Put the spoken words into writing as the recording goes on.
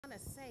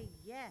want to say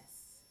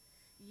yes.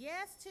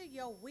 Yes to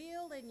your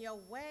will and your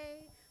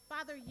way.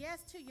 Father,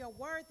 yes to your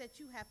word that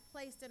you have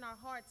placed in our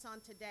hearts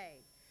on today.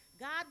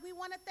 God, we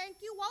want to thank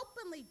you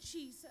openly,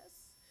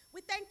 Jesus.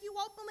 We thank you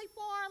openly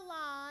for our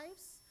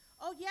lives.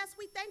 Oh, yes,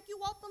 we thank you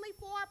openly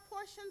for our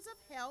portions of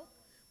health.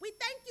 We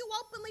thank you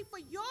openly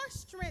for your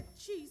strength,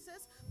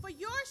 Jesus, for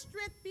your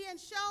strength being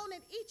shown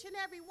in each and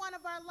every one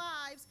of our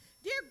lives.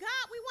 Dear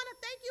God, we want to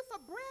thank you for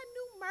brand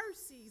new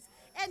mercies.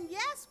 And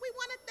yes, we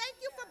want to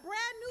thank you for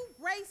brand new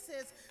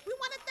graces. We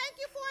want to thank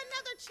you for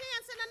another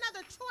chance and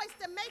another choice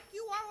to make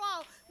you our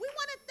all. We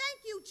want to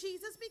thank you,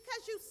 Jesus,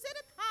 because you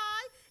sitteth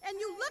high and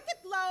you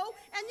looketh low,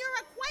 and you're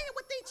acquainted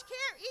with each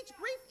care, each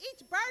grief,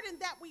 each burden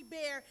that we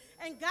bear.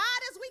 And God,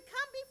 as we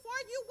come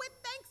before you with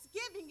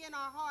thanksgiving in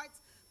our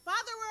hearts,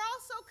 Father, we're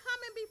also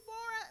coming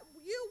before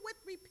you with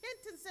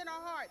repentance in our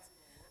hearts.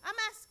 I'm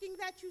asking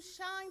that you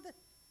shine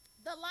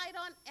the light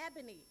on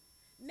Ebony.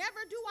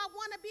 Never do I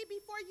want to be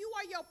before you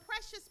or your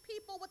precious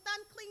people with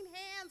unclean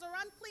hands or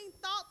unclean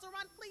thoughts or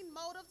unclean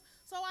motives.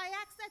 So I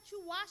ask that you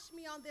wash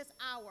me on this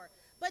hour.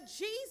 But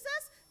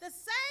Jesus, the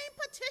same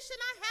petition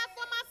I have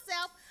for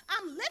myself,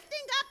 I'm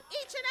lifting up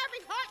each and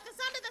every heart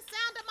that's under the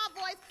sound of my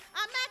voice.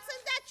 I'm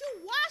asking that you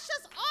wash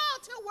us all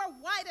till we're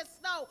white as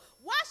snow.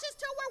 Wash us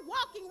till we're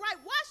walking right.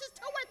 Wash us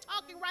till we're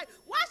talking right.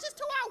 Wash us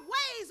till our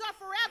ways are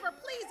forever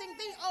pleasing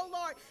thee, O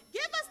Lord.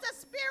 Give us the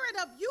spirit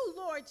of you,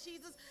 Lord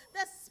Jesus.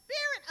 The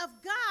spirit of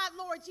God,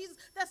 Lord Jesus.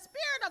 The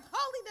spirit of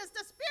holiness.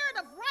 The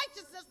spirit of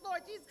righteousness,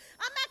 Lord Jesus.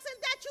 I'm asking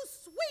that you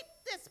sweep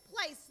this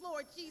place,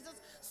 Lord Jesus.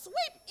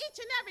 Sweep each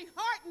and every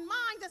heart and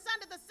mind that's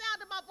under the sound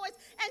of my voice,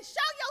 and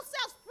show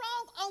yourself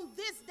strong on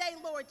this day,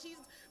 Lord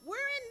Jesus. We're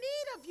in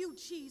need of you,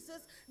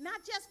 Jesus,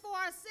 not just for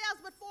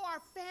ourselves, but for our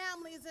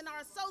families and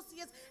our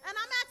associates. And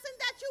I'm asking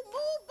that you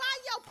move by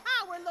your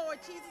power, Lord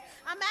Jesus.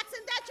 I'm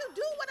asking that you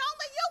do what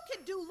only you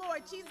can do,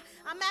 Lord Jesus.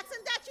 I'm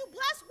asking that you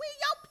bless we,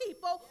 your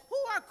people,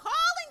 who are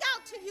calling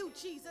out to you,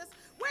 Jesus.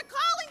 We're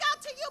calling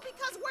out to you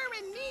because we're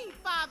in need,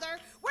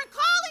 Father. We're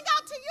calling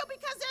out to you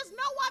because there's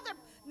no other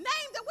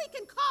name that we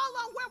can call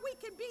on where we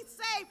can be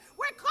saved.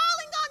 We're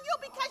calling on you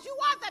because you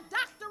are the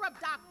doctor of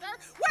doctor.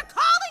 We're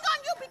calling on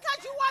you because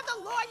you are the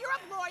lawyer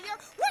of lawyer.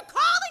 We're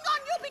calling on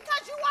you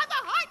because you are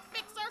the heart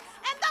fixer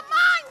and the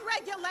mind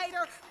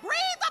regulator.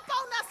 Breathe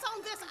upon us on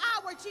this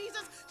hour,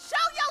 Jesus.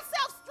 Show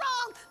yourself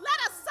strong. Let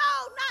a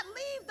soul not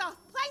leave the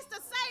place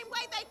the same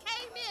way they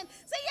came in.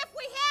 See, if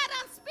we had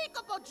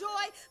unspeakable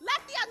joy, let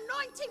the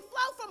anointing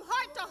flow from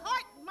heart to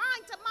heart,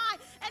 mind to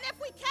mind. And if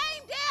we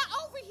came down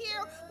over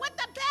here with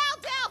the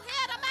bowed down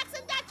head, I'm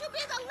asking that you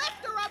be the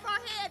lifter of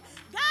our head.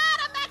 God,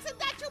 I'm asking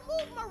that you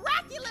move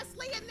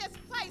miraculously in this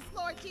place,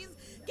 Lord Jesus.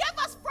 Give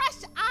us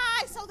fresh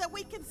eyes so that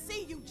we can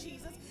see you,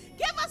 Jesus.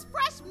 Give us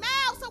fresh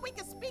mouths so we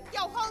can speak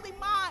your holy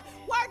mind.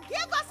 Word,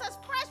 give us a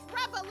fresh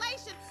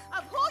revelation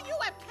of who you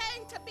have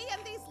came to be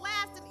in these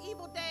last and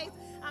evil days.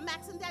 I'm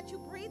asking that you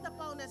breathe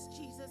upon us,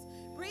 Jesus.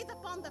 Breathe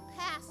upon the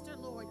pastor,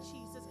 Lord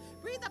Jesus.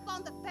 Breathe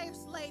upon the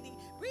first lady.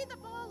 Breathe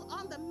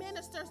upon the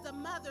ministers, the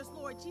mothers,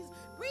 Lord Jesus.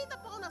 Breathe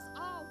upon us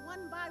all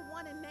one by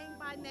one and name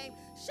by name.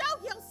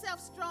 Show yourself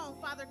strong,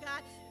 Father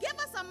God. Give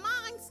us a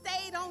mind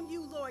stayed on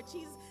you, Lord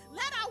Jesus.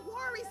 Let our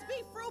worries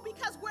be through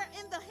because we're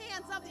in the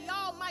hands of the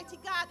Almighty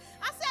God.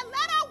 I said,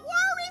 let our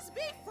worries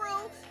be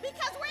through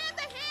because we're in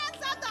the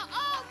hands of the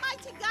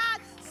Almighty God.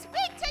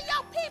 Speak to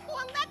your people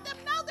and let them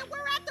know that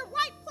we're at the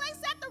right place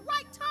at the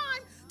right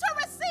time to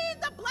receive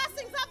the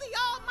blessings of the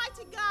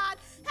Almighty God.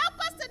 Help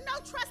us to know,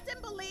 trust,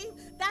 and believe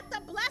that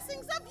the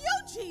blessings of you,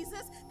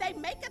 Jesus, they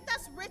maketh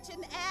us rich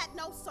and add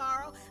no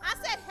sorrow. I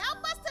said, help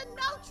us to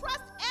know,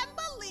 trust, and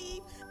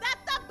believe that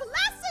the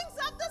blessings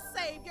of the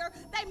Savior,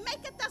 they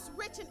maketh us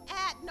rich and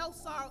add no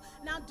sorrow.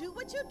 Now do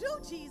what you do,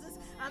 Jesus.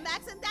 I'm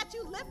asking that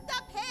you lift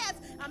up heads.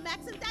 I'm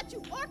asking that you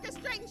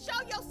orchestrate and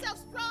show yourself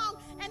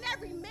strong in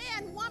every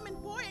man, woman,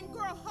 boy, and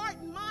girl heart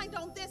and mind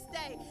on this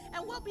day.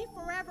 And we'll be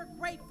forever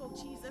grateful,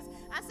 Jesus.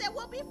 I said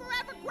we'll be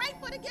forever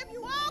grateful to give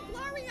you all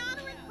glory,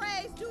 honor, and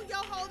praise to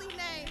your holy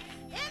name.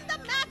 In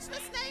the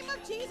matchless name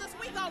of Jesus,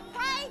 we go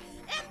pray.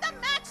 In the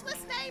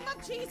matchless name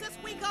of Jesus,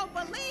 we go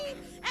believe.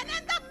 And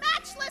in the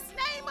matchless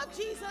name of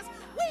Jesus,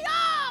 we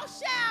all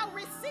shall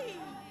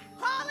receive.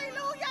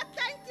 Hallelujah.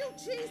 Thank you,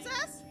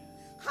 Jesus.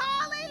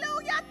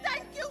 Hallelujah.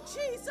 Thank you,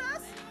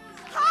 Jesus.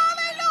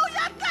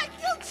 Hallelujah. Thank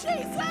you,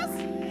 Jesus.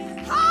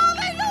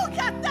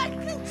 Hallelujah. Thank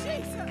you,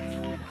 Jesus.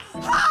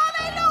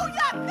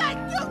 Hallelujah.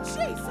 Thank you,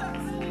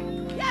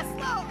 Jesus. Yes,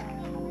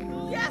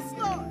 Lord. Yes,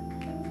 Lord.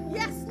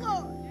 Yes,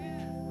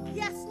 Lord.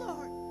 Yes,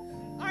 Lord.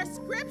 Our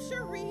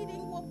scripture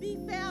reading will be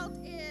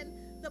found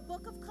in the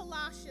book of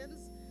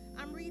Colossians.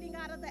 I'm reading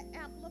out of the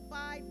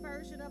Amplified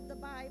version of the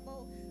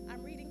Bible.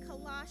 I'm reading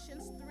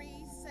Colossians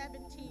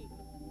 3:17.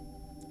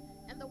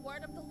 And the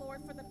word of the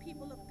Lord for the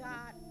people of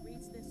God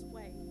reads this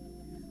way.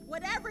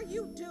 Whatever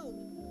you do,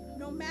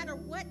 no matter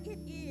what it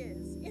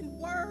is, in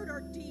word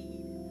or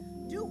deed,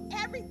 do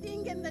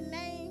everything in the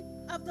name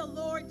of the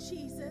Lord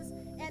Jesus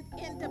and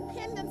in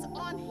dependence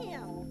on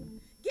him,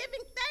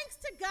 giving thanks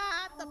to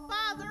God the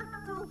Father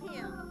through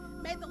him.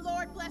 May the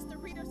Lord bless the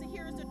readers, the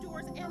hearers, the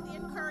doers, and the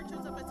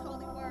encouragers of his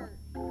holy word.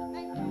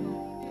 Thank you.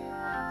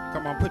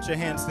 Come on, put your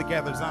hands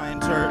together,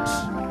 Zion Church.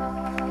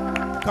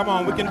 Come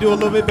on, we can do a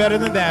little bit better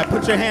than that.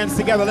 Put your hands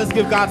together. Let's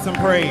give God some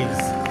praise.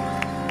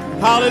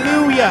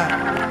 Hallelujah.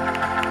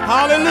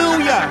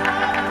 Hallelujah.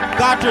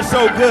 God, you're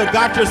so good.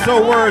 God, you're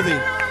so worthy.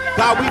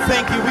 God, we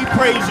thank you. We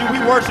praise you. We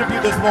worship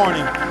you this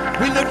morning.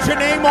 We lift your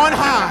name on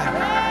high.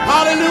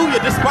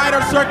 Hallelujah. Despite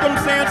our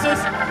circumstances,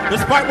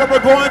 despite what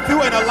we're going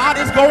through, and a lot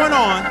is going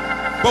on,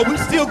 but we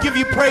still give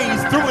you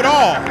praise through it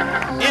all.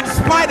 In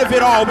spite of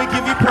it all, we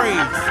give you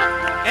praise.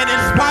 And in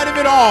spite of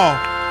it all,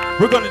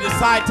 we're going to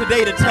decide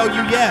today to tell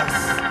you yes.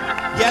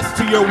 Yes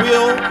to your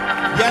will.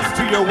 Yes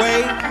to your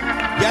way.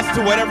 Yes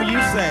to whatever you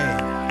say.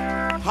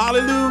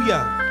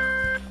 Hallelujah.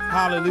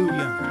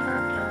 Hallelujah.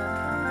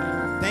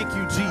 Thank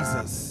you,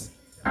 Jesus.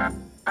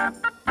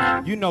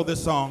 You know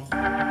this song.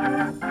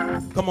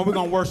 Come on, we're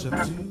going to worship.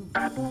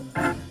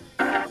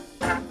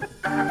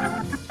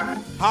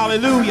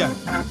 Hallelujah.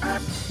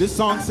 This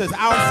song says,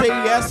 I'll say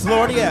yes,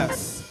 Lord,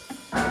 yes.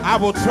 I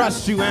will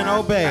trust you and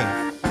obey.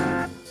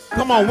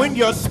 Come on, when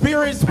your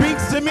spirit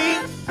speaks to me,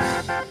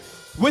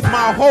 with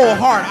my whole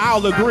heart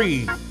I'll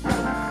agree.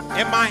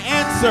 And my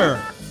answer,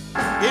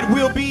 it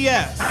will be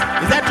yes. Is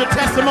that your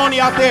testimony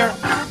out there?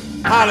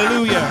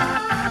 Hallelujah.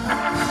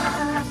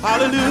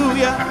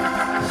 Hallelujah.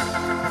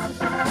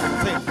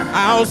 Say,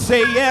 I'll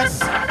say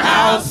yes.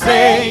 I'll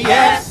say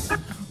yes,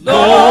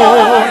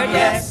 Lord,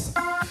 yes.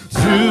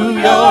 To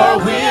your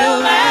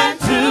will and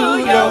to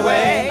your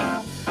way.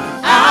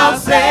 I'll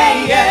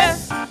say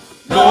yes,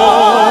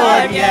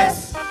 Lord,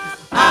 yes.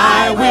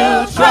 I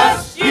will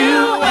trust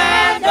you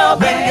and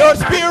obey. When your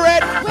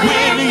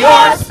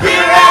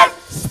spirit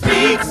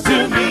speaks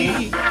to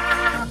me,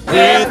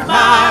 with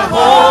my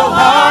whole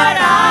heart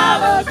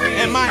I'll agree.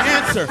 And my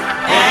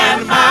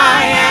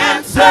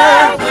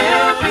answer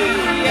will be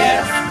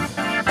yes,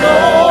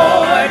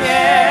 Lord,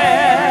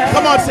 yes.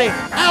 Come on, say,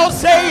 I'll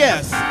say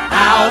yes.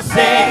 I'll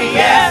say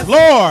yes,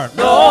 Lord,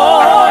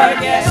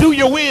 yes. To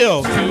your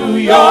will,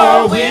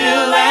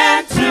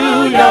 and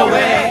to your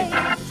way.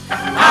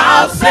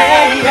 I'll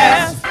say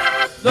yes,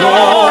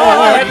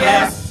 Lord,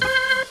 yes.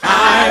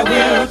 I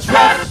will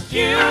trust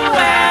you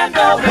and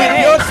obey.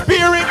 When your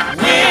spirit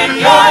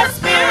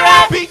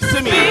speaks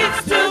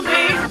to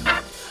me,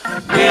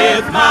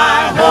 with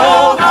my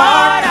whole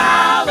heart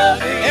I'll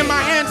agree. And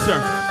my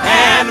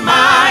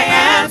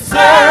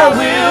answer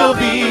will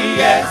be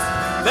yes.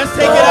 Let's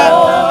take it up.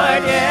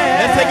 Lord,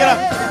 yes. Let's take it up.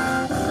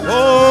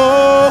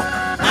 Oh,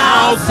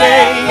 I'll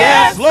say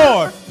yes,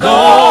 Lord,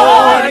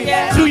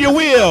 yes. To your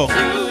will,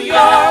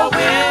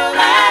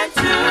 and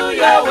to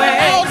your way.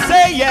 I'll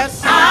say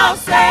yes,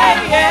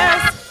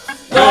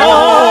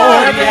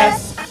 Lord,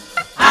 yes.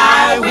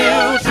 I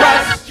will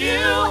trust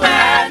you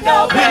and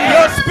obey. When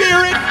your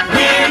spirit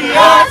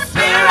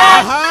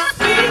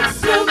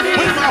speaks to me,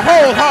 with my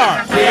whole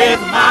heart,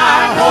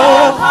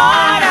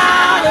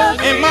 I'll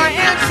agree. And my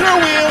answer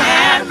will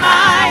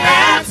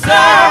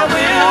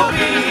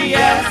be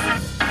yes,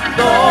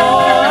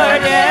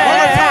 Lord, yes. One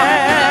more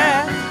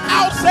time.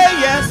 I'll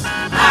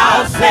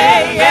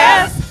say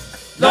yes,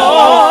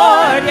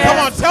 Lord, yes. Come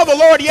on, tell the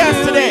Lord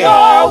yes today.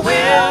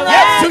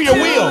 Yes to your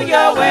will.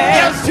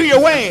 Yes to your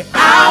way.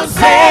 I'll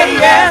say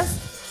yes,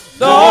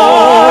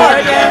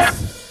 Lord, yes.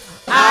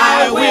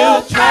 I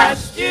will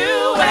trust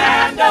you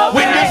and obey.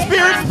 When your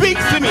spirit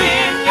speaks to me,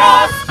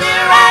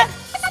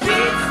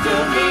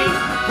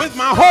 with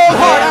my whole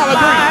heart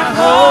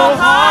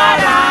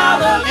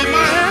I'll agree.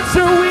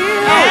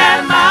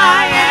 And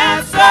my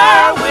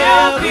answer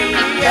will be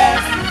yes,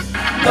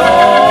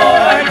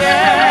 Lord,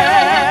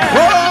 yes.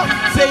 Oh,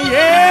 say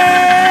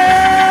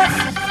yes,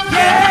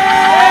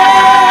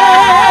 yes.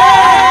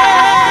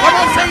 Come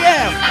on, say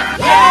yes.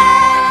 Yes.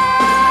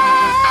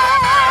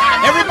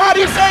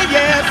 Everybody say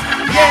yes,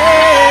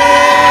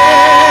 yes.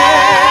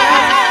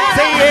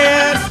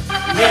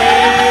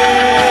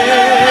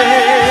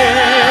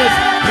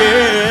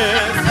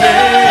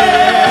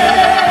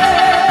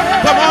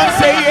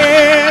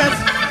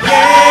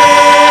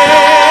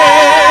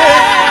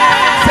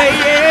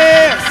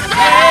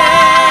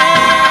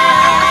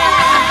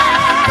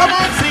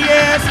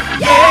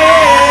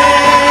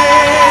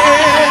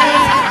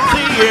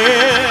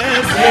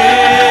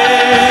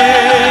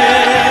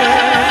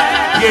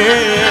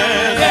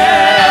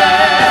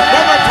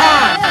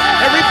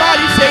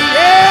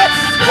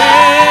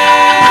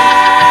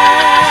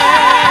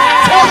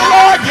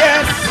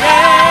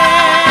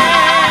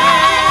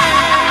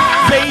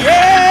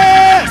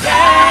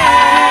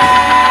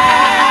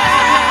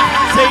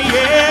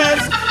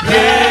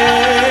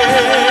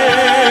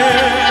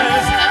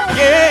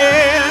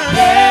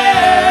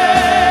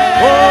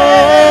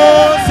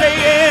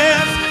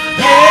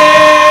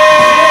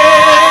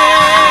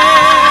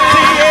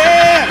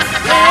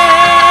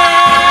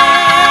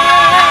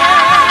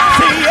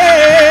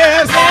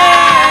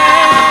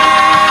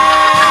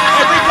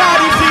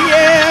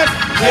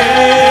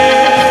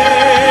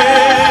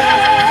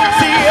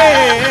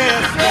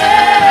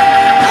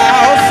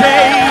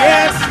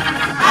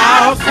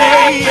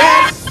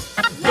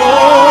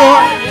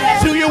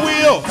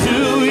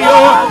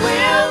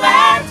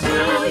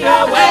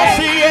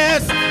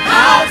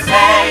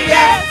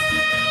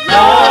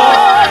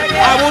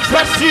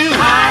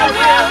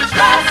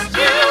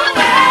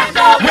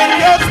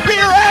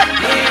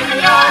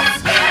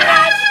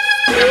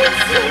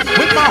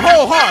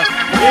 whole heart.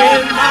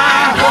 With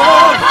my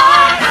whole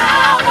heart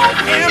I will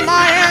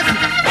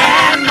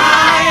And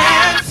my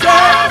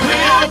answer,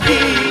 will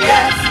be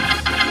yes,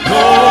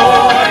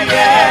 Lord,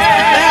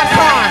 yes. last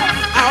time,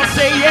 I'll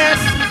say yes.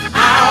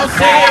 I'll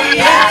say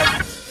yes,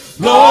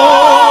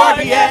 Lord,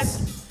 yes,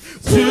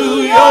 to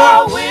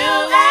your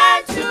will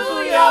and to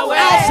your way.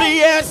 I'll say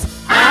yes.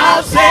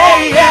 I'll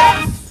say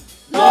yes,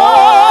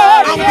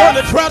 Lord, I'm yes.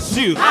 gonna trust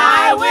you.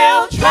 I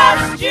will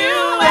trust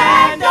you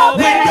and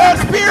obey. When your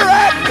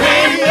spirit,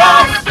 When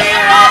your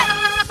spirit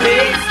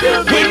speaks to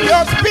me. when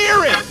your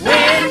spirit,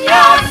 When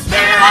your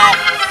spirit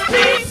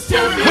speaks to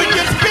me. when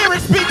your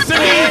spirit speaks to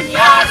When me,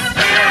 your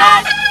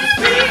spirit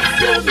speaks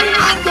to me.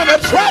 I'm gonna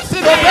trust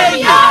and When obey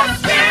you. your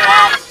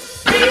spirit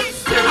speaks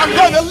to me. I'm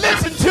gonna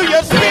listen to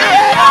your When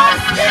spirit. your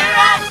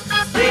spirit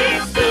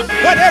speaks to me.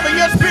 Whatever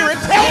your spirit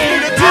tells me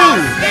When to your do,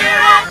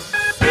 spirit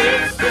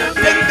speaks to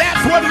me. then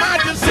that's what my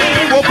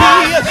decision When will your be.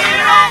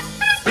 spirit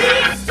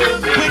speaks to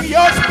me. When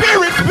your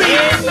spirit When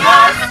speaks,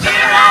 your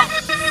spirit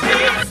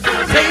speaks to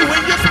me. say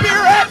when your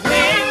spirit,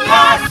 When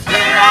your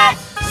spirit,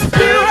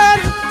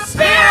 spirit,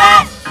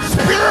 spirit,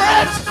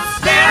 spirit,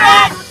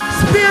 spirit,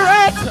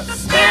 spirit,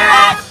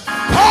 spirit,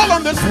 call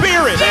on the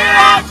spirit.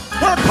 spirit,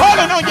 We're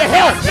calling on your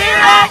help.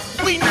 spirit,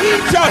 We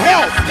need your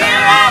help.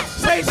 spirit,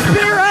 Say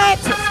spirit,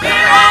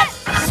 spirit,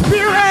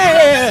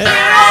 spirit.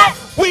 spirit,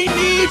 We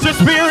need your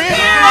spirit.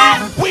 Spirit.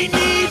 We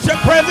need your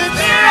presence.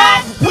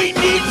 Spirit. We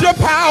need your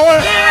power.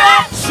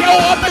 Spirit. Show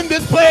up in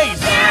this place.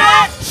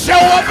 Spirit.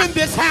 Show up in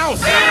this house.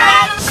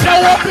 Spirit. Show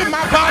up in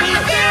my body.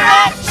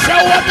 Spirit.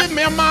 Show up in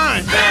my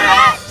mind.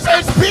 Spirit.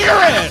 Say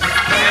spirit,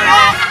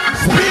 Spirit.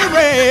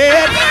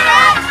 spirit,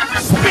 Spirit.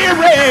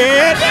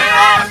 spirit.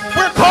 Spirit.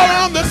 We're calling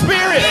on the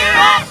spirit,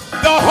 Spirit.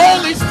 the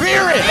Holy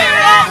Spirit,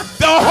 Spirit.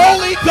 the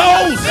Holy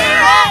Ghost.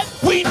 Spirit.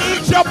 We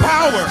need your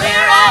power.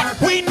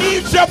 Spirit. We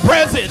need your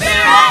presence.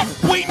 Spirit.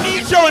 We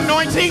need your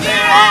anointing.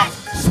 Spirit.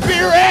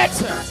 Spirit.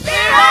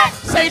 Spirit.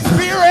 Say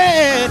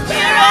spirit.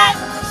 Spirit.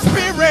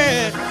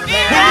 Spirit.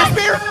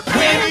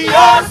 When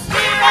your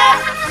spirit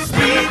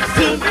speaks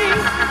to me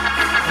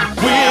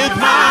with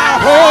my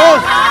whole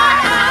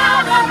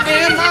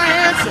and my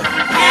answer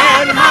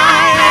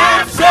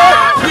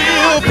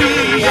will be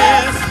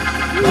yes,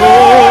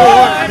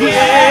 Lord,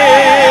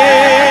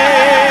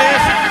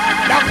 yes.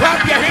 Now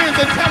clap your hands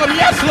and tell them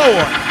yes,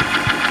 Lord.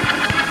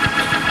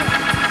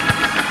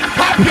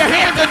 Clap your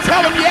hands and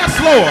tell them yes,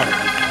 Lord.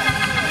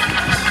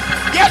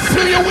 Yes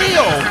to your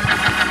will.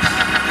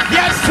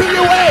 Yes to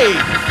your way.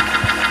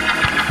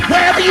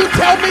 Wherever you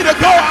tell me to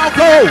go, I'll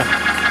go.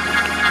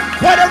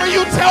 Whatever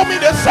you tell me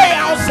to say,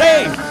 I'll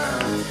say.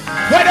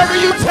 Whatever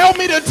you tell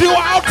me to do,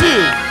 I'll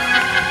do.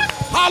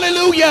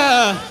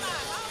 Hallelujah.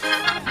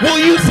 Will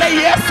you say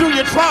yes through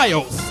your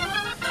trials?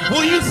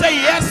 Will you say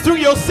yes through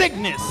your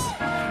sickness?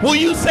 Will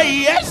you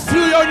say yes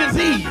through your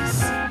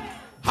disease?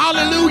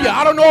 Hallelujah.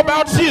 I don't know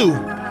about you,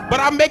 but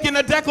I'm making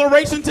a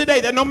declaration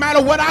today that no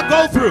matter what I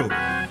go through,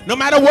 no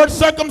matter what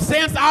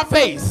circumstance I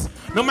face,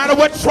 no matter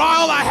what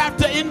trial I have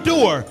to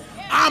endure,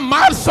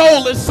 my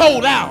soul is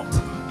sold out.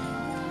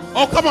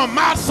 Oh, come on,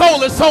 my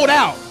soul is sold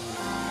out.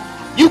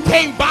 You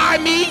can't buy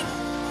me.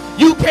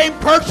 You can't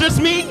purchase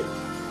me.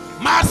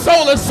 My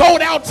soul is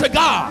sold out to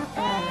God.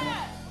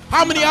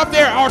 How many out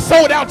there are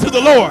sold out to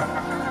the Lord?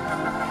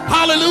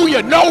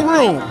 Hallelujah. No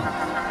room.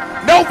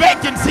 No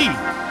vacancy.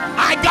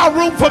 I ain't got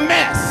room for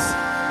mess.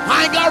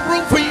 I ain't got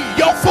room for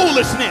your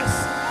foolishness.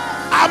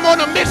 I'm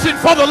on a mission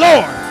for the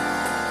Lord.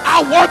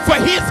 I work for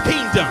his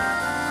kingdom.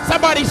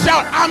 Somebody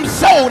shout, I'm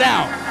sold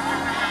out.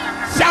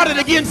 Shout it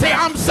again, say,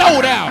 I'm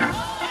sold out.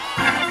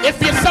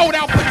 If you're sold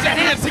out, put your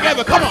hands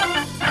together. Come on.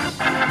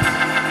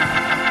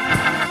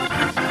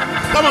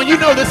 Come on, you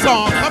know this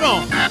song. Come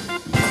on.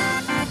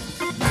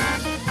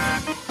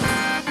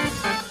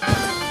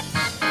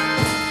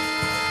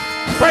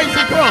 Praise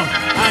it, come on.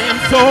 I am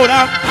sold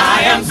out.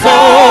 I am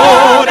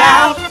sold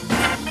out.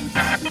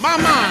 My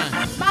mind.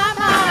 My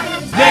mind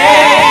is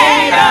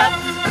Made up.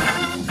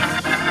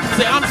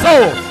 Say, I'm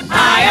sold.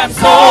 I am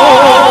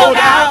sold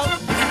out.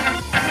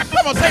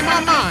 Come on, say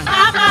my mind.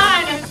 my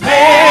mind is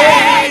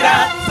Made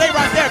up. Say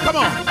right there, come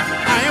on.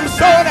 I am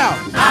sold out.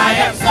 I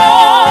am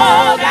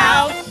sold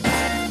out.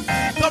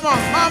 Come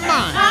on, my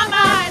mind. my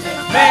mind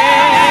is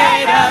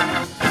Made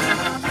up.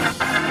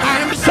 I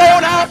am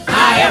sold out.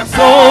 I am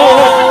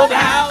sold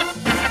out.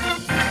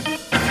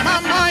 My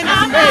mind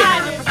my is made.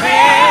 mind is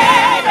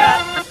Made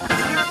up.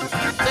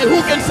 Say, who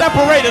can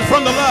separate us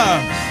from the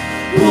love?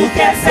 Who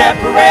can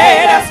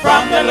separate us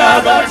from the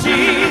love of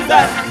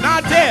Jesus?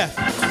 Not death.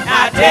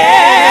 Not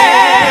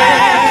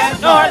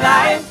death nor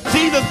life.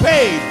 Jesus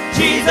paid.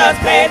 Jesus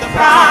paid the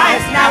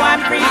price. Now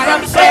I'm free I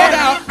from am sin. sold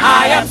out.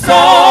 I am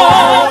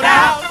sold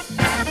out.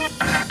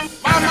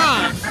 My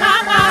mind.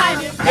 my mind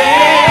is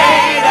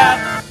Made up.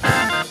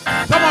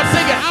 Come on,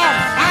 sing it.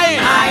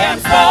 I am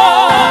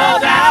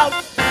sold out.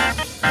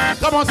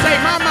 Come on, say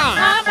my mind.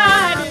 my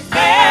mind is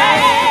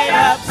Made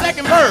up.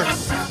 Second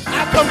verse.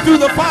 I've come through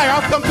the fire.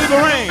 I've come through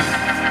the rain.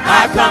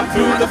 I've come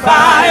through the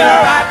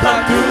fire. I've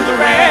come through the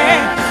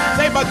rain.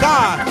 Say, but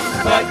God.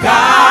 But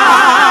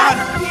God,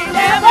 He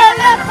never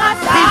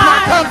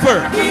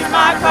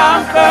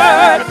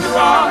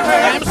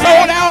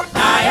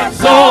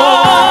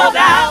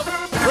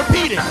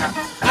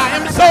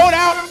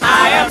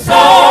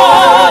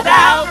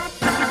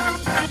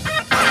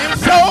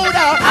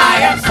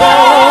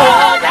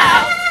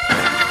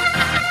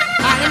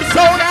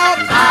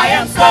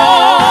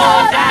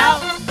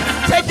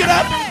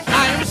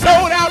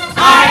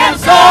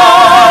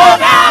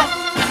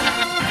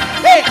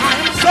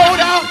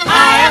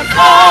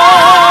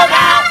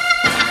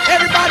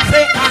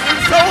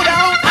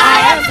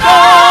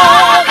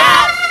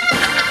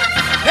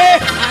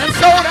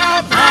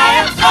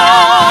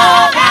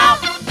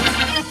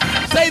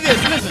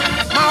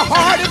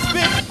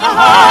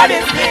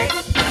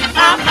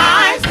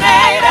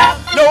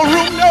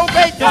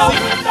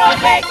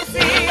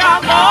vacancy,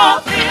 I'm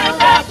all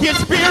filled up. His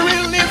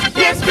spirit lives.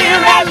 His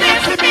spirit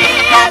lives in me,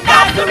 and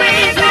that's the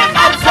reason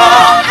I'm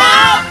sold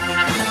out.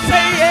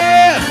 Say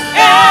yes.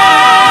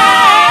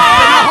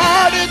 Yeah. My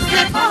heart is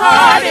fixed. My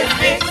heart is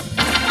fixed.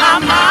 My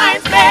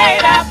mind's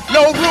made up.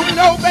 No room,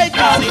 no No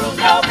vacancy. room,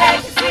 no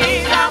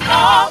vacancy, I'm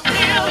all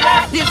filled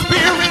up. His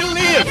spirit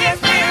lives. His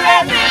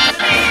spirit lives in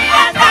me,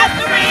 and that's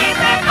the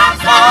reason I'm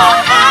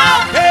sold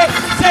out. Hey,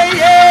 say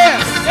yes.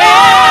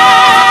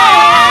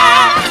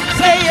 Yeah.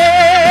 Say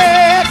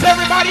yes.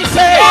 Everybody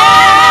say.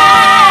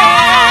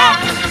 Yeah.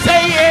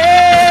 Say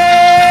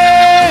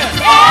yes.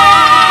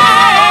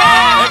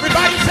 Yeah.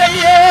 Everybody say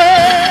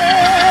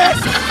yes.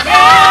 Yeah.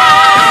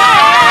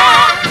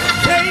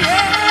 Say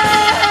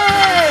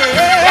yes.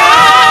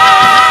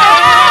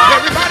 Yeah.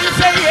 Everybody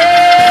say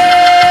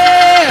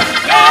yes.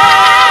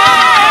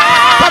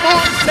 Yeah. Come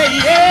on, say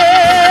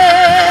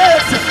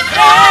yes.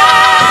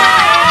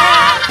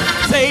 Yeah.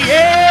 Say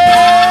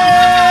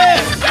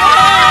yes.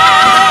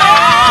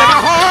 Say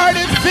my heart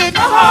is fixed.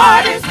 My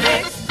heart is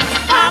fixed.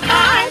 My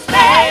mind's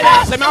made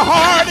up. Say my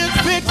heart is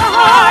fixed. My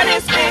heart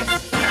is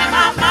fixed.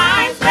 My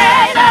mind's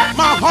made up.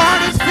 My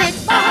heart is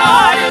fixed. My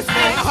heart is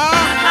fixed.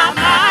 My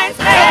mind's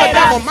Tell the made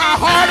devil up. my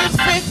heart is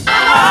fixed.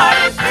 My heart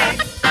is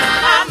fixed.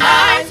 My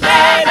mind's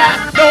made up.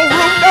 No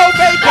room, no No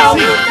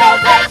vacancy. room, no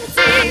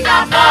vacancy.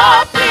 I'm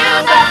all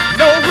filled up.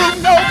 No room,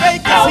 no No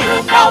vacancy.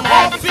 room, no I'm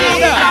all vacancy.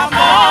 filled up. I'm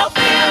all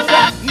filled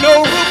up. No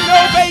room, no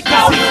No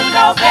vacancy. room,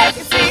 no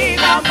vacancy.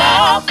 I'm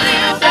all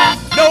filled up.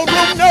 No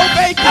room, no No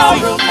vacancy.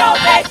 room, no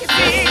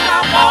vacancy.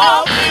 I'm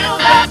all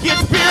filled up. His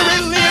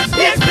spirit lives.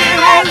 His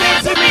spirit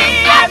lives in me,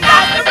 and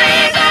that's the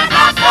reason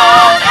I'm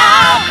sold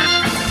out.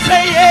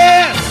 Say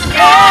yes.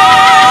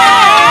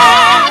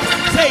 Yeah.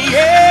 Say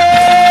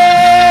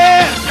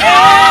yes.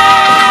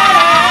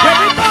 Yeah.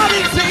 Everybody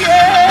say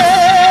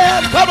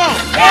yes. Come on.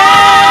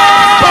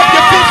 Yeah. Pump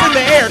your fists in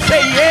the air.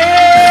 Say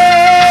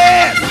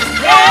yes.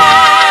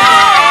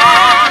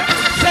 Yeah.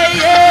 Say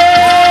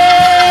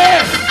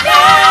yes.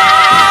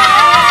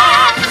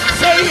 Yeah.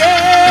 Say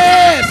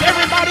yes.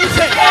 Everybody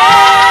say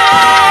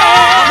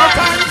Yeah. one more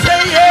time.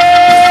 Say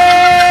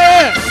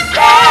yes.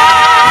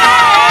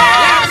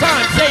 Yeah. Last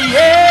time. Say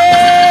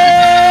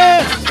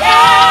yes.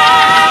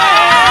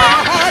 Yeah.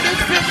 My heart is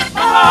fixed.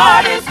 My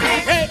heart is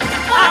fixed. Hey,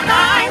 My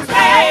mind's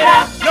made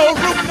up. no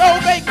room, no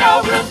No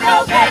vacancy. room,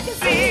 no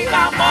vacancy.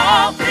 I'm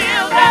all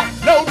filled up.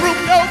 No room,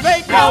 no No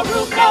vacancy.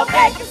 room, no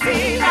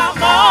vacancy.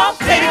 I'm all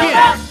Say it filled again.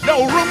 up. No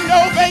room, no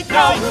No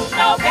vacancy. room,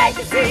 no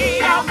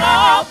vacancy. I'm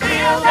all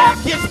filled up.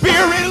 His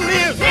spirit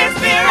lives. His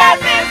spirit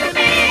lives in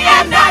me,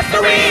 and that's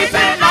the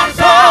reason I'm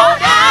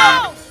sold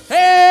out.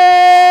 Hey!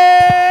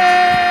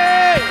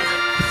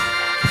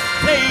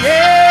 Say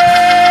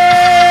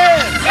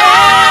yes.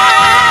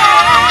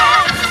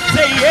 Yeah.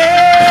 Say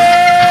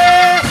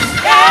yes.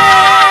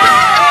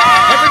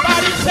 Yeah.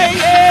 Everybody say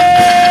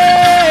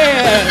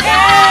yes.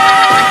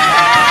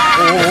 Yeah.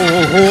 Oh,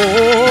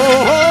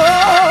 oh,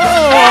 oh,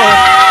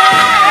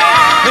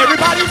 oh.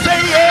 Everybody say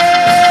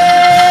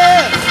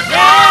yes.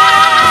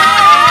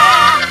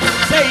 Yeah.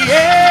 Say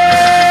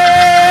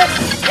yes.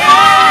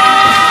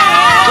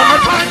 Yeah. One more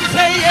time,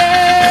 say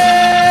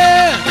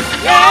yes.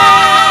 Yeah.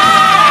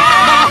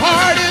 My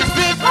heart is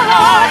fixed. My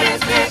heart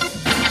is fixed.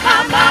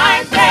 My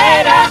mind's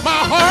made up.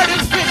 My heart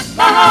is fixed.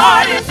 My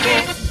heart is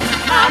fixed.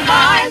 My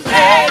mind's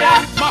made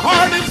up. My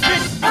heart is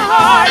fixed. My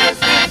heart is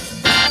fixed.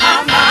 My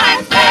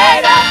mind's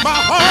made up. My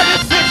heart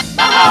is fixed.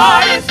 My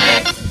heart is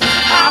fixed.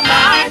 My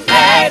mind's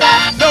made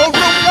up. No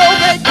room, no No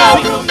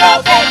vacancy. room, no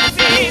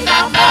vacancy.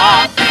 I'm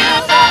all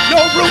filled up.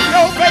 No room,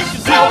 no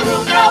vacancy. No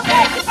room, no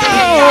vacancy.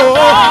 I'm Oh,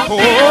 all oh,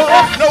 filled oh.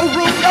 up. No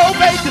room, no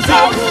vacancy.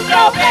 No room,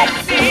 no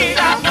vacancy.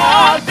 I'm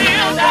all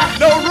filled up.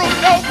 No room,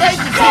 no No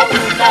vacancy.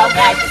 room, no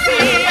vacancy.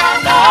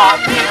 I'm all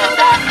filled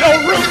up. No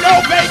room, no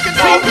vacancy.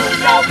 No room,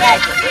 no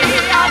vacancy.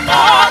 I'm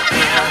all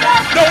filled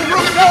up. No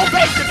room, no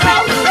vacancy. No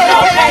room, No no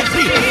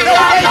vacancy. vacancy. No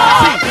I'm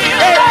all vacancy.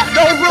 filled Hey, up.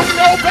 no room,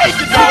 no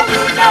vacancy. No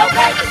room, no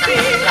vacancy.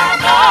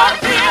 I'm all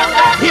filled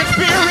up. His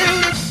spirit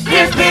lives.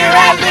 His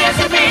spirit lives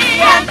in me,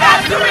 and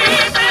that's the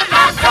reason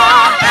I'm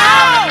sold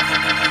out.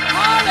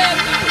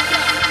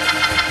 Hallelujah.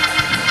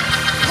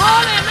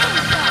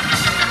 Hallelujah.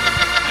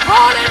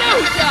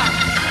 Hallelujah.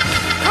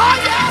 Oh,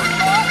 yes,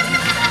 Lord.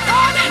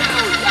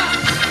 Hallelujah.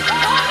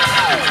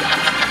 Hallelujah.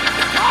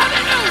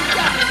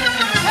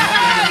 Hallelujah.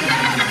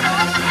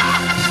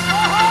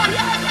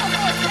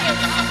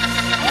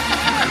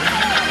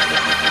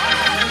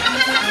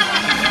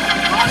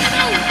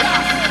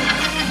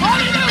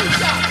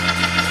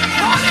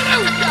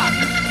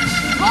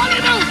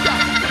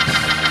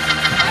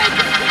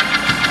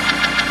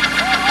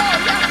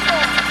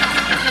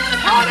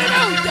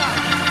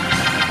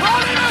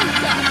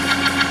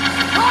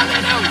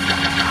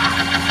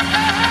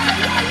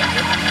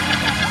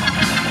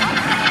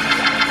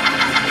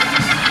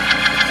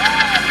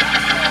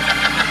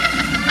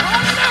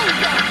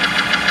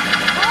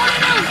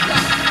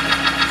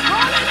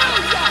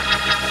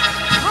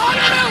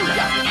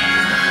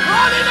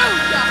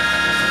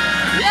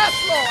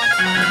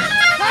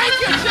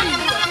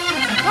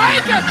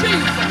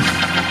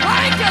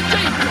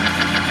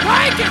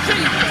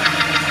 Jesus.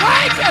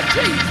 Thank you,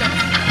 Jesus.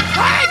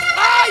 Thank you.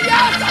 Oh,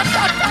 yes.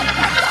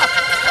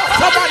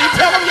 Somebody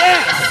tell them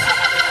yes.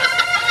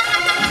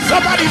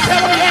 Somebody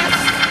tell them yes.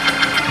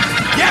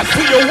 Yes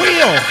to your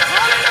will.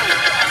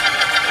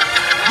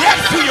 Yes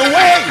to your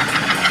way.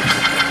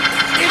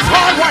 It's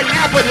hard right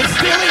now, but it's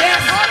still a yes.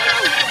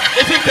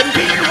 It's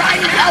inconvenient right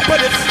now,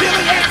 but it's still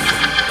a yes.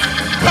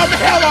 Come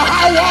hell or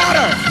high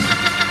water,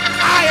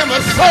 I am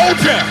a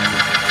soldier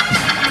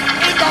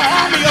in the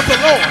army of the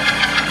Lord.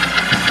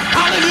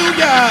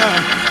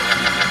 Hallelujah.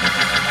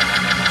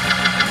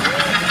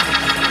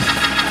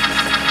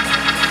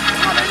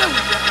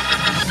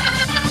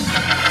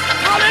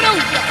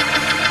 Hallelujah.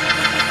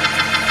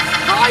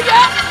 Oh,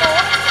 yes,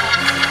 Lord.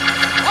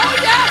 Oh,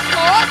 yes,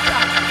 Lord.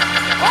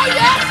 Oh,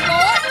 yes,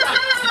 Lord.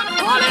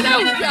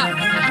 Hallelujah.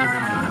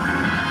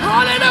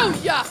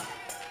 Hallelujah.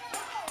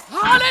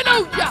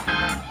 Hallelujah.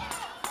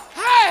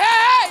 Hey, hey,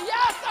 hey.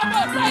 Yes, I'm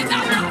going to say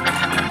that.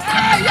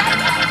 Hey, yes.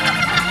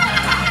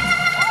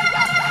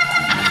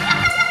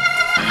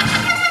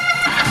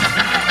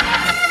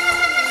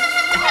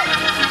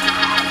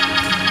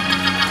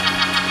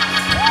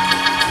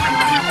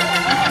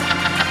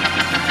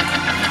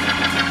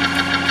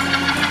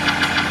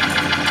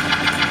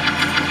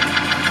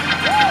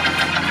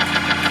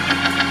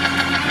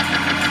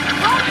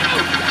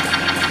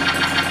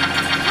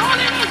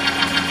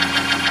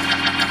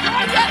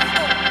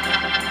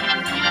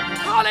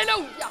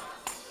 Hallelujah.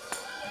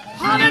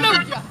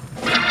 Hallelujah.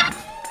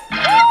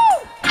 Woo!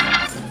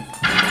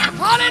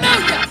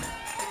 Hallelujah.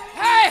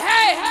 Hey,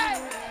 hey, hey.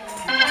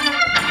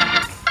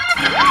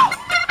 Woo!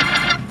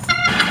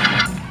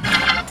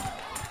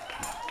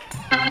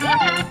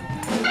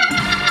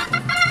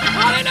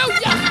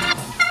 Hallelujah.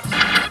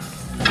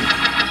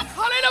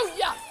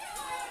 Hallelujah.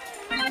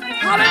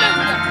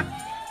 Hallelujah.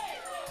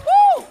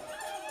 Woo!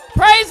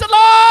 Praise the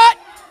Lord.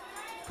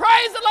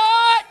 Praise the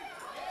Lord.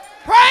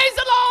 Praise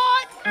the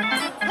Lord.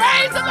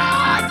 Praise the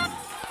Lord.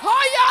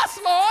 Oh, yes,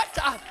 Lord.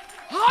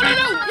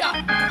 Hallelujah.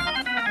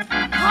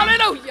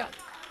 Hallelujah.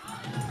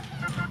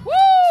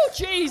 Woo,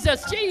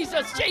 Jesus,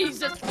 Jesus,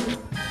 Jesus.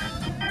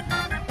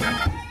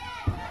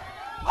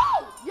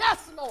 Oh,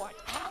 yes, Lord.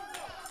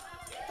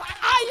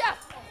 Ah, yes.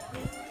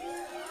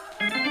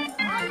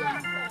 Ah,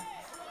 yes.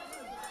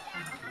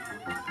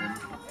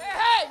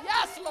 Hey,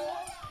 yes,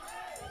 Lord.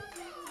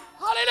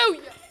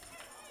 Hallelujah.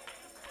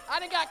 I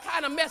done got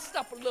kind of messed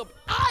up a little bit.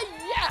 Ah,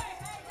 yes.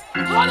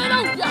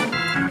 Hallelujah.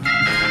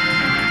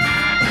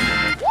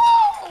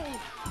 Woo.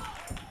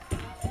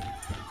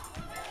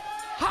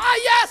 Ah,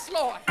 yes,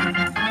 Lord.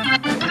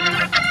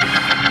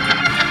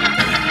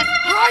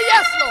 Ah,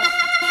 yes, Lord.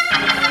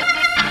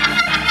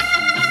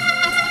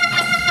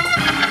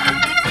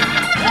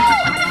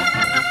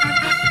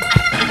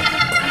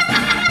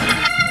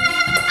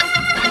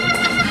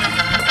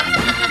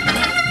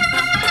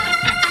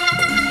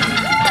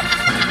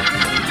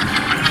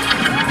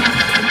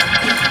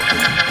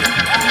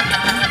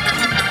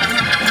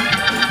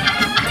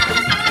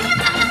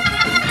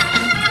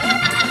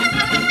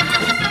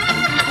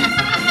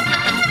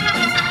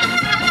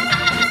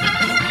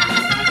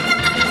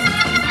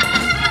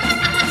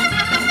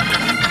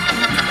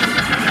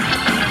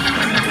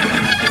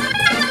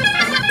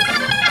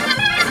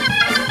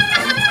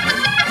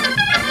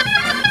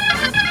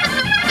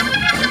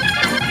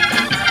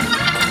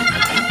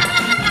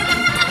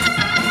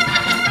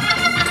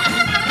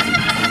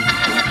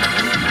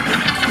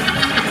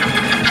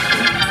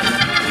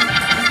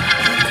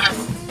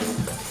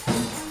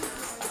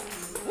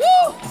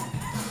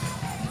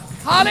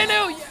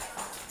 Hallelujah.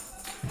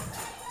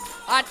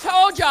 I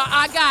told y'all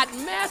I got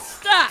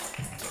messed up.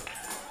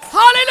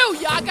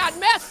 Hallelujah. I got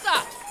messed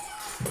up.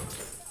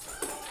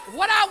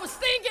 What I was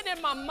thinking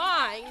in my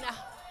mind,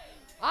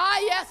 ah,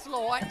 yes,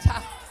 Lord.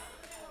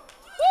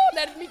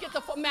 Let me get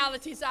the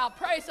formalities out.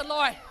 Praise the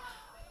Lord.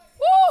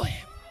 Woo.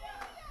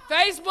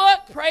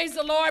 Facebook, praise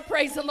the Lord,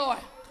 praise the Lord.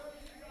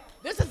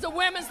 This is the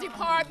women's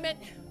department.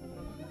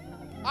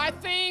 Our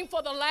theme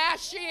for the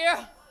last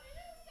year,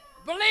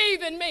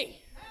 believe in me.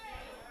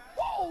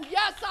 Oh,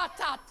 yes,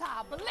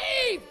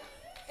 believe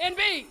in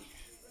me.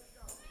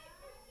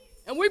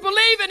 And we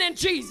believing in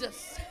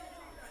Jesus.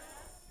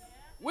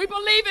 We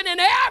believing in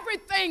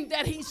everything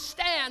that he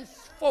stands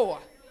for.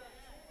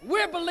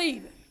 We're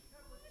believing.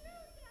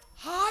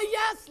 Ah,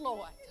 yes,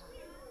 Lord.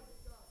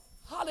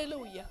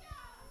 Hallelujah.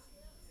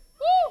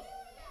 Woo.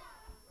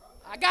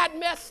 I got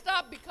messed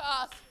up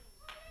because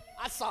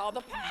I saw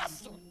the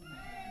pastor.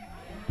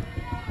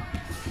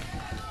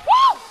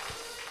 Woo.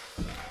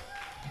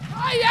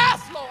 Oh,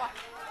 yes, Lord.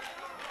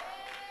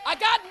 I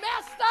got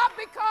messed up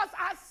because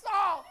I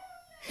saw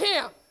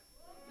him.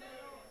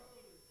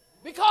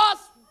 Because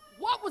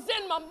what was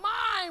in my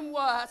mind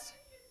was,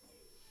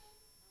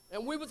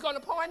 and we was going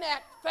to point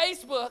at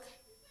Facebook,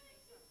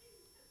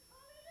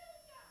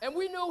 and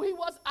we knew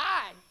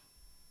I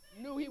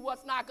knew he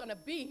was not going to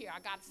be here. I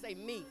got to say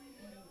me.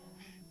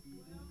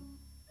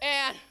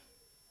 And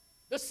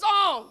the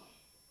song,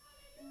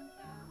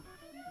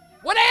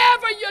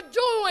 whatever you're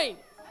doing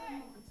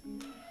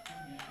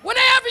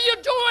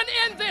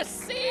in this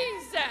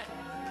season,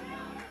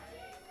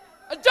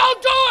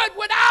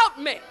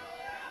 me.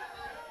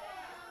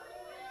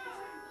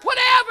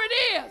 Whatever it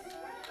is.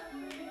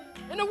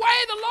 And the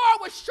way the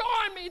Lord was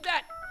showing me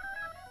that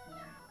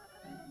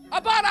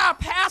about our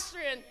pastor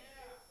and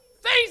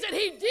things that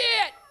he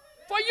did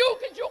for you,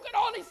 because you can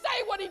only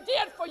say what he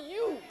did for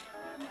you.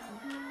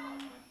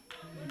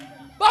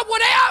 But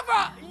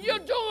whatever you're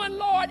doing,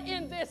 Lord,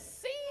 in this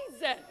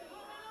season,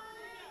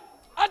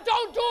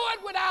 don't do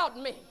it without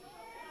me.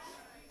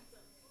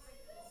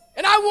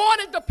 And I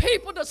wanted the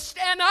people to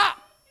stand up.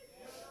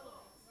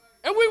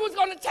 And we was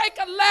going to take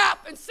a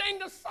lap and sing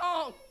the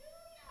song.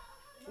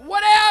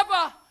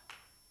 Whatever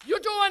you're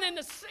doing in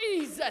the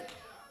season,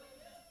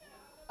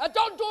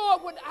 don't do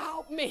it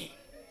without me.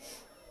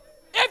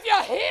 If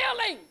you're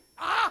healing,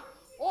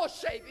 oh,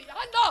 Shavy,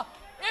 I know.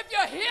 If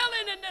you're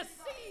healing in this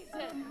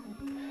season,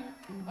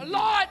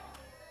 Lord,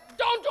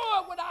 don't do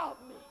it without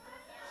me.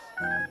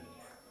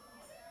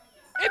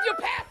 If you're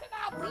passing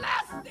out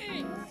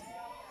blessings,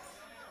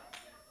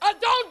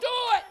 don't do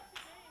it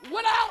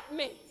without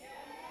me.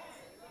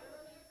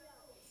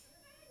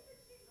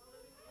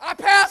 Our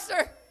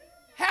pastor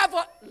have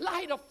a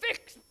light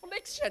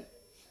affliction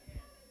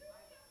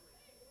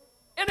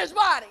in his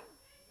body.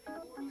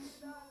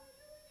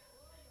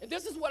 And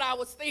this is what I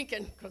was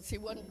thinking, because he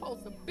wasn't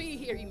supposed to be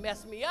here. He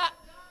messed me up.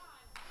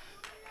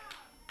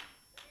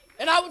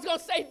 And I was going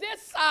to say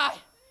this side,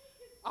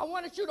 I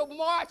wanted you to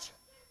march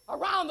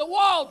around the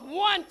walls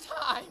one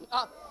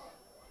time.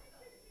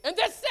 In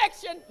this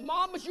section,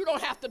 mamas, you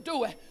don't have to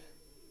do it.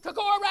 To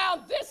go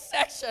around this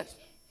section.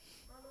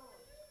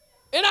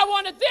 And I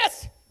wanted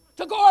this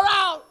to go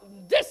around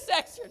this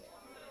section.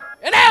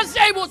 And as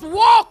they was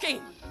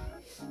walking,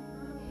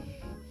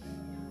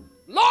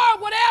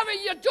 Lord, whatever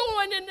you're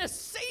doing in this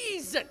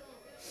season,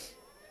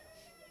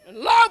 and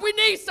Lord, we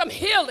need some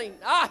healing.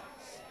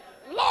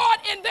 Lord,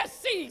 in this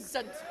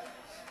season,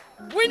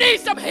 we need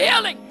some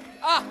healing.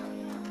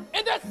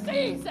 In this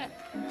season,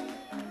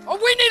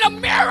 we need a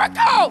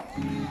miracle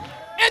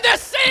in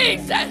this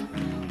season.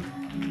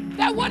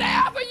 That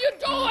whatever you're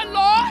doing,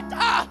 Lord,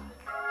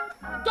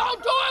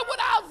 don't do it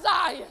without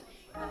Zion.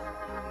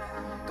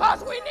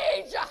 Because we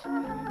need you.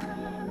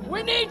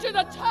 We need you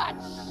to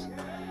touch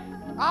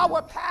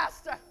our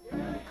pastor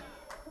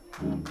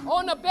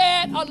on the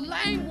bed of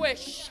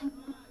languish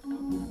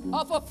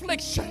of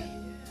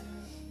affliction.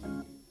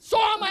 So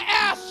I'm going to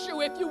ask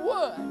you if you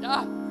would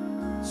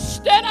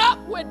stand up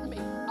with me.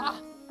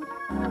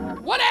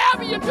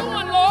 Whatever you're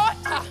doing, Lord,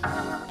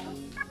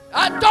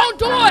 don't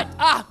do it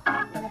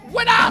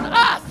without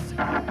us.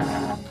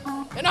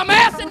 And I'm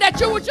asking that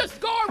you would just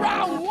go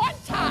around one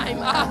time.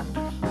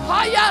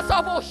 Hallelujah.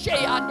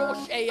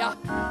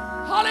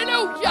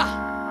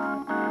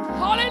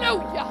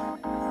 Hallelujah.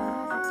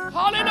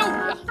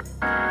 Hallelujah.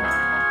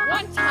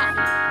 One time.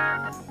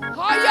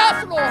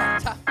 Yes,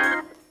 Lord.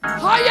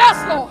 Yes,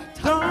 Lord.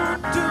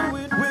 Don't do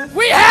it with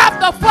we have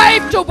the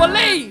faith to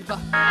believe.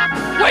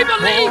 We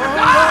believe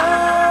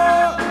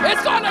God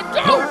is going to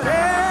do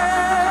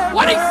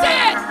what he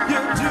said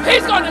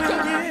he's going to do.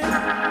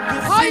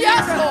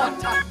 Yes, Lord.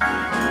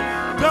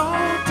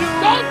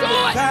 Don't do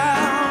it.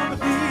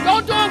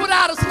 Don't do it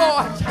without us,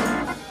 Lord.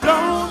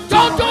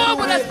 Don't do it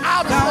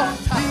without us, Lord.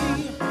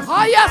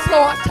 Yes,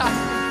 Lord.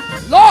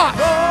 Lord.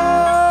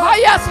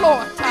 Yes,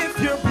 Lord.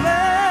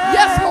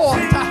 Yes,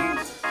 Lord.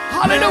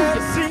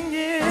 Hallelujah.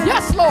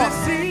 Yes, Lord.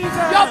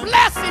 Your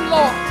blessing,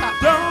 Lord.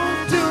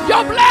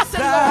 Your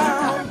blessing,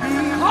 Lord.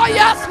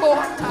 Yes,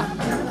 Lord.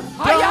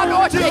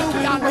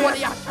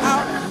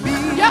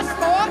 Yes,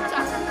 Lord.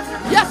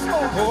 Yes,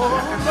 Lord.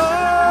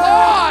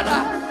 Lord.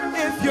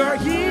 If you're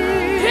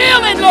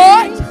healing,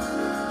 Lord.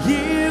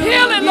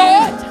 Healing,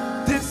 Lord.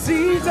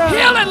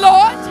 Healing,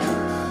 Lord.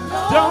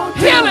 Don't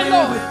healing,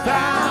 Lord.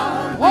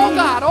 Oh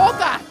God, oh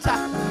God.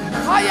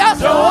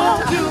 Yes,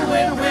 Lord.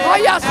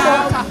 Yes,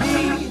 Lord.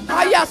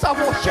 Yes, I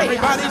will say.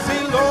 Everybody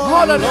sing, Lord.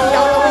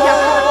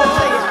 Hallelujah.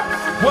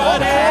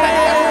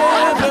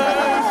 Whatever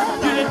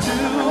you're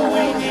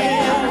doing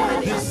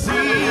in this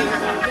season,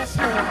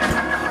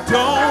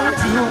 don't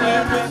do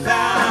it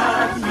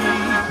without me.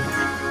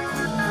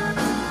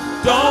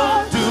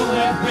 Don't do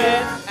it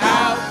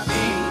without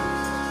me.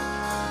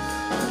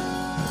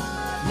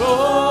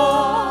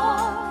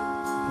 Lord,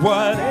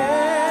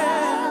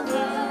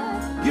 whatever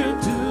you're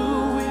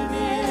doing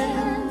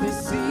in this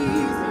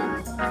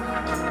season,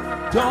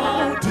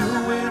 don't do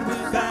it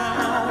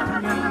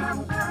without me.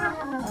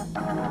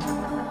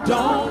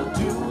 Don't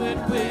do it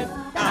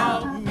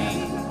without me.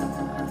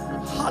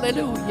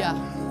 Hallelujah.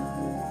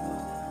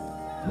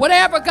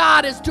 Whatever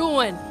God is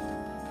doing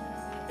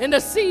in the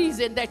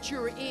season that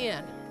you're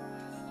in,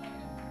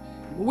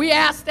 we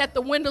ask that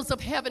the windows of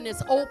heaven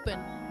is open,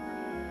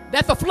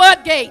 that the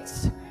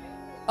floodgates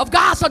of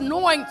God's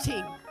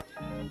anointing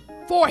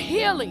for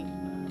healing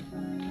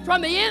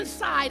from the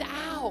inside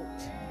out.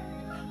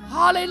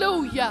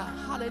 Hallelujah.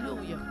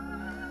 Hallelujah.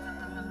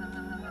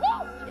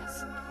 Woo,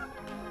 yes.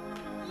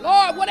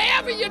 Lord,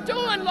 whatever you're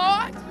doing,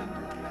 Lord.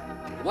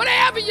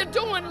 Whatever you're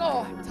doing,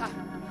 Lord.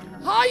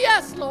 Oh,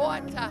 yes,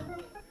 Lord.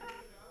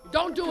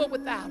 Don't do it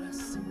without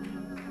us.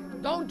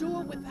 Don't do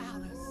it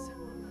without us.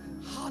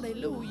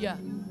 Hallelujah.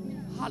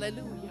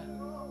 Hallelujah.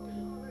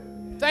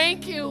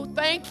 Thank you.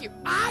 Thank you.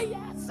 Ah,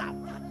 yes.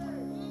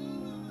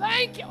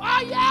 Thank you.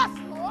 Oh, yes,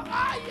 Lord.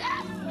 Oh,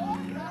 yes, Lord.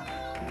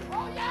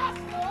 Oh, yes,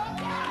 Lord.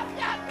 Yes,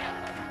 yes, yes.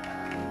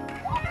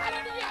 Oh,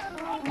 hallelujah.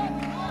 Oh,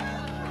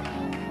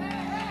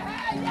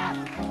 yes,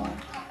 Lord.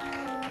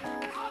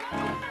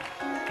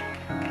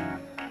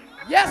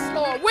 Yes,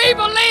 Lord. We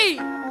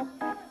believe.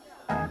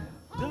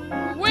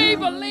 We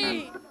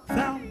believe.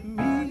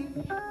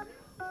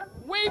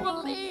 We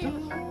believe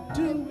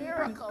in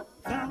miracles.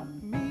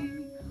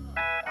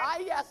 Ah,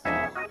 yes,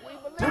 Lord. We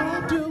believe.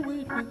 Don't do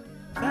it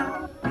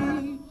without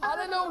me.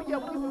 Hallelujah.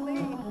 We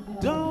believe.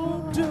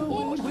 Don't do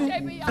Oh, it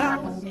Shabby,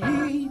 without me.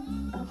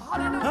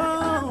 Hallelujah.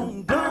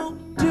 Oh,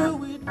 don't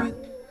do it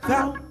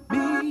without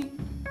me.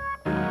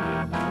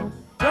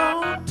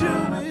 Don't do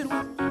it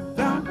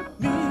without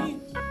me.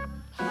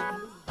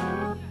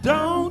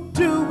 Don't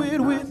do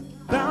it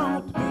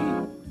without me.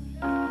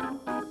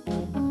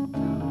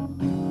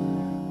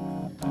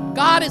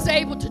 God is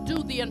able to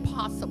do the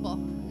impossible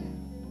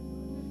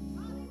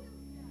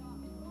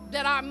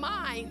that our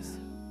minds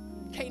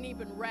can't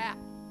even wrap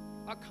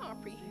or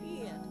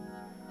comprehend.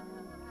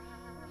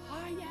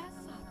 Ah, yes,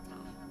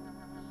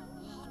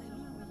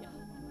 hallelujah.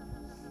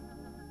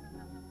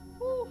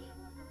 Whew.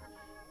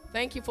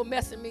 Thank you for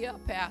messing me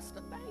up,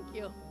 Pastor. Thank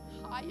you.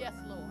 Ah, yes,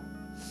 Lord.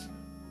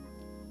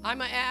 I'm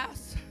going to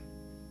ask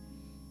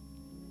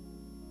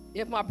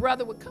if my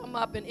brother would come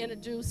up and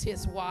introduce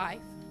his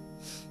wife.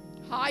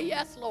 Ah,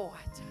 yes, Lord.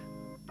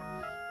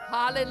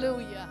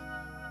 Hallelujah.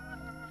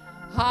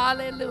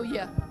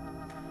 Hallelujah.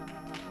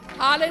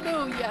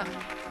 Hallelujah.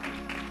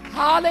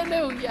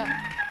 Hallelujah.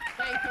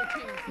 Thank you,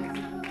 Jesus.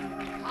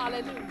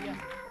 Hallelujah.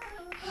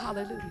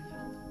 Hallelujah.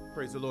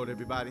 Praise the Lord,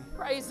 everybody.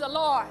 Praise the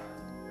Lord.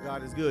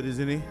 God is good,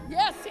 isn't he?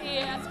 Yes, he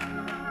is.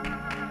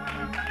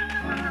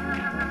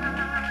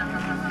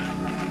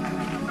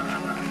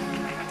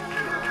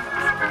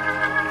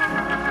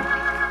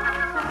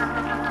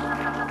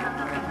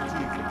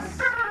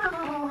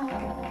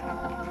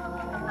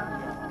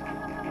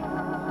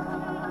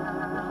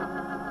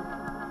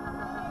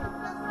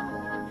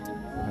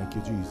 Thank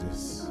you,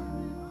 Jesus.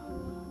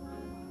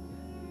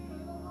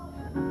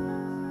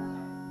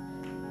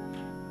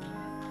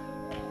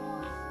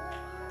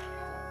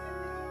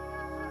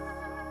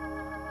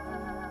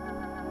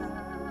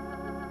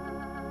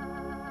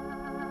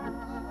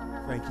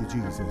 Thank you,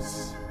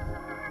 Jesus.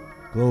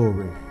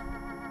 Glory.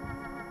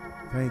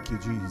 Thank you,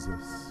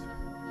 Jesus.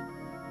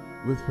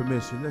 With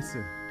permission,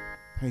 listen.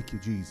 Thank you,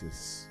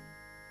 Jesus.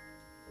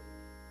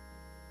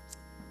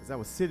 As I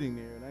was sitting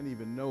there, and I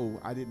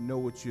didn't know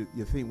what your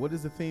theme. What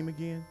is the theme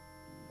again?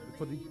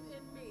 Believe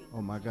in me.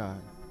 Oh my God.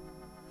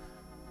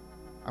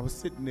 I was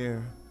sitting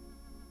there,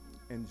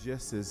 and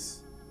just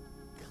as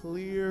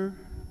clear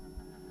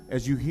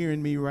as you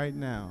hearing me right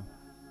now,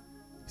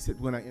 he said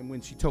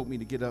when she told me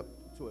to get up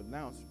to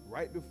announce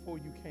right before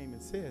you came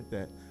and said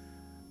that,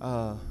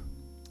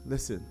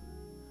 listen,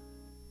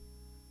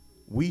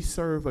 we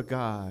serve a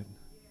God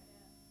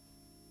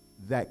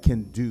that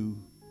can do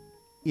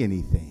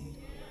anything.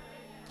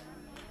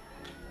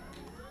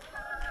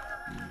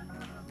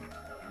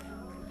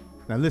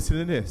 Now listen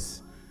to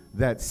this.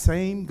 That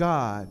same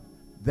God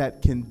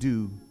that can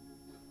do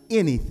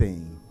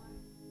anything,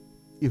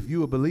 if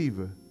you're a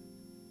believer,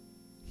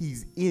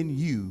 he's in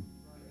you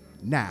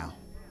now.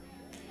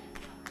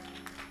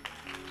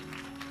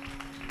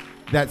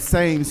 That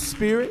same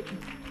spirit,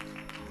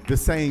 the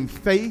same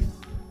faith,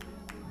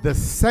 the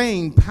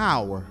same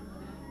power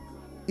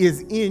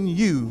is in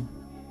you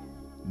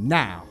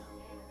now.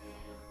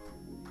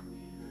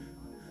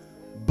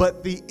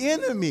 But the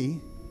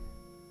enemy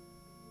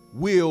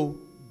will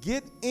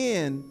get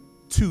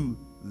into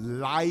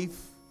life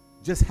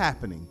just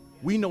happening.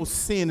 We know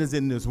sin is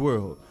in this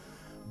world,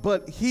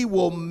 but he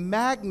will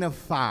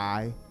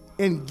magnify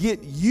and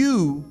get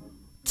you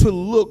to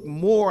look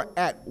more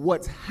at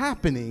what's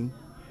happening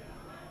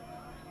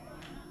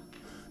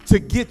to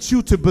get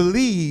you to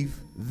believe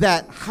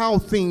that how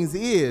things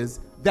is,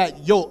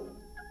 that your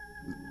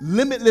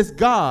limitless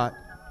God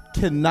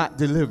cannot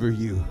deliver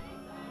you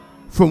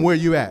from where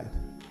you at.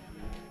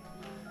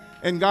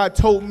 And God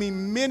told me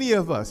many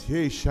of us,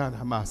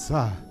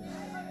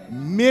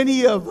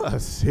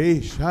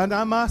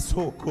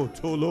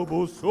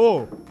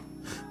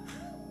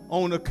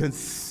 on a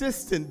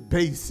consistent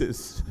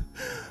basis,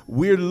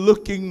 we're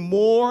looking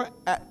more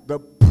at the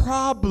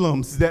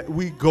problems that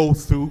we go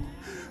through.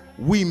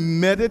 We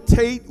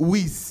meditate,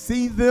 we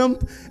see them,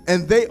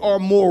 and they are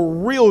more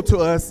real to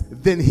us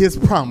than his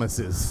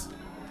promises.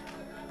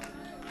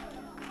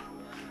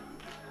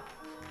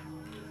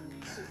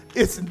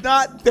 It's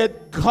not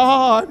that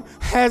God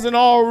hasn't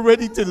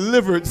already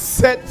delivered,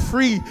 set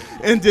free,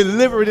 and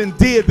delivered and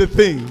did the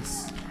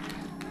things.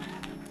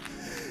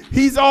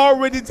 He's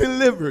already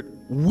delivered.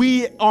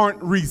 We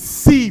aren't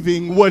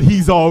receiving what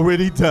he's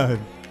already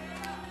done.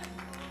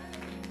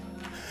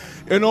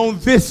 And on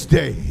this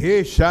day,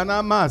 it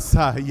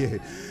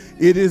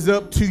is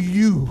up to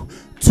you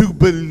to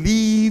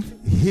believe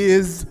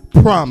his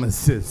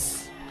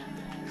promises.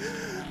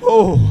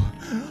 Oh,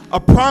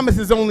 a promise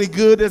is only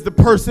good as the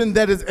person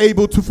that is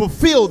able to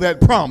fulfill that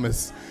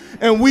promise.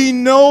 And we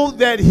know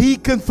that he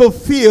can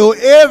fulfill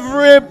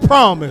every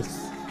promise.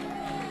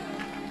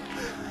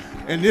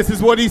 And this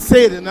is what he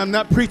said, and I'm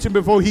not preaching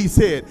before he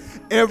said.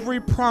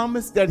 Every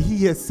promise that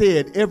he has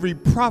said, every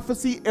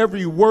prophecy,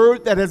 every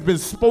word that has been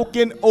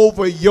spoken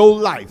over your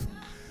life,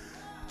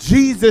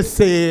 Jesus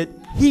said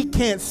he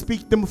can't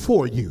speak them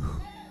for you.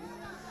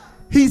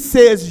 He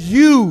says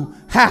you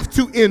have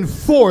to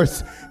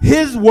enforce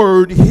his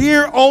word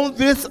here on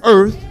this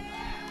earth.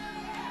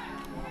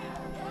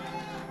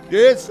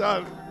 Yes,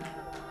 oh,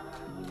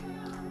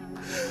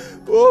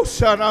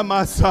 Shana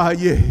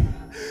Messiah.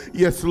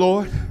 Yes,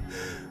 Lord.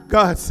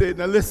 God said,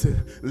 now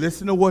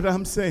listen to what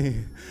I'm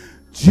saying.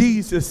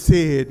 Jesus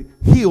said,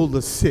 heal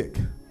the sick,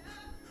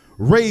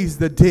 raise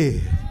the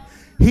dead.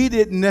 He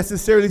didn't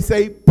necessarily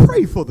say,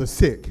 pray for the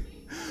sick.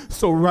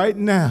 So right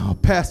now,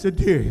 Pastor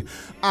Deary,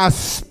 I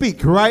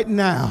speak right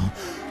now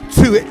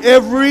to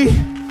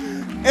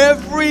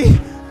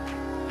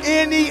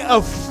any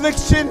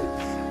affliction,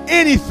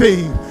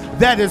 anything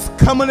that is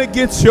coming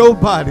against your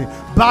body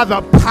by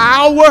the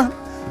power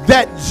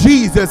that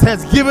Jesus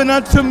has given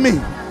unto me.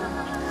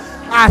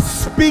 I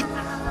speak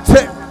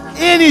to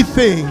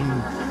anything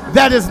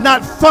that is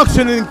not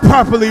functioning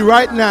properly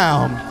right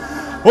now.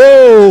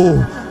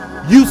 Oh,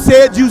 you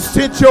said you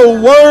sent your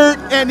word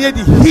and it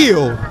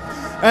healed.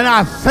 And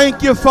I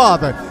thank you,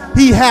 Father.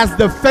 He has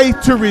the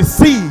faith to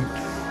receive.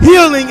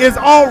 Healing is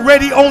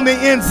already on the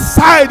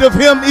inside of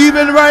him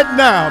even right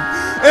now.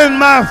 In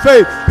my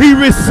faith, he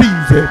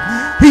receives it.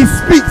 He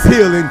speaks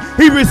healing.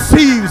 He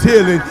receives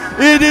healing.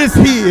 It is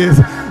his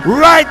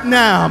right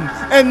now.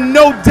 And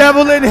no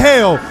devil in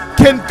hell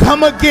can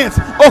come against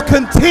or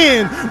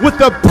contend with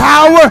the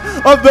power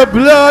of the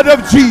blood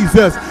of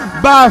Jesus.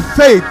 By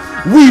faith,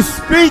 we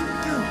speak,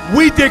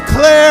 we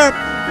declare,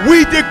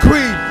 we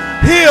decree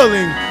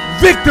healing,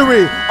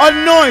 victory,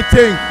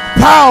 anointing,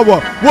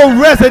 power will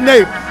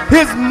resonate.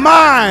 His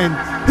mind,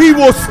 he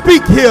will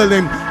speak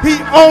healing. He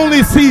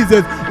only sees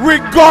it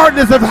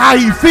regardless of how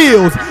he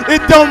feels.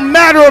 It don't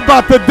matter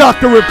about the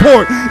doctor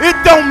report. It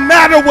don't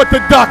matter what the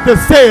doctor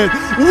said.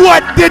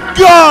 What did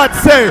God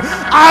say?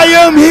 I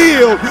am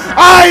healed.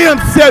 I am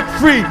set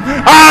free.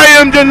 I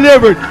am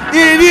delivered.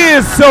 It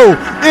is so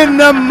in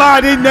the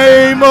mighty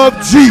name of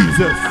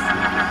Jesus.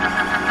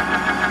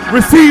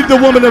 Receive the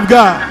woman of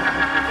God.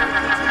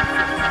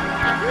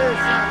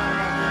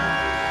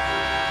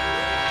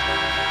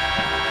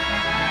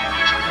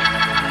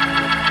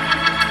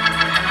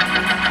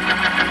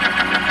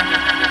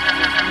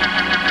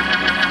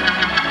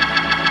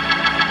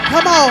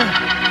 Come on.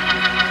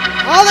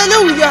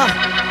 Hallelujah.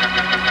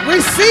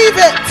 Receive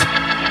it.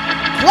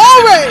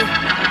 Glory.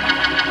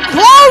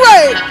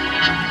 Glory.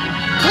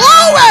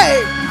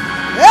 Glory.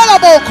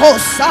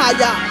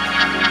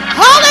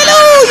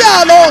 Hallelujah,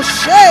 Lord.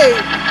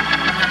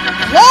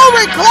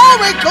 Glory,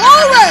 glory,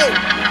 glory.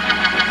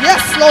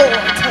 Yes, Lord.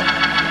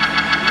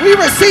 We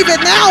receive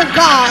it now,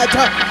 God.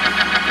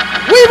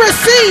 We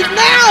receive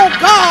now,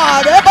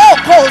 God.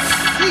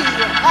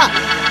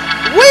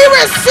 We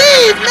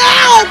receive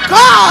now,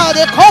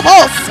 God.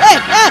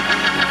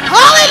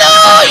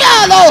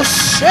 Hallelujah, Lord.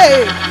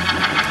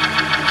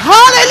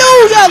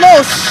 Hallelujah,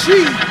 Lord.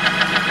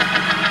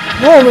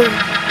 Glory.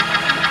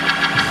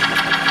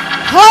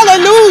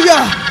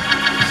 Hallelujah.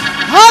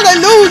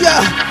 Hallelujah.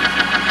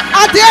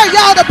 I dare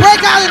y'all to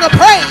break out in a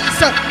praise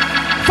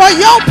for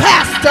your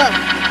pastor.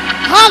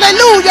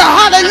 Hallelujah.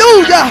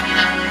 Hallelujah.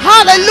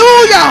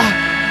 Hallelujah.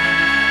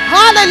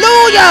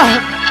 Hallelujah.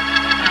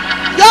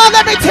 Y'all,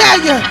 let me tell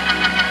you,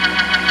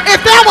 if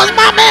that was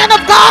my man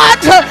of God,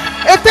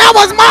 if that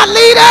was my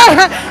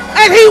leader,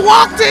 and he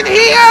walked in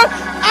here,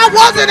 I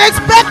wasn't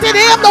expecting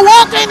him to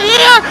walk in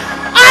here.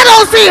 I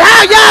don't see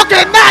how y'all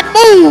cannot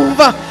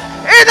move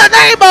in the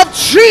name of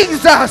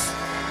Jesus.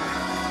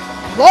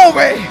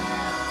 Glory.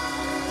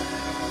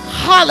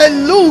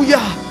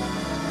 Hallelujah.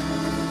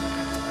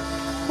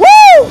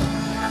 Woo!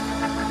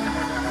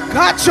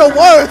 God, you're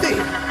worthy.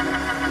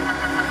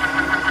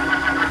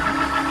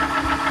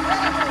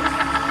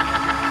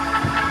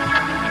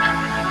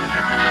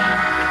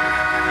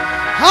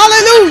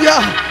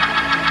 Hallelujah.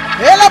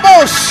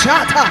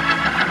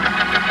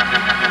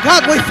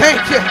 God, we thank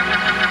you.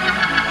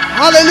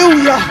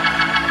 Hallelujah.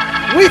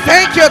 We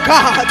thank you,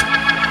 God.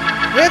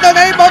 In the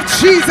name of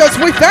Jesus,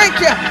 we thank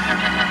you.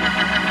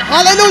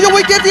 Hallelujah.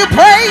 We give you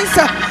praise.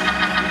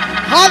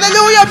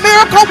 Hallelujah.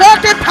 Miracle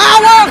working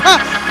power.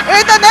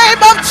 In the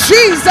name of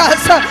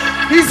Jesus.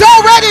 He's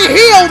already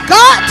healed,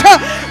 God.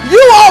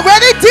 You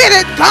already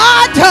did it,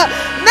 God.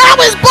 Now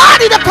his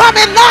body to come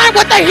in line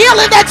with the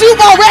healing that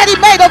you've already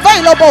made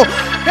available.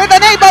 In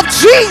the name of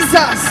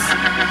Jesus.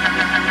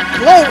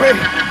 Glory.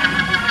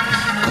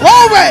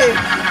 Glory.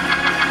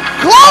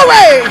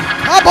 Glory.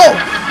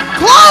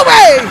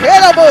 Glory.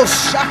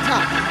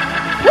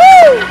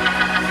 Woo.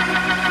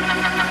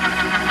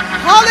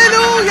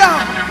 Hallelujah.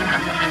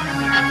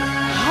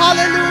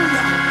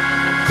 Hallelujah.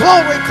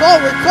 Glory,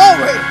 glory,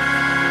 glory.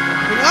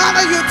 We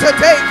honor you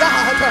today,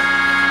 God.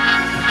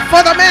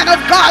 for the man of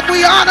God.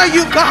 We honor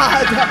you,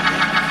 God,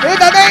 in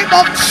the name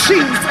of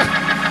Jesus.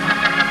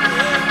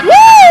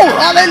 Woo!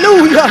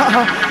 Hallelujah.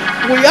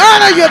 We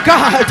honor you,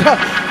 God.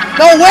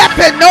 No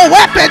weapon, no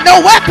weapon,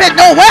 no weapon,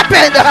 no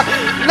weapon,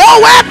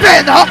 no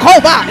weapon,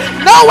 Okoba,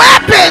 no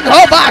weapon,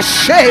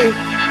 Obashe,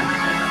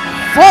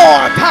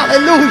 formed,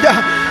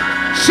 hallelujah,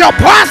 shall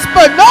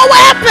prosper. No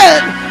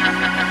weapon,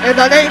 in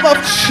the name of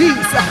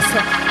Jesus.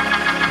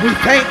 We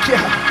thank you.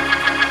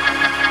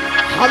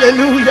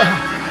 Hallelujah.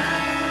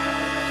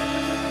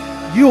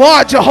 You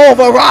are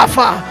Jehovah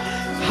Rapha.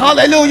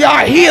 Hallelujah,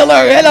 our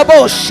healer.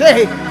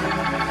 Elaboshe.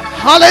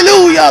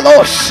 Hallelujah,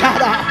 Lord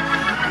Shaddai.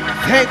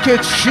 Thank you,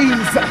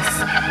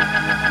 Jesus.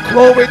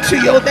 Glory to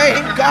your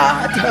name,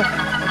 God.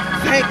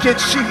 Thank you,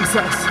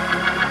 Jesus.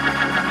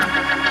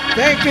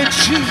 Thank you,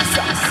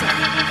 Jesus.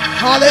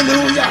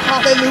 Hallelujah,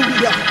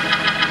 hallelujah.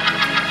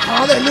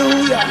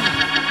 Hallelujah.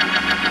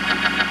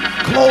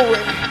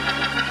 Glory.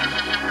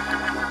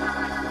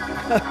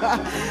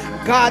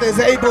 God is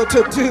able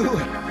to do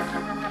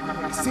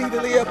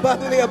exceedingly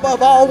abundantly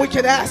above all we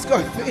can ask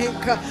or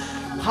think.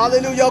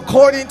 Hallelujah,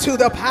 according to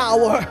the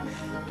power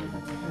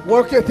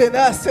worketh in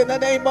us, in the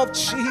name of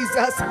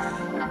Jesus.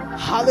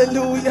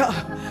 Hallelujah.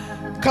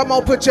 Come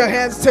on, put your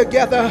hands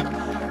together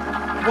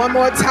one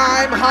more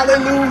time.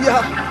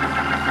 Hallelujah.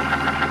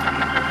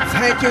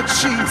 Thank you,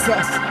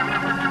 Jesus.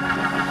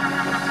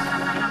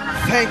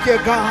 Thank you,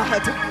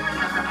 God.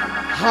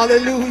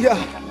 Hallelujah.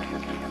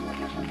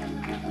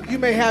 You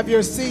may have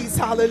your seats.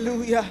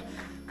 Hallelujah.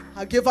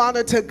 I give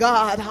honor to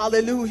God.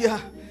 Hallelujah.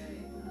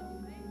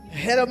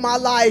 Head of my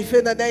life,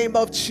 in the name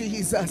of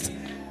Jesus.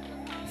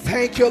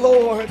 Thank you,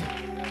 Lord.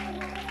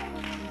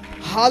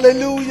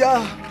 Hallelujah.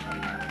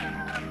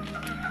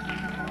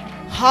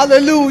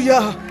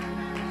 Hallelujah.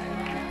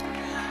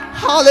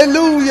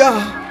 Hallelujah.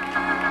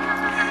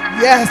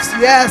 Yes,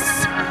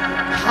 yes.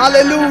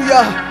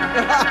 Hallelujah.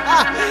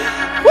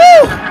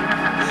 Woo!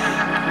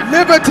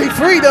 Liberty,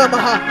 freedom.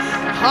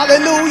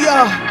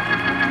 Hallelujah.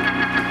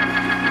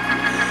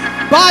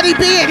 Body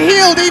being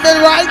healed even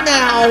right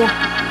now.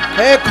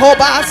 In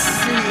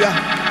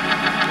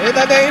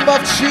the name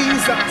of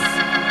Jesus.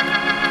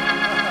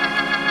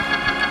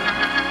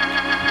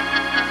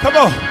 Come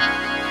on.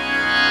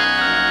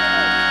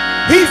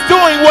 He's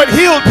doing what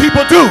healed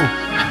people do.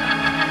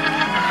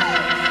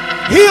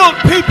 Healed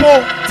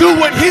people do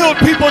what healed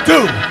people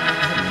do.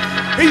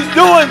 He's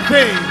doing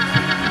things.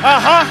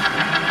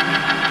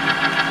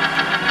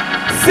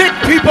 Sick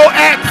people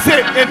act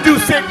sick and do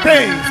sick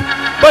things.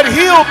 But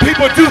healed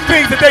people do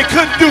things that they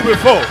couldn't do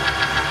before.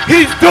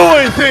 He's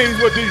doing things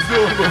what he's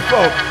doing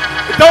before.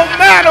 It don't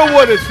matter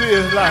what it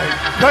feels like.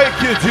 Thank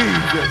you,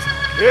 Jesus.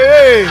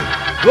 Hey,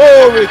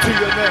 glory to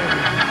your name.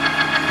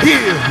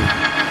 Heal.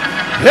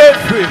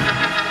 Every.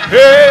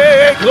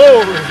 Hey,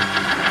 glory.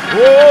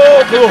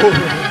 Oh,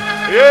 glory.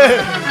 Yeah.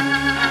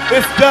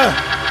 It's done.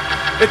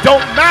 It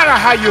don't matter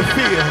how you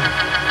feel.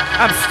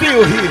 I'm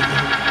still here.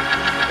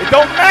 It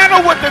don't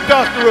matter what the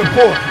doctor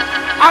reports.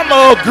 I'm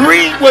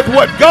agreeing with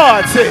what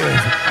God says.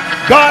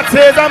 God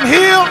says I'm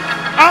healed.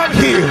 I'm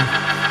healed.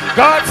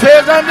 God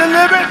says I'm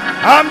delivered.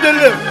 I'm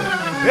delivered.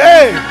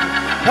 Hey,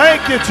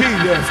 thank you,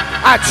 Jesus.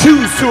 I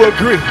choose to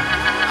agree.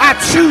 I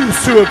choose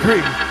to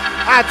agree.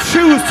 I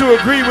choose to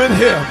agree with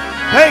him.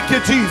 Thank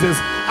you, Jesus.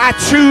 I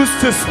choose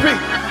to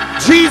speak.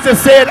 Jesus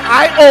said,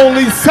 I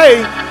only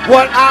say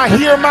what I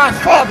hear my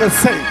Father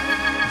say.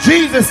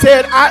 Jesus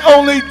said, I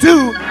only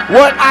do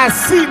what I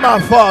see my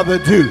Father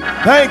do.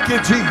 Thank you,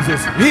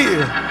 Jesus.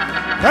 Here.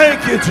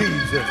 Thank you,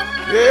 Jesus.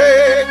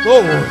 Yeah,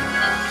 Lord.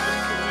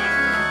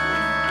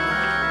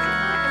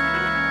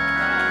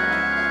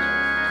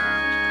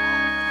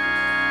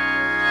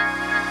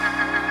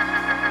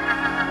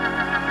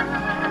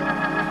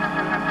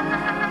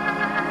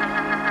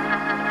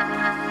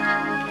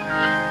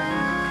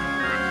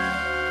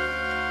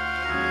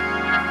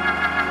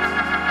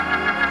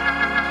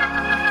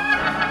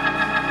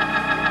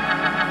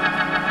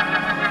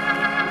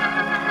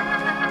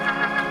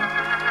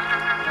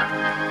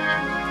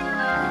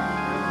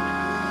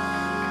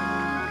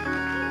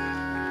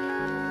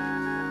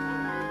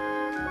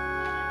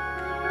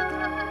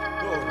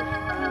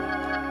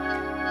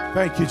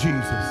 Thank you,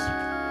 Jesus.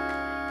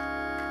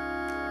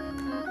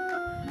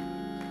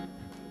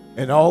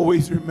 And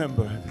always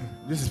remember,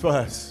 this is for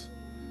us.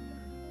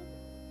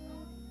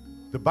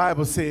 The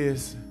Bible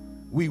says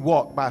we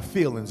walk by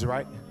feelings,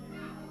 right?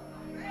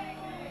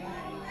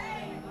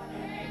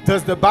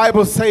 Does the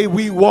Bible say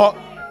we walk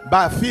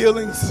by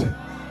feelings?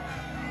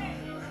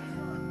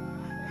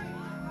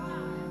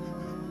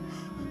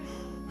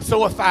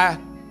 So if I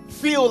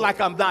feel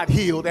like I'm not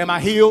healed, am I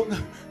healed?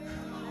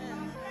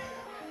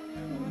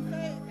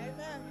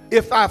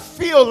 If I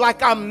feel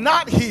like I'm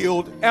not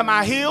healed, am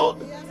I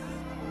healed?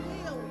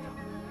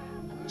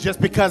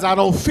 Just because I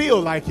don't feel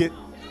like it,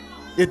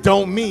 it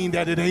don't mean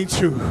that it ain't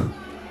true.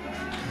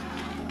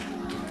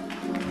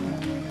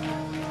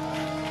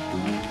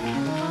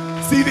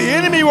 See, the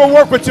enemy will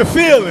work with your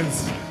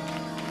feelings.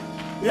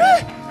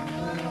 Yeah.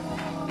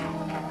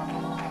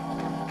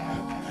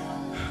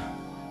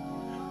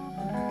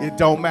 It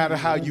don't matter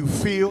how you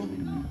feel.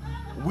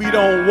 We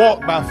don't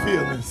walk by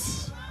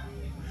feelings.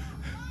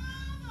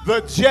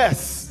 The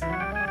just,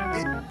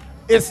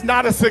 it's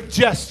not a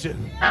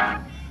suggestion.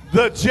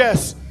 The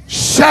just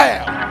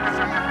shall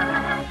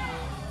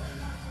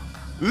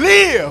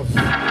live.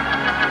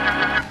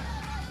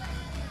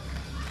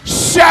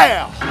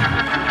 Shall.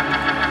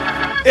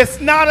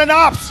 It's not an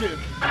option.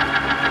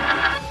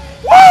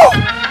 Woo!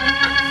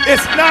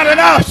 It's not an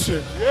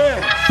option.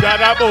 Yeah.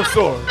 Shout out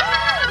Bosor.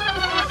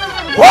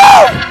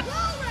 Woo!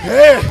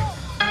 Yeah.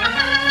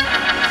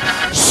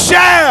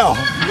 Shall.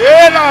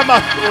 Yeah.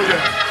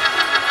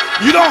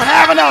 You don't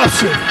have an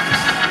option.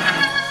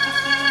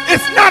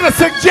 It's not a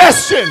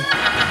suggestion.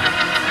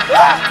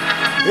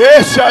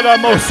 Yeah. Shout out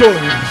Bosor.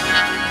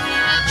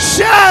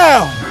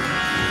 Shall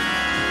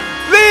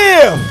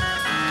live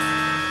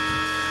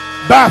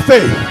by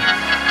faith.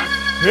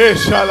 Yeah.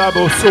 Shout out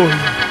Bosor.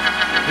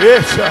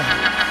 Yeah. Shout.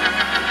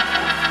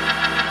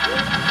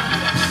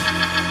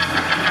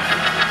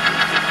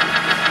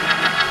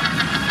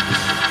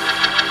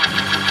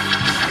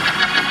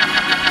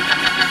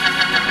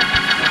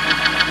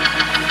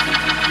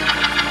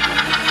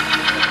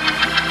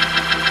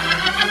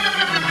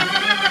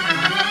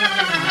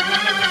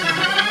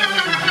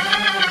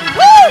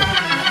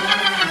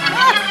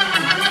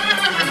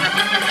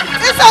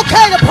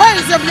 Okay to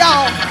praise him,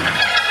 y'all.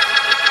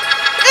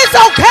 It's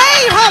okay,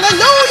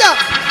 hallelujah,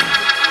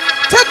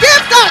 to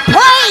give God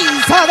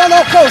praise,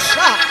 hallelujah.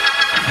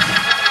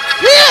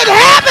 He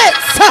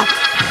inhabits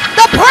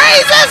the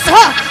praises,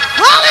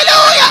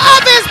 hallelujah,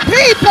 of his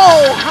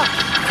people.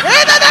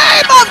 In the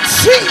name of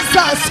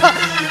Jesus,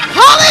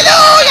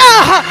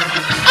 hallelujah.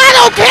 I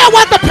don't care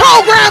what the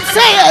program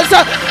says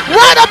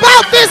right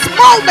about this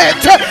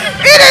moment.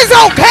 It is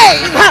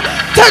okay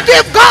to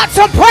give God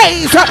some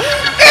praise.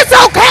 It's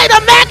okay to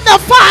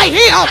magnify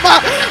him.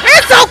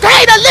 It's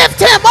okay to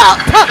lift him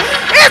up.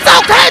 It's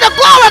okay to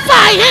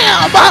glorify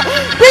him.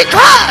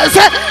 Because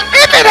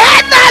if it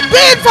had not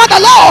been for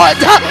the Lord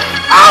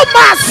on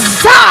my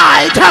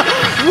side,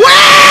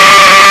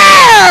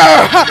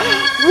 where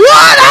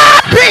would I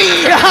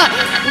be?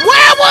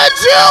 Where would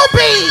you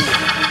be?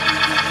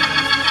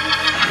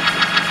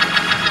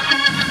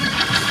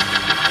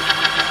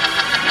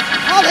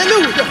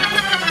 Hallelujah.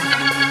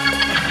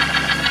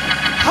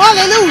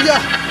 Hallelujah.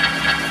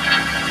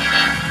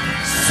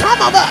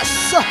 Some of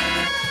us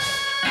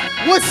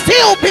would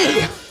still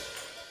be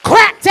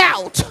cracked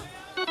out.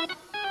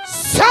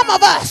 Some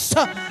of us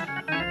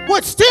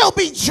would still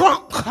be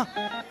drunk.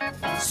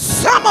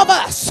 Some of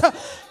us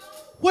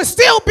would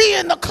still be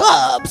in the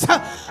clubs.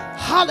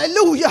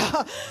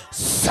 Hallelujah.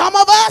 Some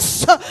of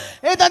us,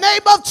 in the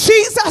name of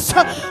Jesus,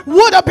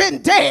 would have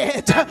been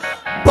dead.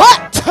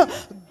 But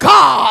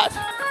God,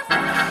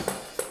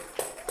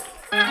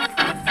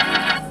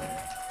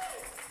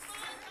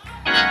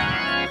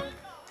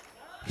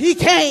 he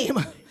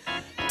came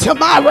to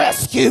my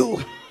rescue.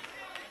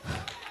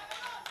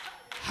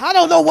 I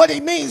don't know what he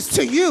means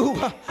to you,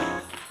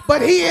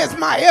 but he is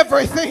my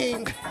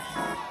everything.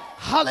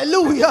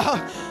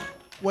 Hallelujah.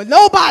 When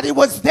nobody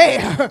was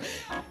there,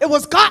 it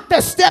was God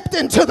that stepped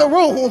into the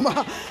room.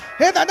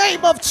 In the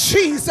name of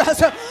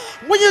Jesus.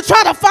 When you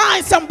try to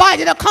find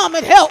somebody to come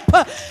and help,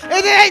 and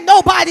there ain't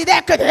nobody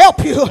that could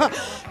help you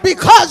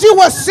because you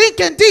were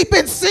sinking deep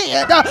in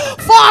sin,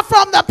 far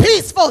from the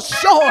peaceful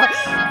shore,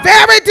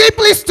 very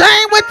deeply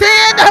stained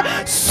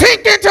within,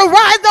 sinking to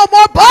rise no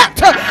more. But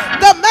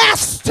the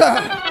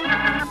Master,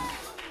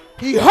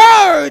 he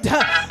heard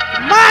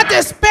my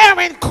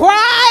despairing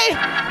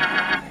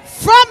cry.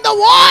 From the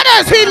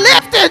waters he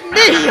lifted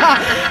me.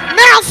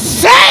 Now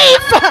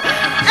safe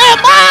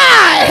am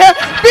I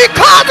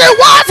because it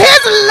was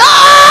his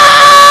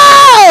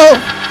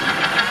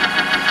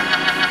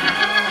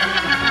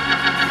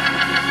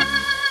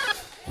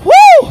love.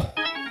 Woo!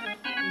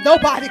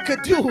 Nobody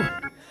could do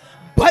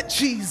but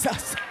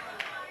Jesus.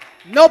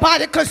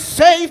 Nobody could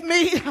save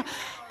me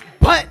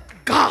but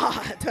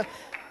God.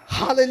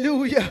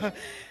 Hallelujah.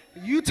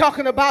 You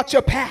talking about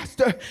your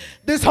pastor.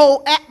 This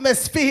whole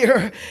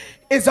atmosphere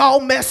is all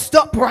messed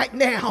up right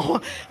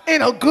now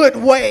in a good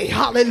way.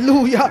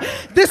 Hallelujah.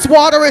 This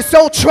water is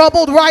so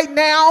troubled right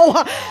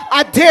now.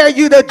 I dare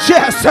you to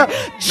just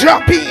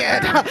jump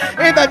in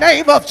the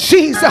name of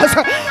Jesus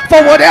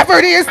for whatever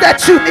it is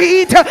that you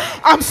need.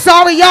 I'm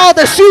sorry, y'all,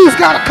 the shoes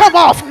got to come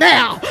off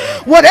now.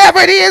 Whatever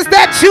it is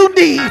that you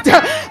need,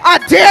 I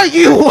dare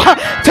you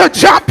to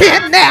jump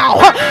in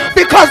now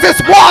because this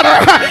water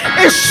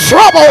is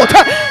troubled.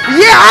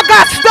 Yeah, I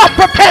got stuff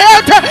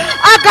prepared.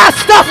 I got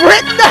stuff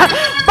written,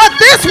 but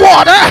this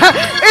water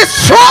is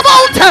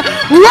troubled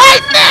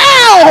right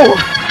now.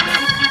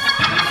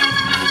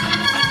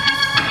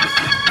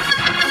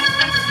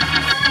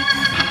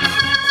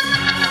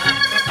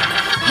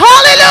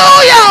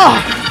 Hallelujah.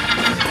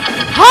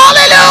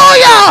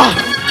 Hallelujah.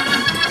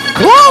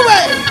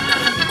 Glory.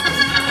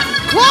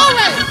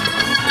 Glory.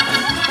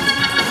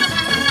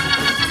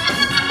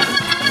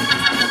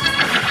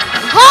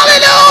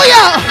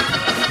 Hallelujah.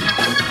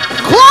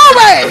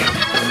 Glory.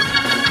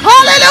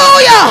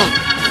 Hallelujah.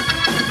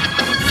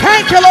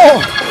 Thank you,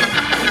 Lord.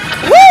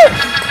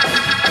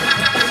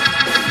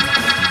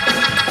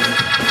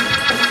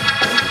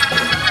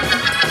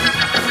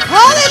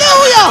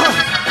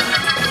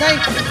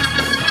 Thank you.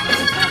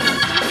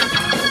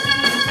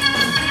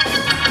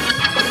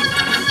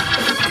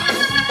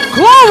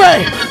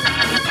 Glory.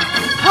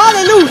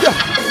 Hallelujah.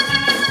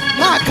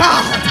 My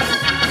God.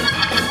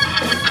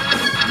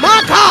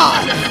 My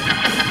God.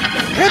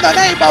 In the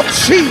name of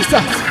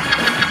Jesus.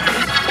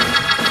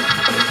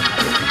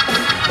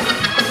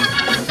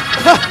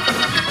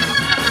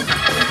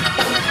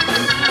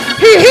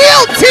 He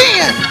healed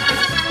 10,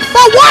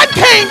 but one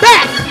came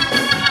back.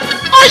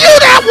 Are you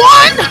that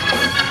one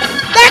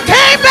that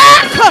came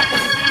back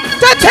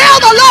to tell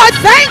the Lord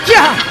thank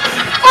you?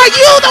 Are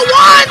you the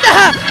one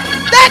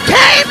that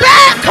came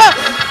back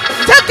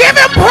to give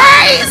him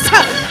praise,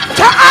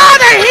 to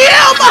honor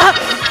him,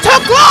 to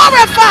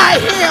glorify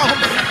him?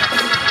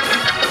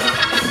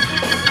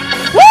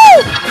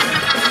 Woo!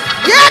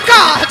 Yeah,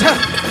 God.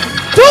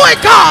 Do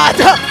it, God.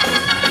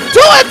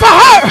 Do it for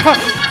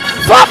her.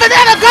 Prophet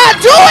of God,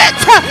 do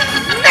it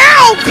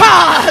now,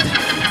 God.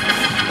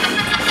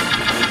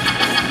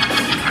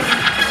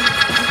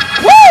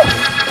 Woo!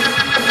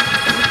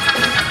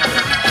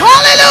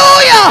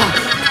 Hallelujah!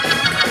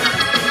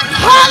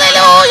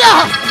 Hallelujah!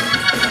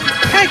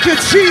 Thank you,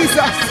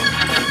 Jesus.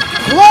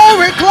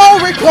 Glory,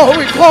 glory,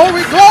 glory,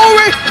 glory,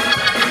 glory.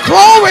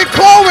 Glory,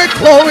 glory,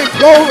 glory,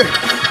 glory.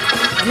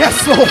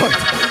 Yes, Lord.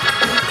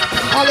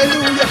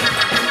 Hallelujah.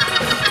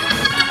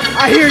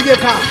 I hear you,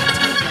 God.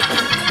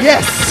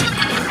 Yes.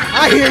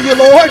 I hear you,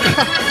 Lord,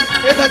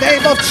 in the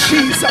name of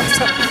Jesus.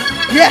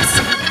 Yes,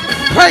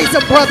 praise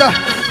him, brother.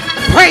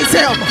 Praise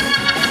him.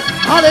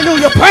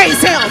 Hallelujah, praise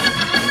him.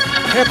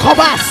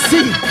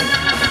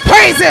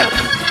 Praise him.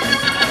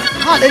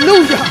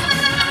 Hallelujah.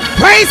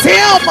 Praise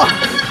him.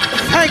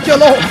 Thank you,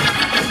 Lord.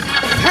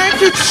 Thank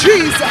you,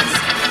 Jesus.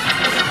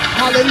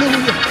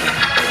 Hallelujah.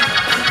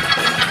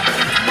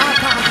 My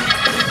God.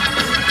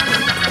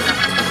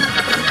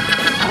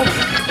 Oh.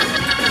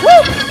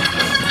 Woo.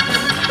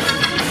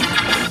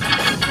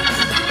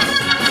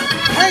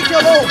 Thank you,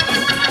 Lord.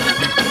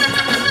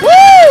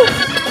 Woo!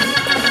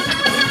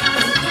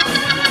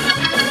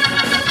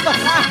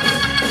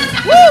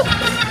 Woo!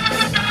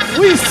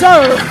 We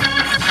serve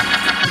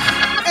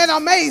an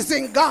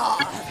amazing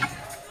God.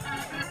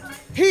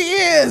 He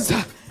is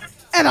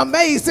an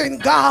amazing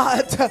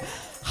God.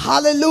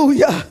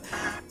 Hallelujah.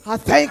 I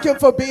thank him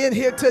for being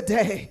here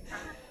today.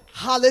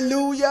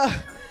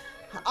 Hallelujah.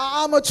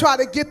 I'm going to try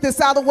to get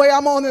this out of the way.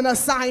 I'm on an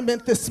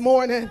assignment this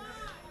morning.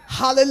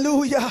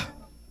 Hallelujah.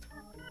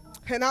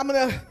 And I'm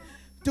going to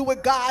do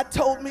what God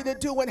told me to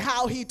do and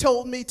how he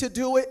told me to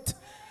do it.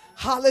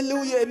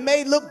 Hallelujah. It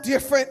may look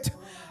different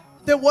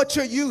than what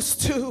you're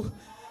used to,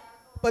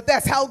 but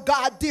that's how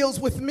God deals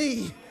with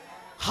me.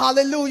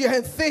 Hallelujah.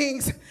 And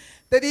things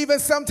that even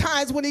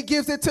sometimes when he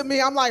gives it to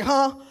me, I'm like,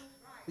 huh?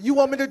 You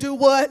want me to do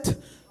what?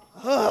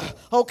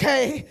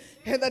 Okay.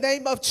 In the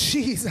name of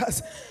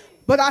Jesus.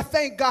 But I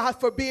thank God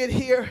for being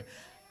here.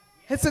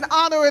 It's an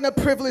honor and a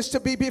privilege to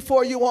be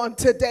before you on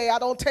today. I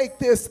don't take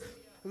this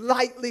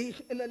lightly.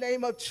 In the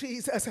name of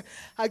Jesus,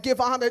 I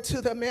give honor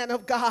to the man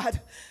of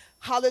God.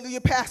 Hallelujah,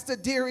 Pastor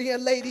Deary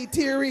and Lady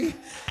Deary.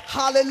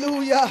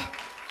 Hallelujah.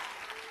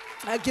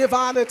 I give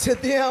honor to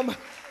them.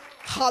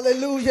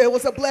 Hallelujah. It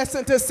was a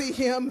blessing to see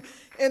him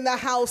in the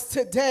house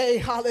today.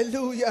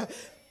 Hallelujah.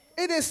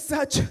 It is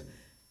such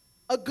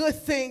a good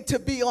thing to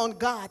be on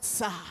God's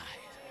side.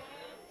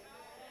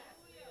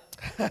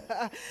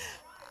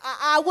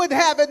 I wouldn't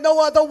have it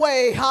no other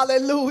way,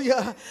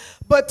 hallelujah,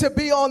 but to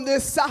be on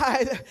this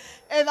side.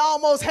 And I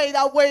almost hate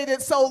I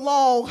waited so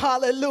long,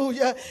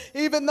 hallelujah.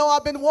 Even though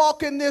I've been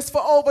walking this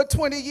for over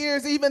 20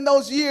 years, even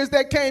those years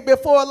that came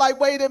before, like,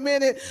 wait a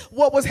minute,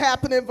 what was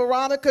happening,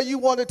 Veronica? You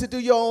wanted to do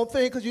your own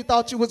thing because you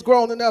thought you was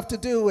grown enough to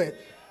do it.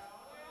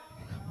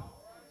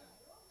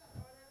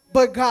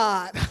 But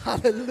God,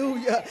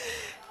 hallelujah,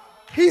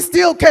 he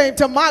still came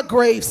to my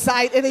grave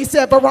site and he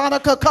said,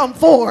 Veronica, come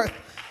forth.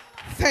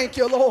 Thank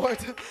you, Lord.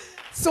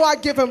 So I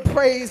give him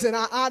praise and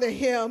I honor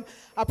him.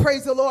 I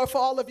praise the Lord for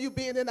all of you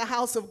being in the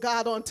house of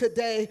God on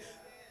today.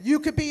 You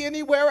could be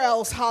anywhere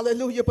else,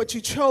 hallelujah, but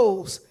you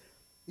chose.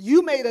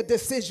 You made a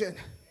decision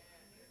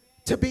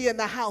to be in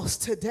the house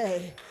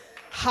today.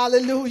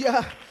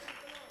 Hallelujah.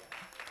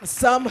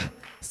 Some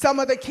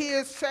of the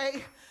kids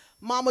say,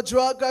 Mama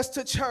drug us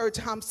to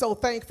church. I'm so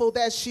thankful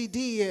that she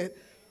did.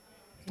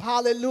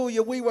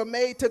 Hallelujah. We were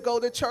made to go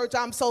to church.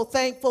 I'm so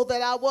thankful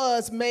that I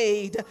was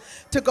made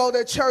to go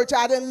to church.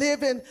 I didn't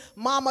live in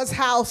Mama's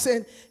house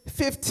in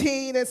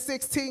 15 and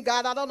 16.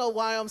 God, I don't know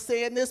why I'm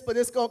saying this, but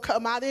it's going to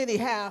come out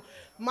anyhow.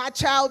 My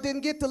child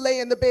didn't get to lay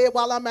in the bed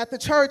while I'm at the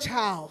church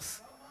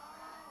house.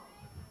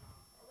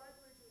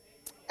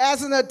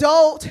 As an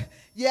adult,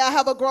 yeah, I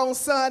have a grown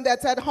son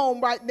that's at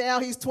home right now.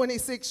 He's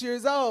 26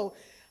 years old.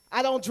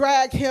 I don't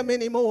drag him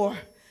anymore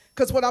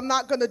because what I'm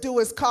not going to do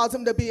is cause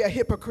him to be a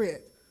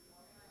hypocrite.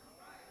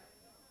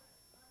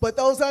 But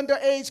those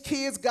underage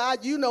kids,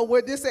 God, you know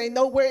where this ain't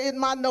nowhere in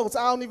my notes.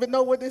 I don't even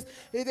know where this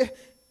is.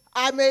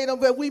 I made them,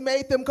 but we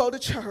made them go to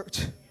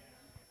church.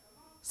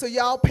 So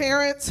y'all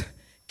parents,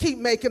 keep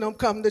making them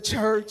come to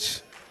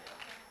church.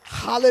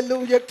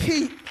 Hallelujah.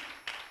 Keep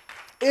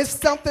It's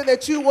something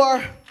that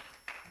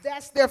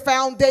that's their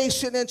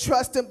foundation, and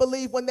trust and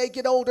believe when they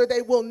get older,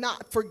 they will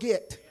not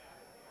forget.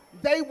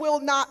 They will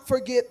not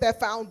forget that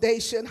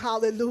foundation.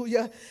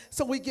 Hallelujah.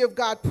 So we give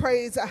God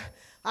praise.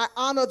 I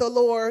honor the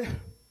Lord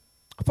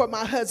for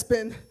my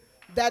husband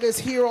that is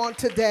here on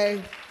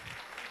today.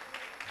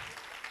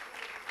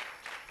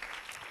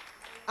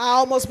 I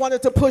almost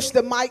wanted to push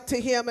the mic to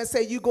him and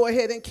say, you go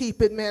ahead and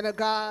keep it, man of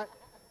God.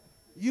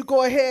 You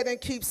go ahead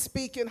and keep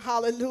speaking.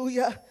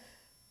 Hallelujah.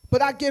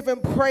 But I give him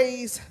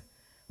praise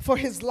for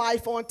his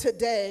life on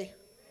today.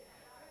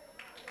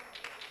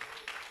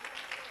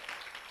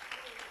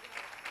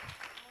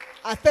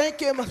 I thank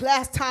him.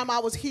 Last time I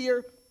was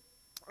here,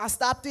 I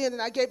stopped in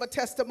and I gave a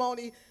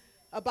testimony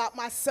about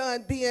my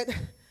son being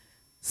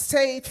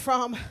saved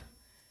from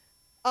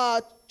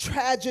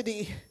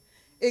tragedy.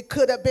 It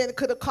could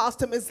have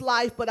cost him his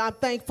life, but I'm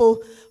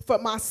thankful for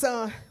my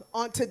son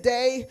on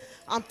today.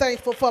 I'm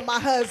thankful for my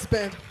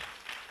husband.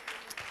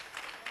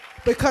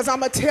 Because I'm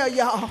going to tell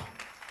y'all,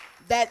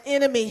 that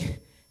enemy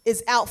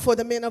is out for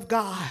the men of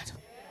God.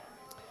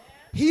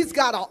 He's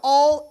got an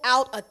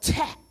all-out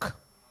attack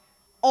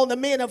on the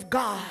men of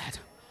God,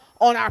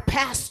 on our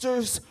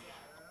pastors,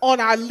 on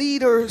our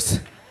leaders.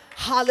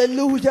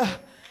 Hallelujah.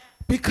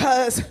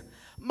 Because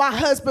my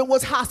husband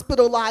was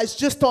hospitalized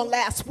just on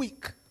last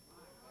week.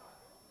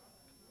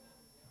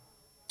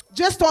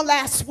 Just on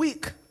last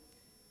week,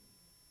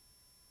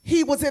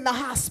 he was in the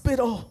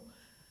hospital.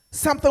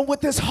 Something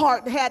with his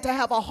heart, had to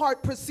have a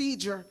heart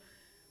procedure.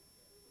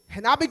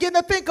 And I began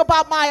to think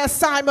about my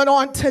assignment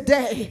on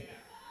today.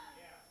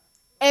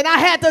 And I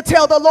had to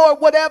tell the Lord,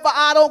 whatever,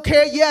 I don't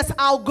care. Yes,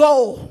 I'll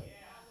go.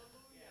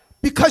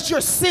 Because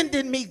you're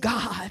sending me,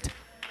 God.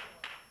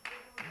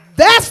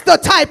 That's the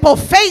type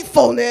of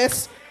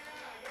faithfulness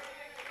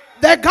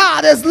that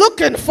God is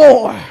looking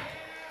for.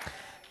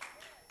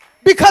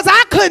 Because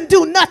I couldn't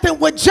do nothing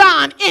with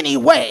John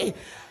anyway.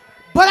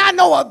 But I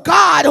know a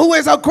God who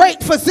is a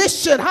great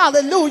physician,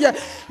 hallelujah,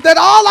 that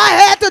all I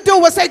had to do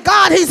was say,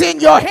 God, he's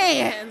in your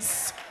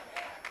hands.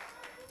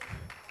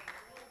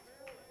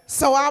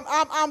 So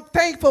I'm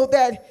thankful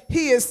that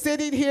he is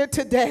sitting here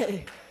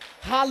today.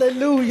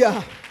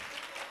 Hallelujah.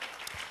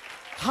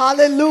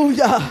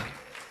 Hallelujah.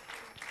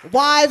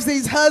 Wives,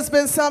 these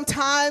husbands,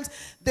 sometimes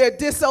they're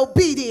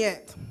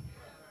disobedient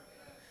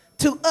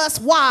to us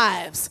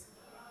wives.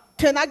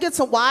 Can I get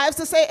some wives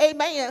to say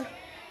amen?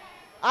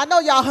 I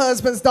know y'all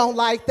husbands don't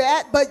like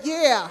that, but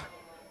yeah.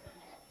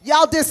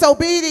 Y'all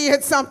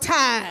disobedient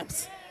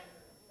sometimes.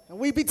 And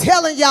we be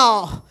telling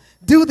y'all,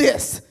 do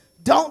this,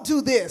 don't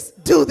do this,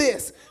 do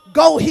this.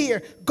 Go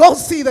here, go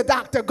see the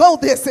doctor, go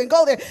this and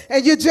go there.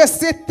 And you just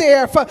sit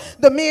there for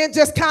the men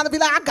just kind of be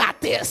like, I got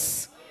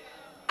this.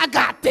 I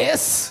got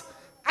this.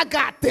 I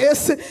got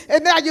this.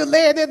 And now you're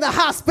laying in the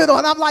hospital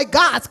and I'm like,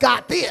 God's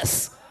got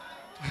this.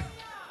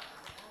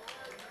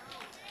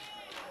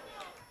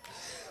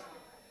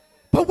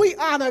 But we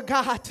honor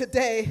God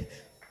today.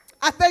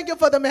 I thank you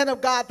for the man of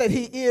God that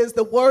he is,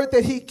 the word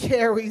that he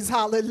carries.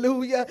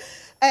 Hallelujah.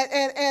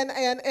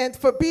 And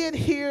for being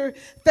here,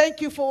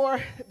 thank you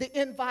for the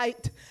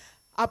invite.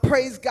 I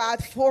praise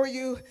God for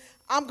you.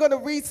 I'm going to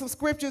read some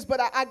scriptures, but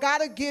I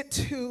got to get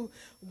to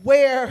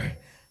where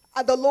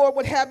the Lord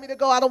would have me to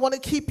go. I don't want to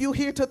keep you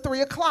here till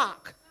 3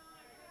 o'clock.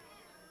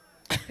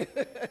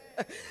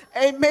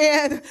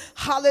 Amen.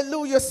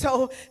 Hallelujah.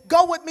 So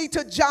go with me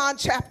to John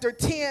chapter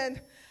 10.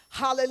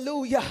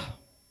 Hallelujah.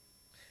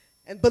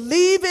 And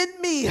believe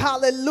in me.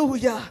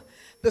 Hallelujah.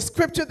 The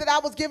scripture that I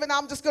was given,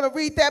 I'm just going to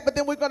read that, but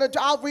then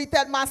I'll read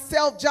that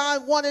myself.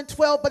 John 1 and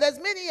 12. But as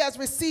many as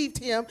received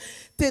him,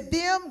 to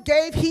them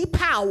gave he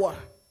power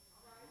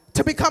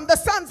to become the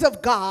sons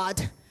of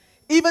God,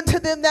 even to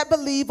them that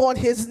believe on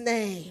his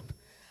name.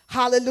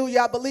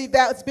 Hallelujah. I believe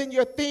that's been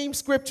your theme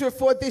scripture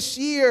for this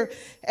year.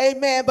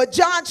 Amen. But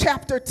John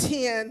chapter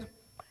 10,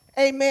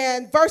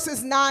 amen,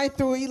 verses 9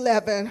 through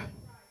 11.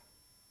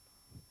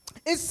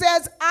 It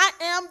says, I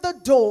am the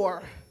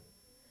door.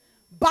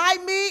 By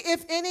me,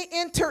 if any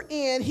enter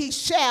in, he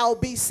shall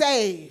be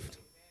saved,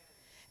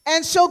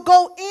 and shall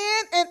go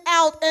in and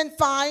out and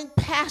find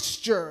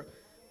pasture,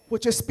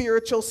 which is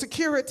spiritual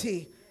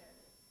security.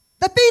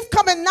 The thief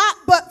cometh not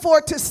but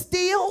for to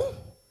steal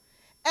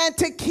and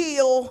to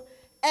kill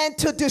and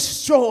to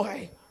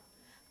destroy.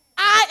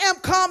 I am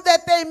come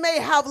that they may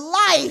have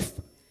life,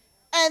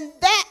 and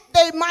that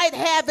they might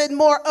have it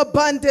more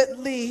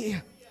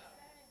abundantly.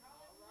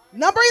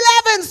 Number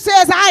 11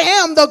 says, I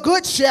am the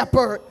good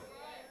shepherd.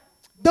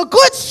 The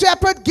good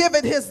shepherd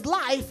giveth his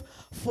life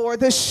for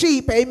the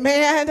sheep.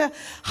 Amen.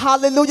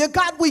 Hallelujah.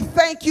 God, we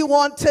thank you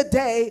on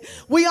today.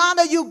 We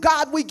honor you,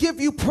 God. We give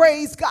you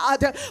praise,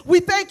 God. We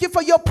thank you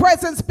for your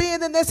presence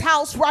being in this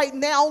house right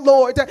now,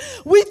 Lord.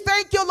 We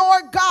thank you,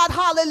 Lord God.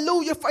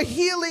 Hallelujah. For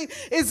healing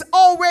is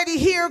already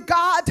here,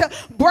 God.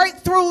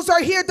 Breakthroughs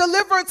are here.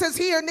 Deliverance is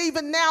here. And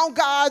even now,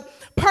 God,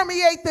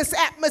 permeate this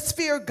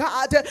atmosphere,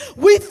 God.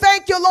 We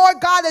thank you, Lord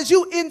God, as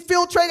you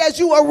infiltrate, as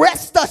you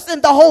arrest us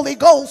in the Holy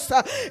Ghost.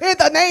 In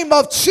the name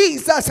of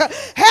Jesus.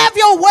 Have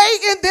your way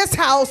in this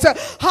house.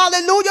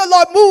 Hallelujah,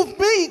 Lord. Move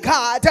me,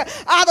 God,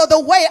 out of the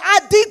way. I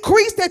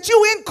decrease that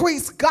you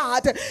increase,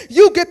 God.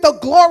 You get the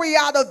glory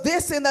out of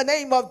this in the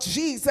name of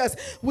Jesus.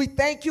 We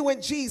thank you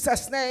in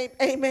Jesus' name.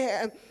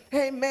 Amen.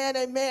 Amen.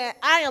 Amen.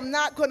 I am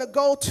not going to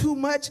go too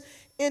much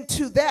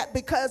into that,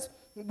 because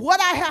what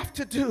I have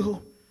to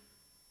do,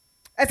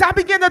 as I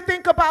begin to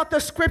think about the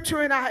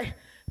scripture and I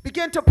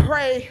begin to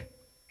pray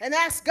and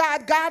ask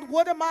God, God,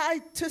 what am I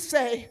to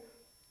say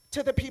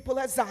to the people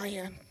at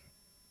Zion?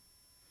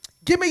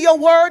 Give me your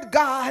word,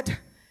 God,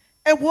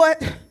 and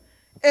what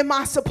am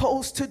I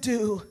supposed to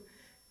do?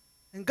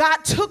 And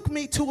God took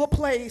me to a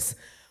place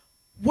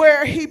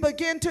where he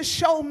began to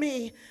show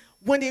me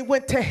when he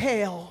went to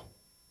hell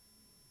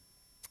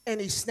and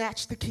he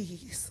snatched the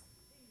keys.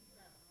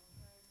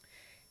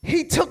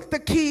 He took the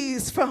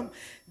keys from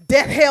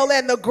death, hell,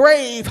 and the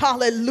grave.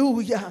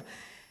 Hallelujah.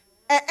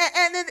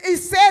 And it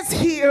says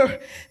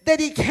here that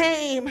he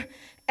came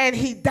and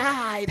he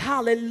died.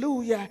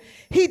 Hallelujah.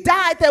 He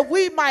died that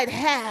we might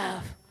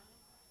have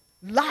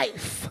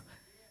life,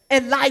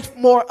 and life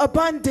more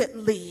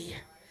abundantly.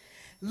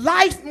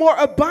 Life more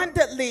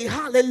abundantly.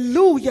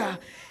 Hallelujah.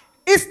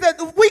 It's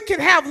that we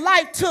can have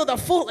life to the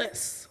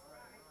fullest.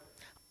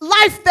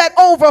 Life that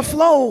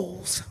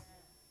overflows.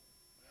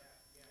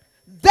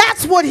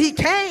 That's what he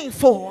came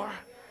for.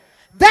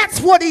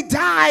 That's what he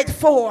died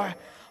for.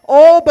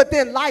 Oh, but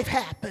then life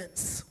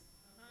happens.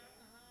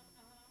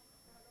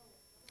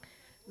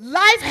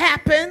 Life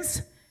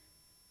happens,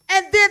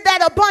 and then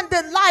that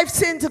abundant life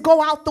seems to go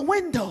out the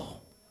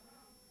window.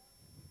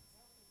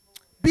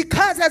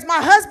 Because as my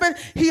husband,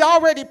 he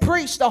already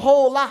preached a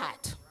whole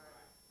lot.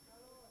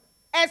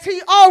 As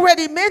he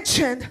already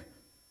mentioned,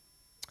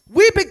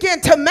 we begin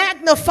to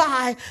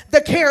magnify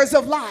the cares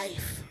of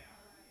life.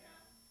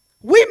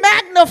 We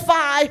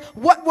magnify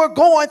what we're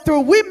going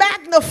through. We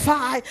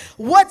magnify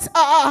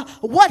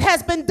what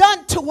has been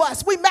done to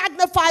us. We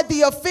magnify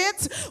the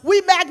offense. We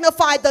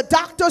magnify the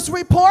doctor's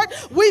report.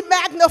 We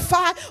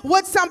magnify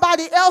what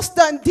somebody else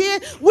done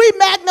did. We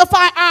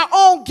magnify our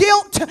own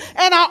guilt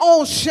and our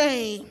own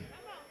shame.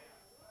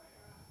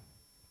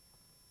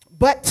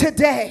 But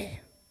today,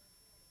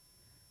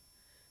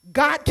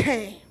 God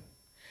came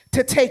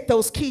to take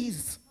those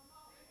keys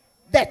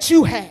that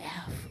you have.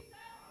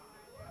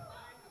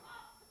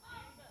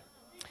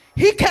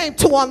 He came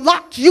to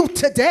unlock you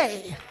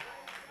today.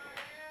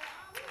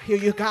 Hear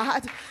you,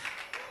 God.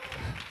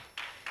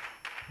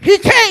 He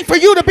came for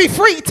you to be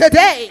free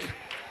today.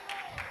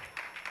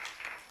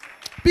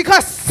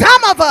 Because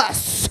some of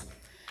us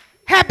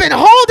have been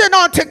holding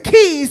on to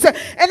keys. And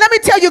let me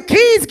tell you,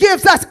 keys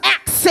gives us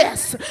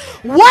access.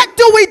 What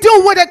do we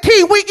do with a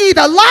key? We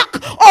either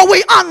lock or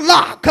we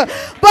unlock.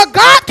 But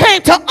God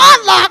came to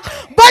unlock,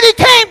 but he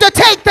came to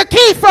take the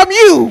key from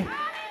you.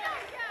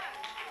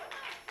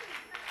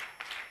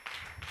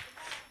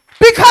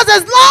 Because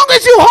as long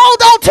as you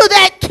hold on to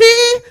that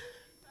key,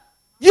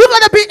 you're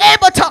going to be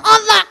able to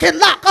unlock and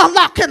lock,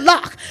 unlock and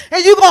lock.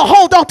 And you're going to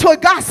hold on to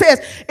it. God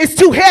says it's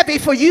too heavy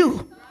for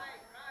you.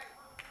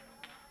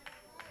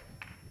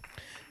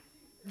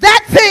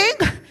 That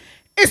thing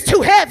is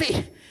too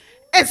heavy.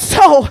 And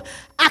so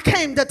I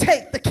came to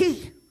take the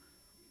key.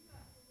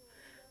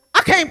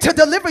 I came to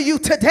deliver you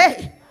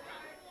today.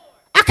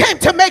 I came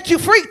to make you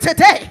free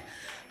today.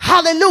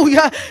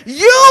 Hallelujah.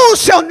 You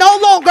shall no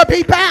longer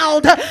be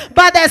bound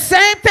by that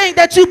same thing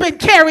that you've been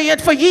carrying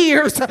for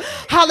years.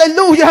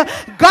 Hallelujah.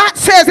 God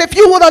says if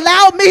you would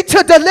allow me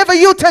to deliver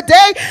you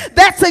today,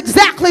 that's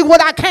exactly what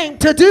I came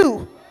to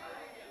do.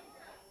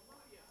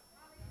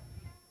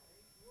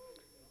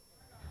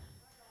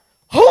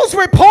 Whose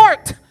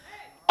report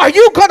are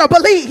you going to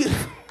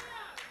believe?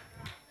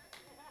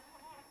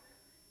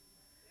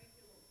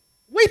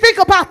 We think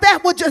about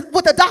that with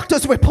the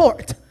doctor's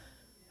report.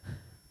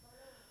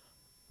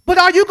 But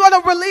are you going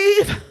to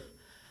believe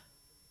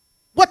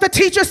what the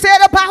teacher said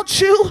about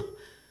you?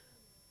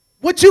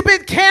 What you've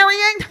been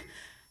carrying?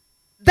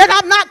 That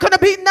I'm not going to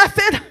be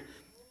nothing?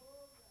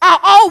 I'll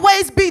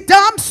always be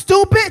dumb,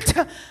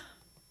 stupid.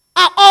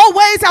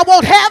 I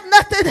won't have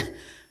nothing.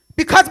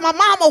 Because my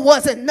mama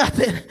wasn't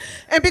nothing.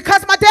 And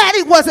because my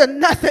daddy wasn't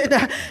nothing.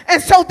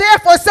 And so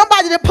therefore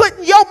somebody to put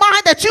in your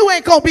mind that you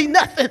ain't going to be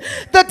nothing.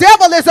 The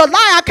devil is a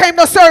lie. I came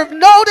to serve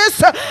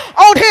notice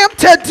on him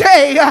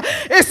today.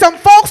 It's some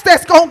folks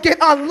that's going to get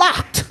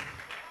unlocked.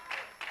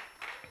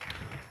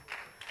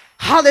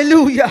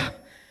 Hallelujah.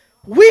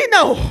 We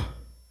know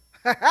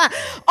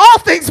all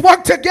things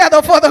work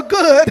together for the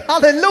good.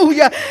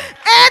 Hallelujah.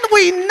 And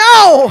we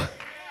know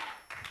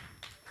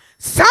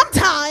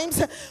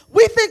sometimes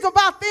we think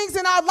about things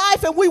in our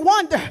life and we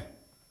wonder,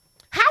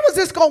 how is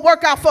this going to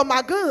work out for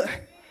my good?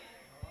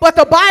 But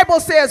the Bible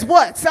says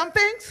what? Some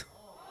things?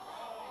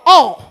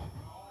 All.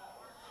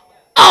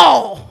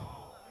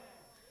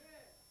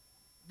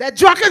 That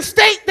drunken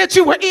state that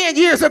you were in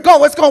years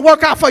ago is going to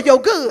work out for your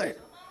good.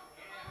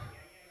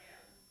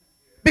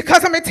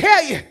 Because I'm going to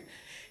tell you,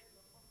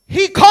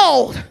 he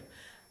called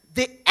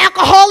the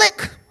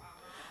alcoholic,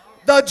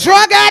 the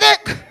drug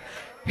addict,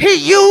 he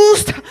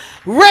used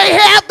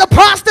Rahab the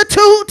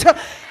prostitute,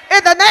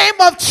 in the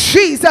name of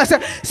Jesus.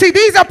 See,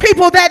 these are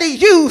people that he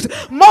used.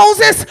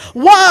 Moses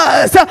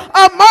was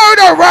a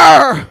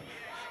murderer.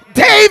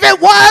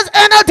 David was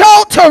an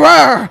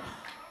adulterer.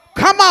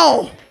 Come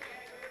on.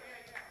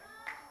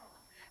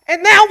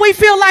 And now we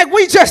feel like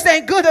we just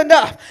ain't good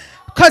enough.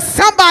 Because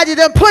somebody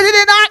done put it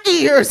in our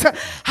ears.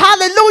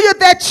 Hallelujah,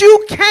 that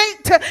you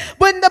can't.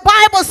 When the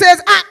Bible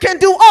says, I can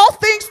do all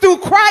things through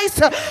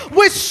Christ,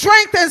 which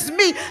strengthens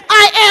me.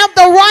 I am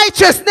the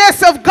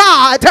righteousness of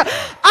God.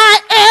 I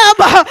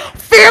am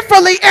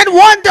fearfully and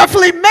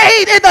wonderfully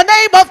made in the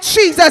name of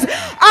Jesus.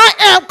 I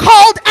am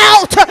called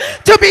out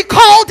to be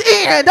called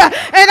in.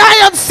 And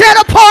I am set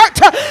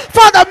apart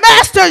for the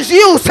master's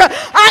use.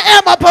 I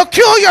am a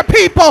peculiar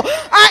people.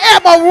 I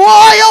am a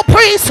royal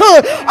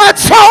priesthood, a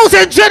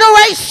chosen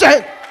generation.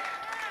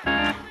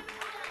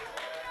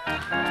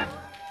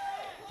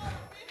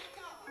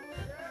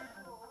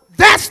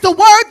 That's the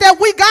word that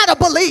we gotta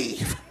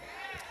believe.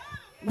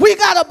 We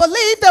gotta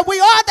believe that we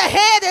are the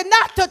head and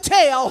not the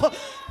tail.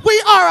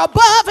 We are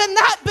above and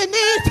not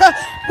beneath.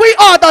 We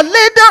are the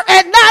lender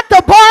and not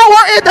the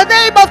borrower in the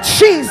name of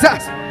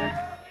Jesus.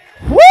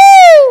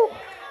 Woo!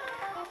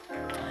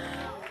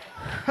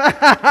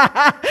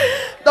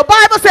 The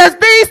Bible says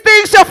these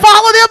things shall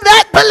follow them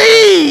that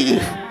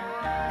believe.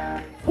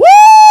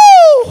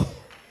 Woo!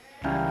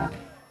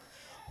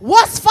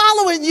 What's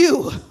following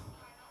you?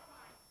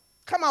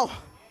 Come on.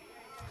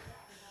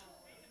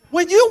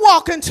 When you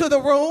walk into the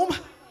room,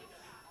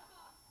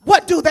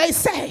 what do they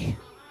say?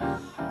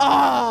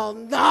 Oh,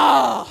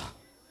 no.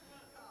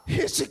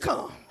 Here she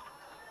come.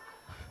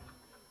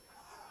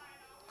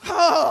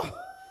 Oh,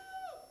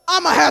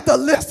 I'm going to have to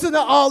listen to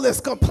all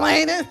this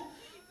complaining.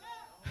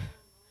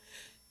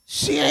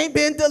 She ain't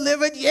been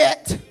delivered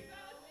yet.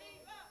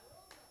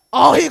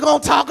 All he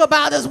gonna talk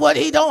about is what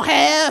he don't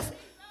have.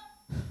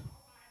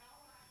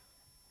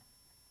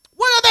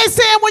 What are they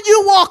saying when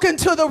you walk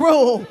into the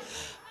room?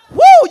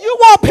 Woo, you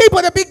want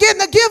people to begin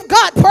to give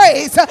God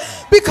praise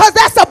because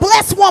that's a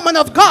blessed woman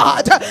of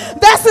God.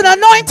 That's an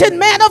anointed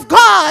man of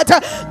God.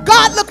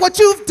 God, look what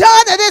you've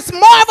done, and it's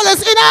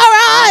marvelous in our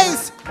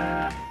eyes.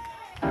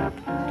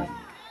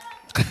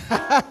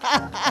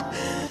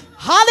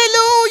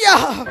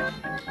 Hallelujah.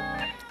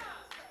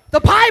 The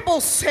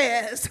Bible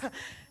says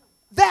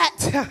that,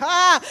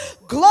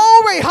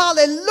 glory,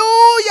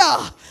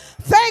 hallelujah.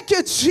 Thank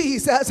you,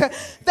 Jesus,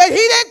 that he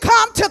didn't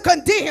come to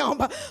condemn,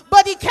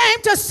 but he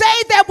came to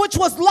save that which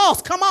was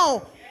lost. Come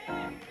on.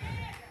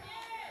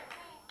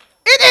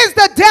 It is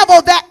the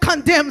devil that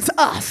condemns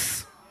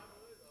us.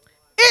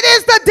 It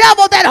is the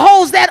devil that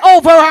holds that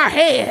over our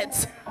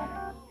heads.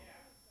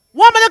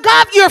 Woman of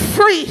God, you're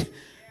free.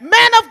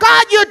 Man of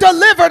God, you're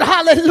delivered.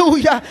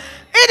 Hallelujah.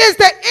 It is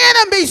the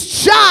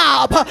enemy's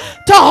job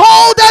to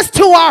hold us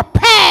to our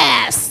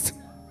past.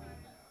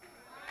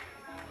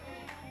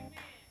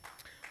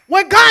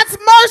 When God's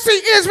mercy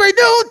is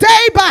renewed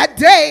day by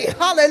day,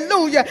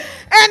 hallelujah,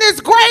 and his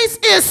grace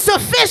is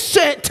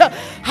sufficient,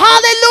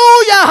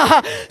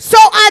 hallelujah. So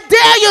I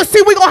dare you,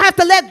 see, we're going to have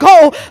to let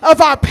go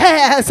of our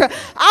past.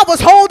 I was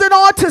holding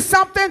on to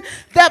something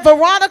that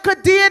Veronica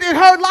did in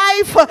her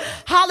life,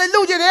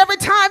 hallelujah, and every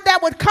time that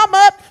would come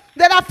up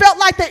that I felt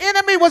like the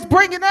enemy was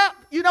bringing up,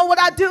 you know what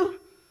I do?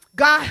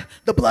 God,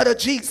 the blood of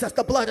Jesus,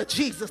 the blood of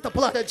Jesus, the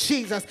blood of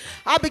Jesus.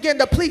 I began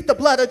to plead the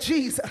blood of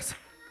Jesus.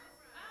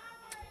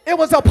 It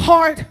was a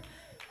part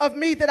of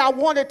me that I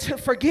wanted to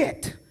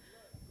forget,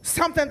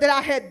 something that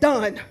I had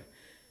done.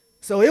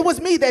 So it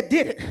was me that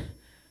did it.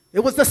 It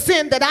was the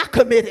sin that I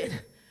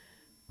committed,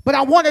 but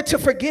I wanted to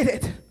forget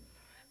it.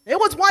 It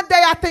was one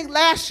day, I think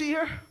last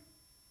year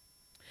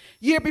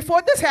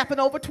before, this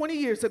happened over 20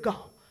 years ago,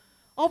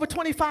 over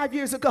 25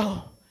 years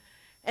ago,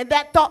 and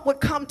that thought would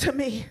come to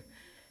me,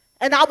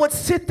 and I would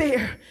sit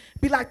there,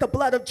 be like, the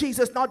blood of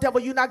Jesus. No, devil,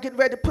 you're not getting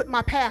ready to put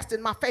my past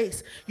in my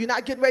face. You're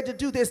not getting ready to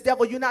do this,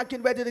 devil. You're not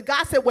getting ready to.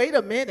 God said, wait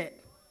a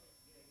minute.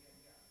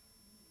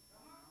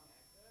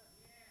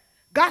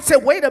 God said,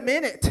 wait a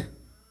minute.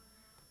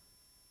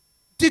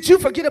 Did you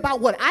forget about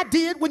what I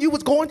did when you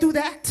was going through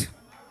that?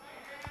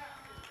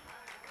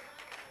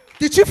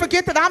 Did you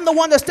forget that I'm the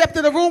one that stepped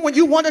in the room when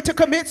you wanted to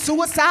commit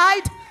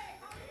suicide?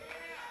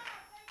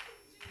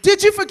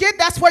 Did you forget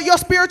that's where your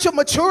spiritual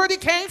maturity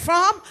came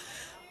from?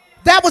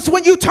 That was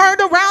when you turned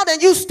around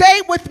and you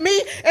stayed with me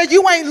and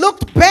you ain't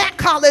looked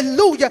back.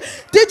 Hallelujah.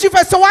 Did you?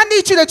 So I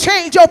need you to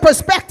change your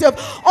perspective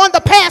on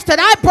the past that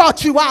I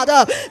brought you out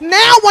of.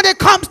 Now when it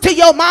comes to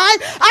your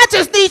mind, I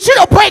just need you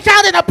to break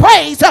out in a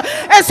praise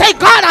and say,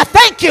 God, I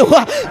thank you.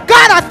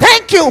 God, I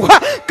thank you.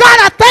 God,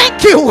 I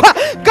thank you.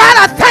 God,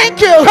 I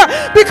thank you.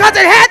 Because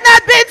it had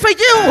not been for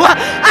you,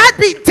 I'd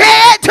be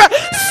dead,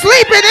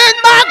 sleeping in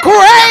my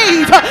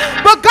grave.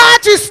 But God,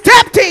 you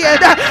stepped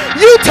in.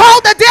 You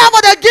told the devil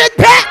to get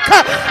back.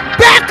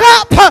 Back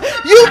up.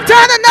 You've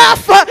done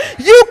enough.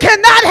 You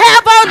cannot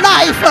have our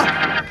life.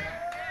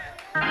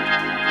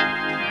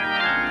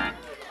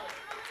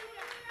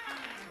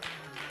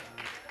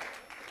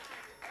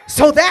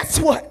 So that's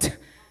what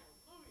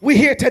we're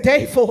here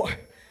today for.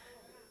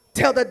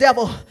 Tell the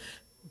devil,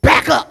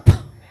 back up.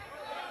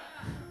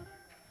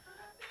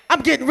 I'm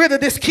getting rid of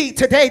this key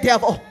today,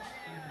 devil.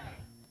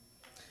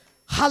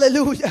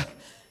 Hallelujah.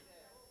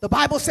 The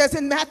Bible says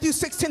in Matthew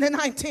 16 and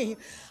 19,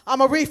 I'm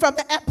going to read from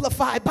the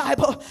Amplified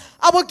Bible.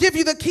 I will give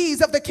you the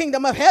keys of the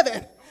kingdom of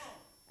heaven.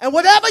 And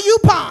whatever you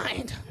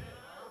bind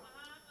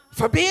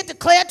for being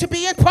declared to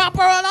be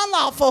improper and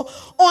unlawful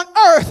on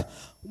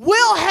earth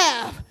will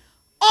have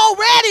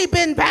already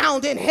been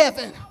bound in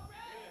heaven.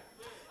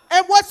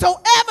 And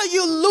whatsoever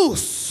you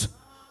loose,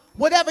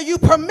 whatever you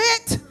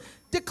permit,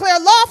 declare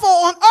lawful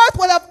on earth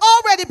will have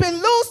already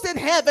been loosed in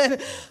heaven.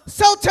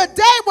 So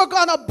today we're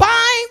going to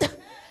bind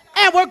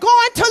and we're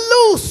going to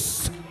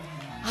loose.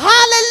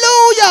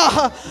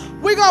 Hallelujah.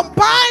 We're going to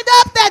bind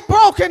up that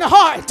broken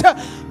heart.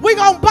 We're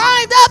going to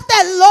bind up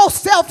that low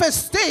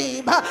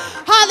self-esteem.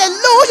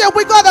 Hallelujah.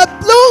 We're going to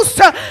loose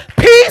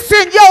peace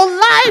in your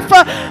life.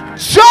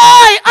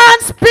 Joy,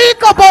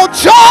 unspeakable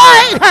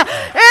joy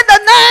in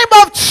the name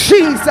of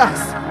Jesus.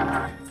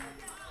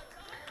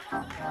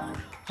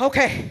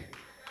 Okay.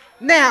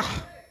 Now,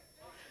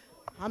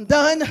 I'm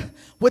done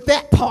with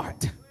that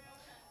part.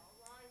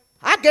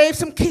 I gave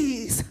some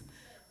keys.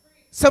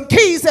 Some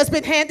keys that's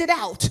been handed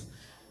out.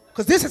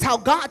 Because this is how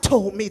God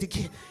told me to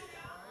get.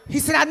 He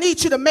said, I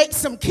need you to make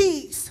some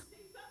keys.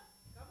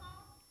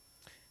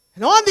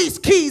 And on these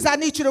keys, I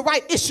need you to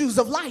write issues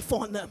of life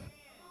on them.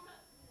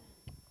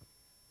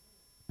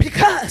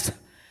 Because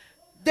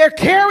they're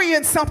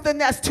carrying something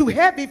that's too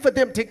heavy for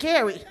them to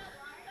carry.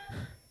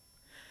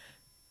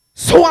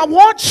 So I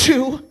want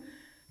you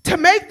to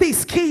make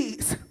these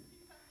keys.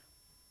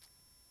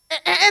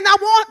 And I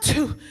want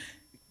to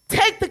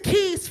take the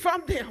keys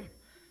from them.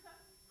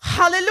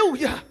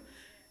 Hallelujah.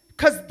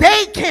 Because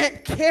they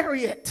can't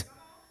carry it.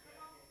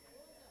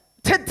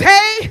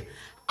 Today,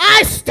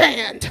 I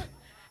stand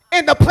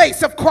in the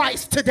place of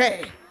Christ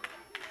today.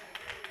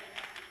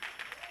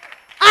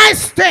 I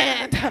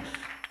stand.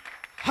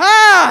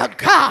 Ah,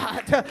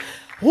 God.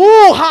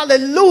 Oh,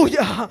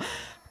 hallelujah.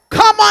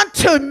 Come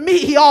unto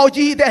me, all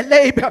ye that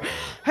labor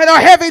and are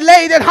heavy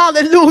laden.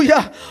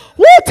 Hallelujah.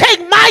 Woo,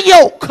 take my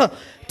yoke.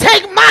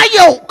 Take my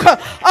yoke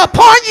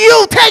upon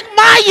you. Take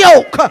my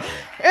yoke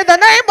in the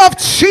name of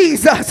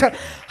Jesus.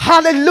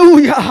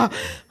 Hallelujah.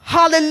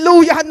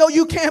 Hallelujah. I know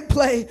you can't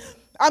play.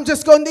 I'm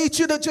just going to need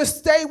you to just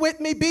stay with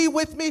me, be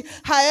with me,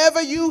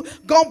 however you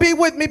going to be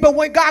with me. But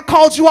when God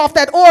calls you off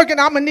that organ,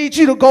 I'm going to need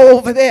you to go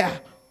over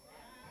there.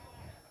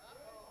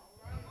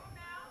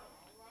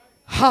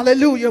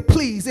 Hallelujah.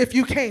 Please, if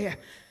you can.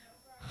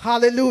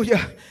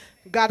 Hallelujah.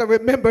 Got to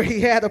remember he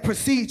had a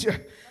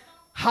procedure.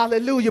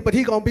 Hallelujah. But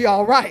he going to be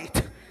all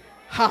right.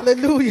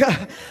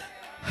 Hallelujah.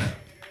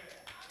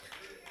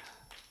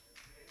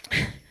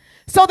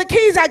 So the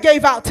keys I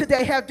gave out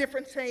today have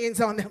different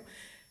sayings on them.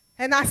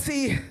 And I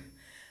see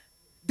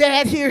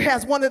Dad here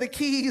has one of the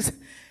keys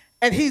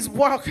and he's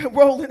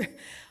rolling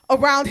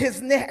around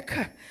his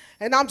neck.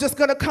 And I'm just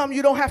going to come.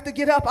 You don't have to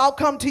get up. I'll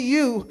come to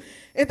you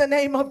in the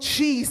name of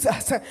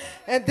Jesus.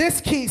 And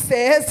this key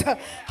says,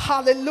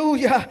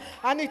 hallelujah.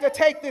 I need to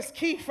take this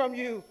key from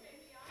you.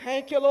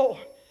 Thank you, Lord.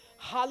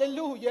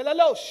 Hallelujah.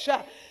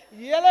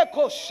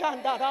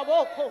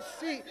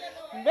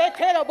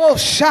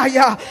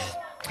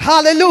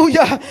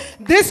 Hallelujah.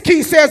 This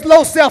key says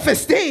low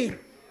self-esteem.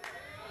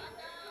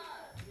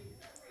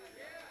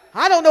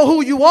 I don't know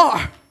who you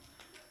are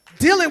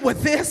dealing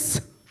with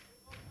this,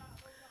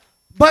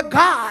 but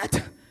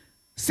God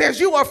says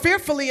you are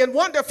fearfully and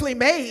wonderfully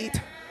made.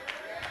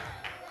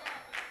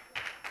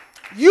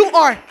 You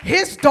are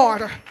his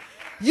daughter.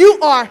 You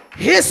are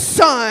his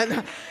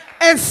son.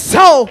 And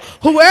so,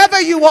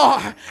 whoever you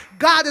are,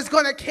 God is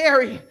going to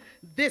carry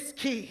this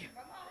key.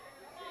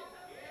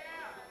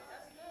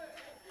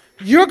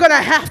 You're going to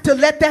have to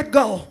let that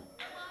go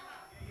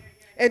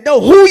and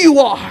know who you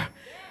are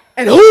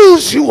and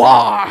whose you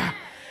are.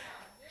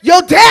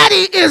 Your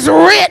daddy is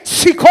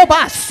rich. He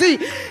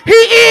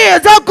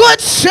is a good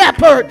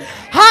shepherd.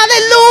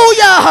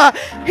 Hallelujah.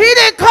 He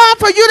didn't come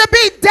for you to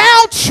be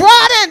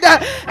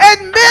downtrodden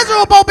and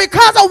miserable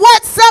because of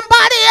what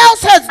somebody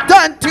else has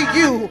done to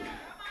you.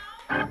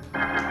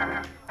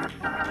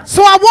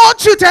 So I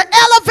want you to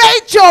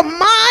elevate your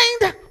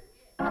mind,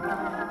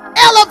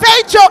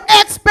 elevate your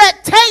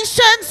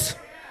expectations,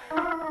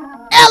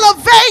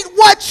 elevate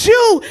what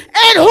you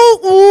and who,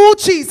 ooh,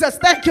 Jesus,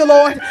 thank you,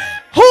 Lord,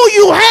 who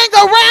you hang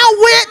around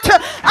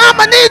with. I'm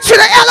going to need you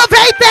to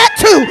elevate that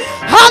too.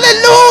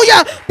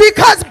 Hallelujah.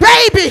 Because,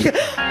 baby,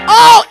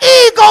 all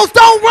eagles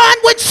don't run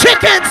with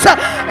chickens.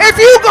 If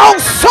you going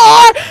to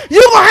soar,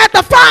 you're going to have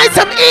to find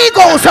some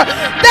eagles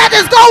that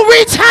is going to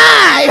reach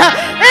high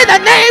in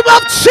the name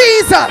of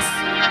Jesus.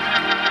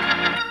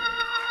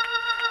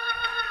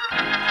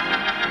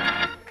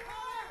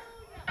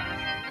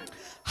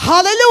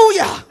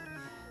 Hallelujah.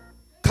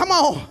 Come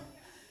on.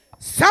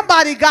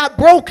 Somebody got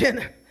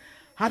broken.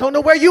 I don't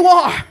know where you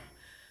are.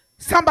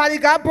 Somebody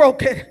got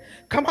broken.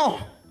 Come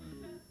on.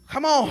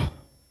 Come on.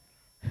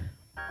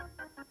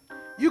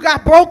 You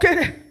got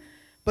broken,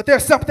 but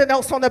there's something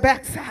else on the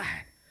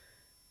backside.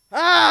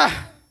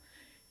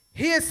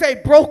 He didn't say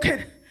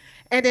broken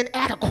and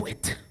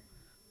inadequate.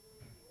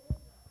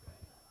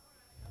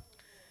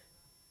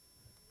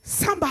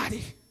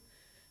 somebody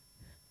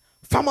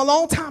from a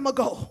long time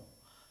ago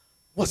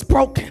was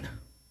broken.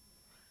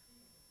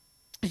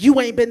 You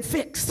ain't been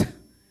fixed.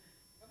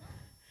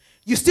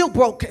 You're still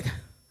broken.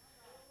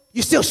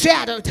 You're still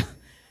shattered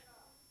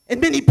in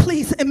many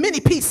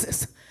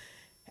pieces.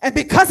 And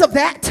because of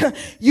that,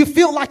 you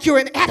feel like you're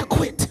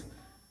inadequate.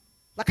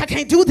 Like, I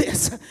can't do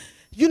this.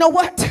 You know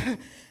what?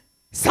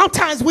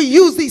 Sometimes we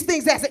use these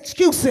things as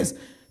excuses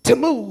to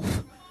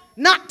move.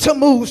 Not to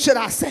move, should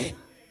I say.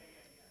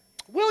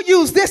 We'll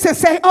use this and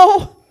say,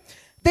 oh,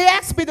 they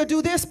asked me to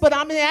do this, but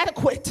I'm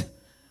inadequate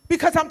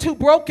because I'm too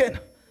broken.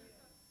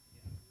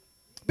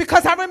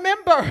 Because I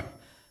remember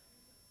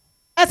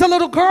as a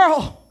little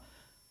girl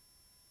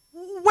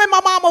when my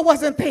mama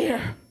wasn't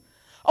there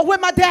or when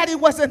my daddy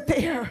wasn't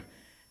there.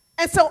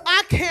 And so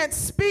I can't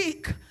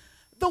speak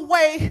the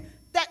way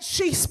that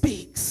she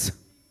speaks.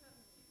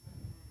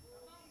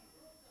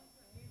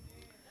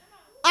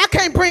 I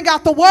can't bring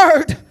out the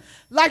word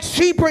like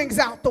she brings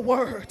out the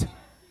word.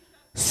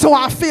 So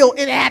I feel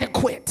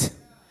inadequate.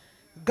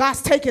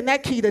 God's taking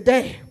that key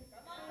today.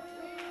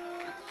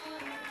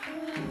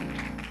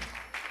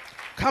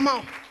 Come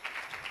on.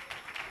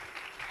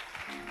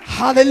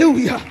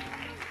 Hallelujah.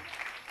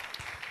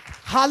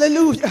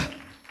 Hallelujah.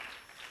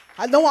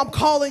 I know I'm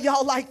calling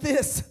y'all like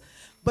this,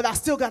 but I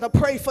still got to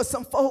pray for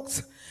some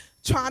folks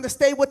trying to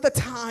stay with the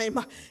time.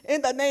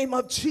 In the name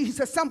of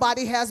Jesus,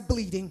 somebody has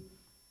bleeding.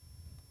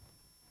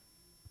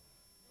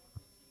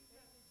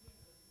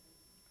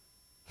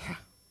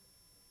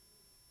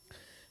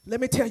 Let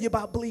me tell you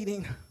about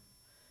bleeding.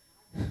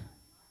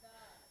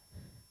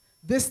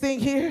 This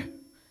thing here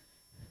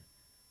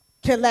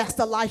can last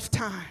a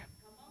lifetime.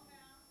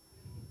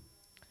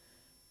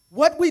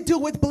 What we do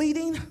with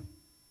bleeding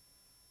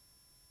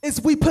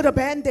is we put a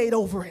Band-Aid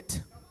over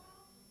it.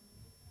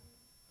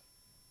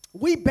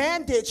 We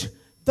bandage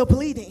the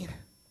bleeding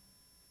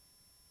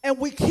and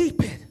we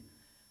keep it.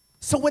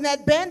 So when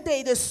that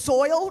Band-Aid is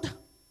soiled,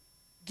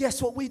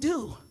 guess what we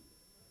do?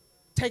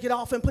 Take it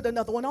off and put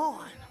another one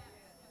on.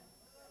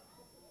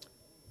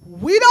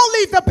 We don't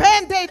leave the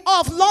Band-Aid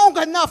off long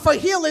enough for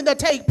healing to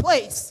take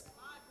place.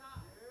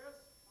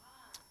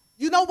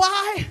 You know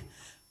why?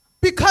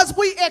 Because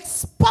we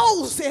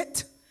expose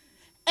it.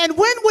 And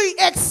when we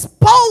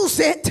expose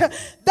it,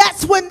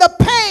 that's when the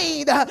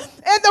pain and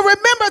the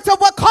remembrance of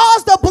what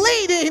caused the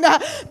bleeding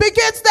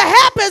begins to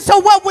happen. So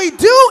what we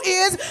do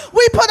is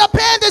we put a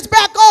bandage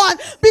back on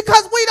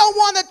because we don't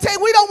want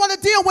to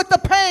deal with the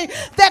pain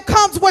that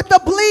comes with the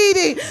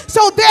bleeding.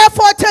 So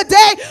therefore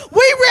today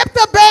we rip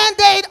the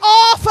Band-Aid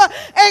off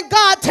and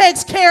God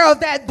takes care of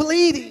that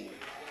bleeding.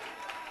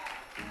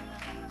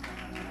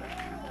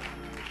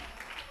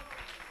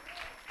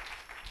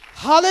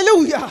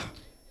 Hallelujah.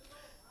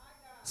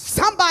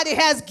 Somebody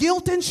has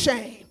guilt and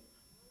shame.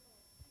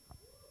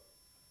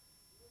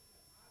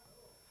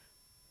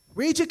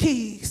 Read your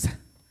keys.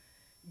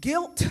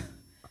 Guilt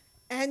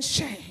and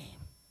shame.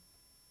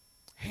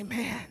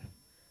 Amen.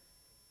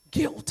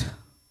 Guilt.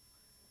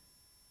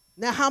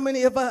 Now, how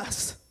many of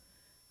us,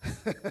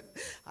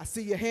 I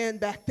see your hand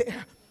back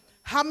there.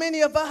 How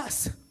many of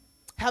us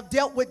have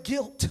dealt with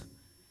guilt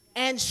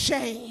and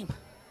shame?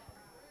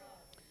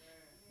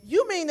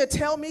 You mean to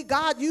tell me,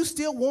 God, you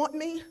still want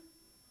me?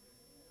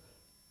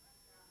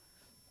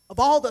 Of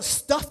all the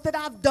stuff that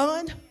I've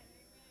done,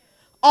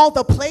 all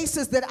the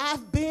places that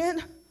I've been,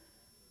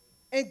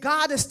 and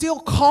God is still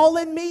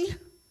calling me,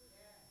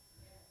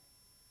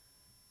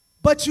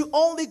 but you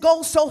only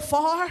go so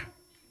far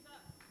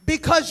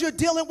because you're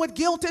dealing with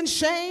guilt and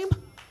shame?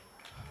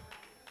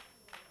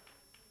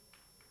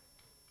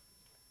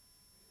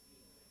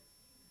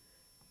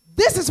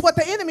 This is what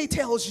the enemy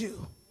tells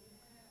you.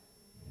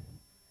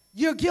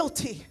 You're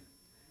guilty.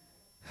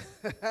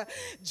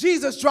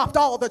 Jesus dropped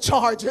all the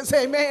charges,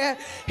 amen.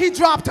 He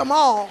dropped them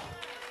all.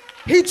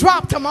 He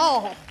dropped them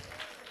all.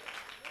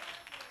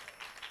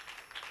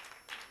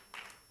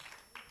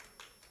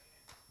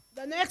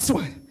 The next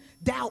one,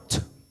 doubt.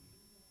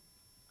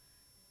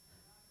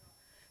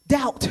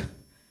 Doubt.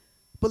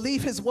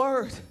 Believe his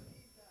word.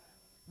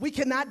 We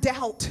cannot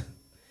doubt.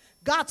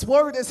 God's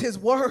word is his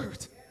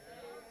word.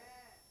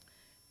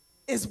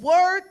 His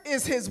word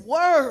is his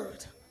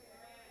word.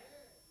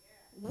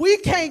 We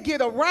can't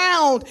get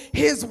around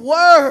his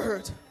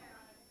word.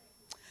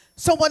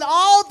 So when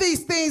all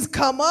these things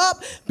come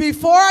up,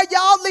 before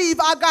y'all leave,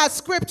 I got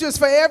scriptures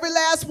for every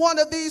last one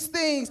of these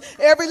things,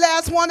 every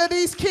last one of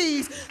these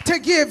keys to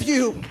give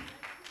you.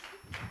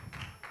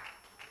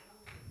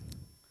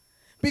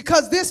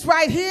 Because this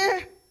right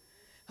here,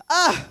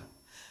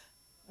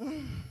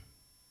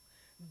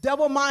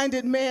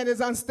 double-minded man is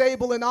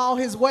unstable in all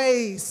his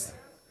ways.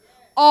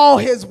 All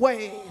his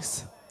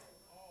ways.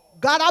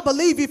 God, I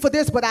believe you for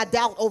this, but I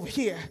doubt over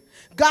here.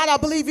 God, I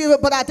believe you,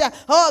 but I doubt.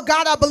 Oh,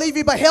 God, I believe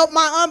you, but help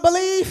my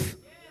unbelief.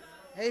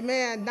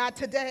 Amen. Not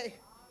today.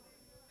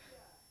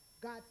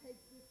 God takes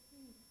this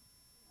seat.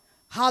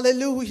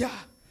 Hallelujah.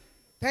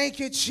 Thank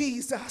you,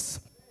 Jesus.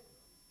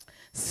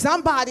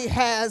 Somebody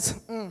has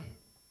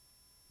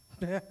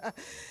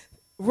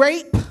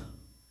rape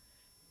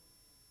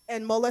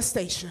and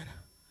molestation.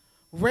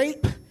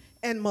 raped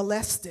and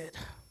molested.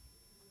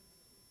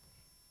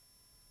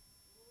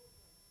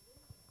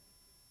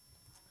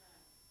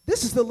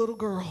 This is the little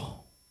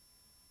girl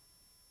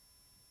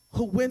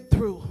who went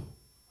through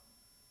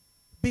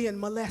being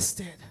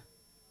molested.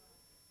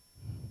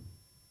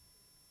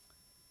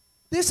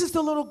 This is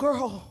the little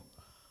girl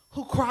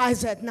who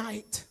cries at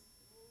night.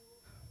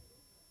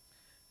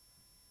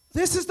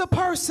 This is the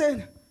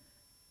person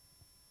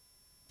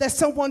that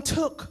someone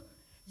took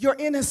your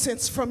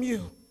innocence from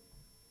you.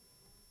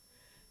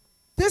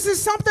 This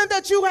is something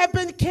that you have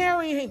been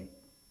carrying.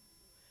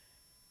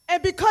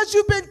 And because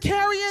you've been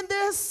carrying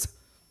this,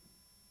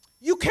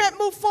 you can't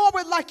move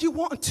forward like you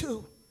want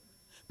to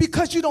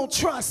because you don't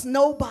trust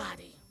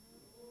nobody.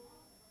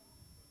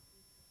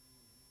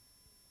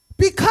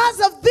 Because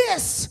of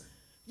this,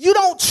 you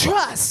don't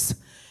trust.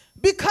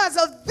 Because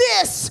of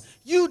this,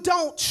 you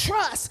don't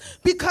trust.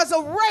 Because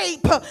of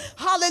rape,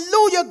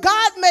 hallelujah,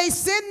 God may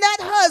send that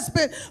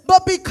husband,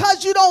 but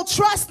because you don't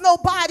trust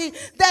nobody,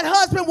 that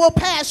husband will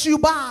pass you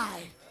by.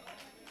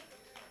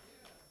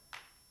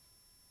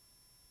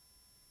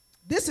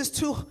 This is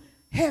too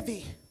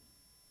heavy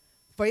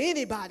for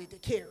anybody to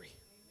carry.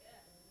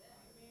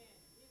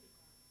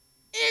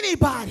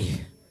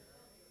 Anybody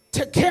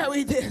to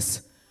carry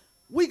this.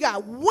 We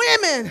got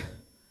women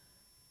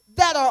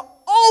that are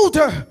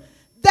older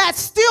that's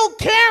still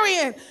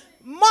carrying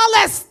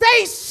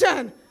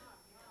molestation,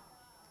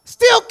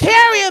 still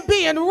carrying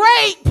being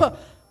raped,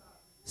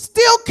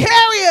 still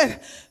carrying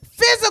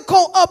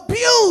physical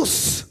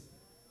abuse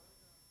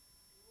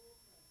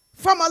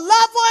from a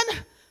loved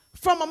one,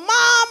 from a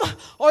mom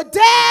or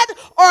dad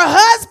or a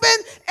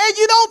husband, and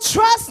you don't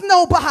trust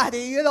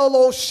nobody. You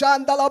know,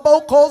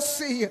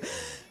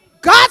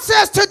 God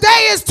says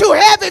today is too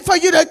heavy for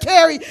you to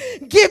carry.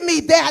 Give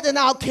me that and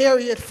I'll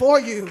carry it for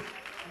you.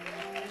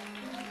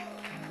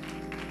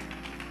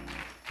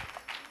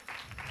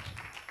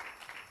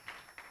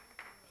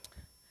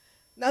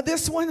 Now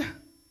this one,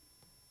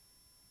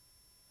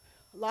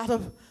 a lot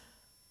of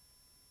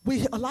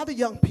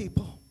young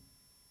people,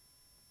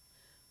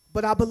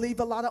 but I believe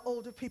a lot of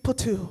older people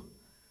too,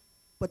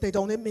 but they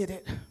don't admit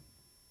it.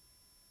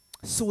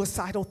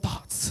 Suicidal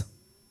thoughts.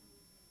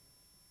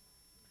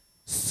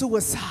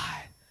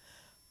 Suicide.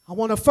 I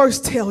want to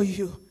first tell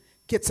you,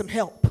 get some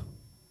help.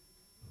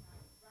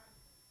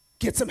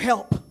 Get some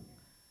help.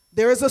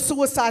 There is a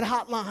suicide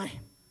hotline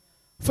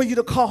for you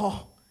to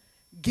call.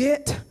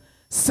 Get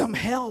some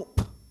help.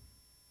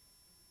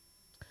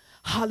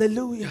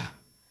 Hallelujah.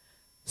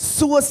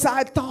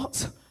 Suicide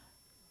thoughts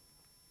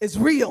is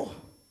real.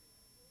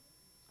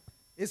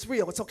 It's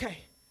real. It's okay.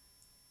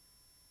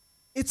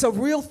 It's a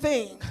real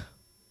thing.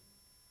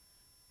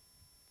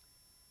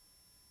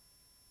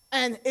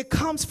 And it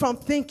comes from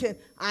thinking,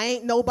 I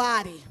ain't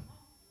nobody.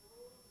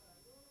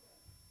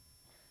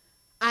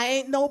 I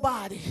ain't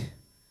nobody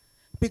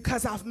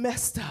because I've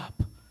messed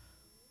up.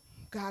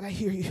 God, I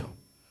hear you.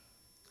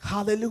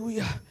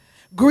 Hallelujah.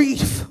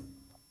 Grief.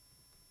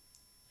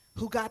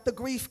 Who got the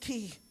grief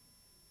key?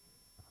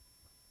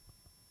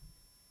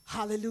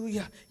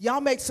 Hallelujah.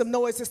 Y'all make some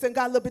noise. This thing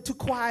got a little bit too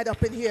quiet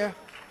up in here.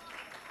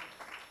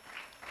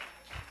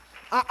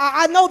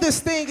 I know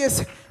this thing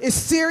is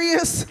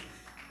serious,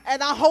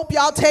 and I hope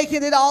y'all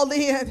taking it all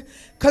in,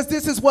 because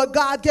this is what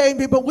God gave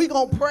me. But we're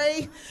going to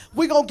pray.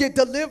 We're going to get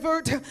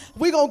delivered.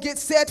 We're going to get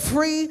set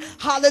free.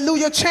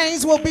 Hallelujah.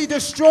 Chains will be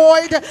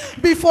destroyed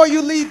before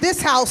you leave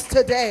this house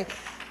today.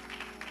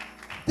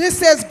 This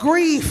says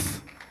grief.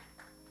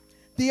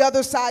 The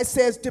other side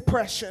says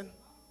depression.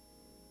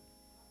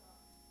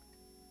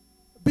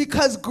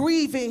 Because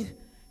grieving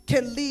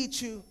can lead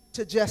you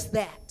to just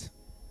that,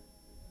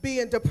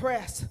 being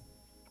depressed.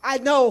 I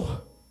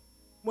know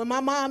when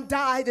my mom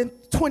died in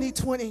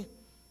 2020,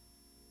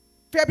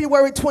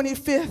 February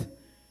 25th,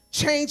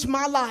 changed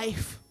my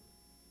life.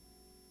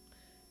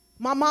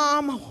 My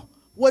mom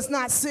was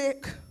not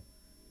sick.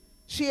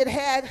 She had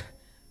had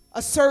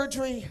a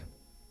surgery,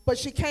 but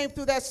she came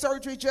through that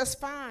surgery just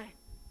fine.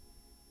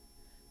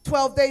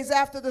 12 days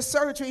after the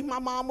surgery, my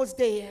mom was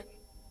dead.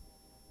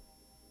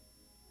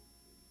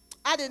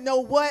 I didn't know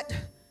what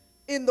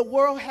in the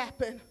world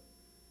happened.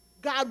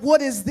 God,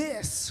 what is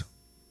this?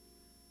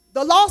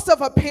 The loss of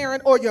a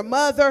parent or your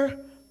mother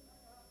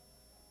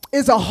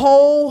is a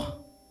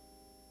hole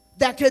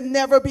that can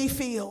never be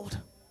filled.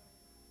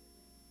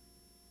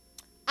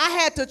 I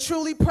had to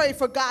truly pray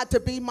for God to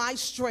be my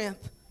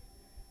strength,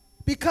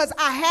 because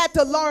I had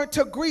to learn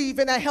to grieve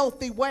in a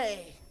healthy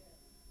way.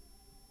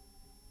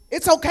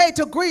 It's okay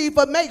to grieve,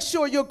 but make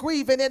sure you're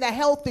grieving in a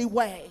healthy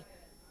way.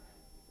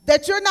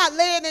 That you're not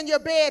laying in your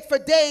bed for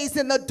days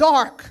in the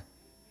dark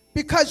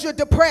because you're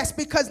depressed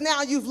because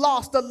now you've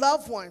lost a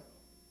loved one.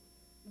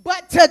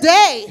 But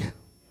today, even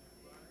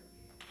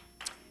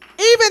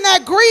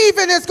that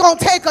grieving is going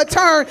to take a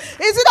turn.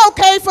 Is it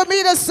okay for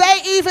me to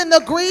say even the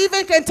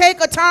grieving can take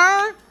a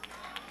turn?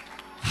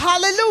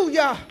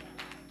 Hallelujah.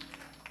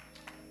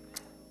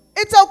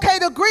 It's okay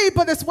to grieve,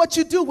 but it's what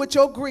you do with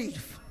your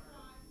grief.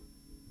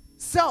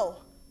 So,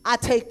 I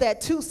take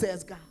that too,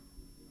 says God.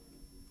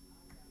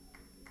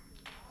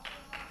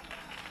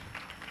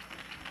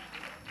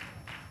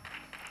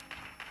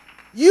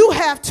 You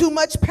have too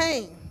much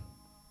pain.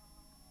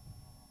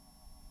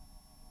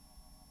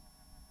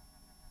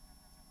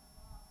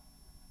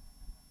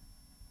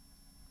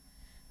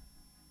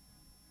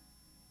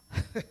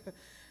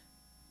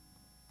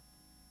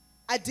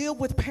 I deal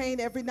with pain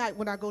every night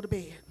when I go to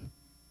bed.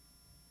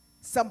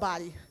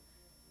 Somebody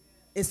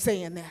is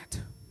saying that.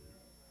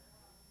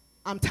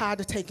 I'm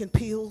tired of taking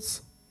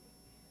pills.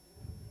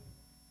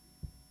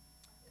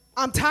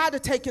 I'm tired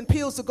of taking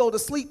pills to go to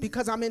sleep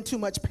because I'm in too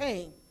much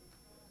pain.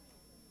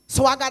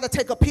 So I got to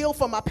take a pill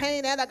for my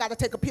pain and I got to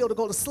take a pill to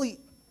go to sleep.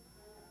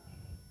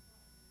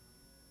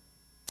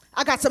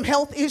 I got some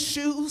health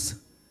issues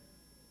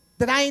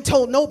that I ain't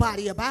told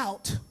nobody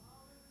about.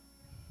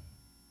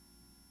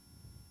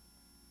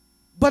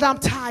 But I'm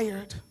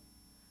tired.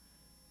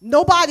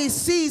 Nobody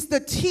sees the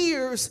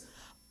tears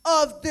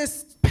of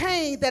this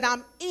pain that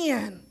I'm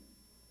in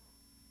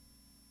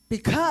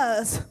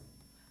because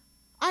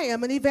I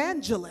am an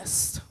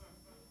evangelist.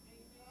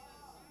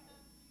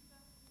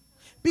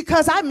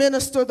 Because I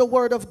minister the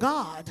word of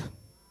God.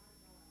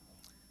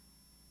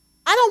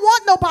 I don't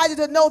want nobody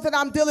to know that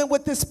I'm dealing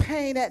with this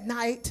pain at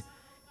night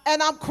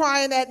and I'm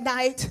crying at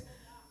night.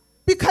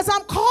 Because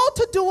I'm called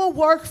to do a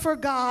work for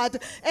God,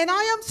 and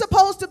I am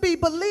supposed to be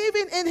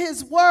believing in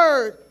his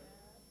word.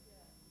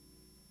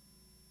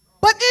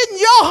 But in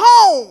your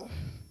home,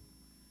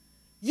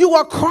 you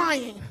are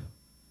crying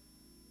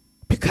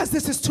because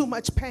this is too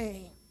much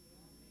pain.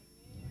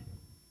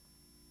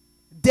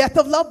 Death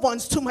of loved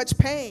ones, too much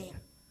pain.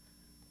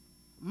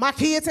 My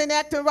kids ain't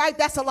acting right,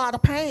 that's a lot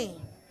of pain.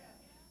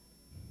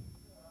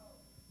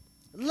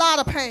 A lot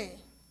of pain.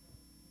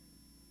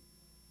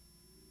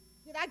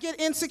 Did I get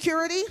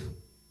insecurity?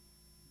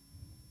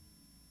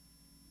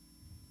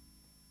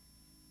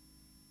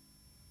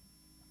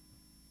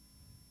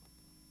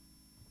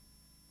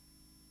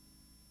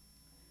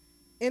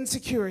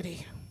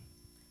 Insecurity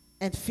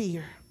and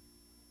fear.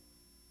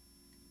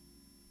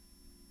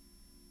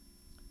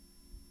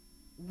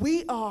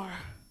 We are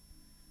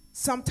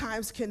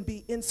sometimes can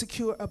be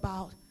insecure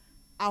about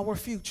our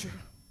future.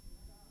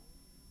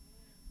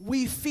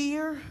 We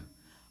fear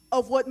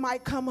of what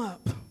might come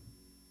up.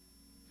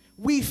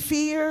 We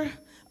fear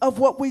of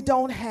what we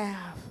don't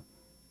have.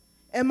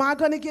 Am I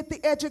going to get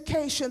the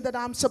education that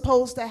I'm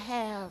supposed to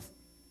have?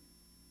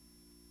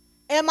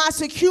 Am I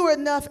secure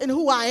enough in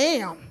who I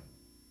am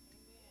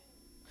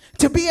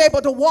to be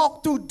able to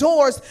walk through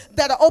doors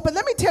that are open?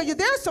 Let me tell you,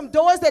 there are some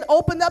doors that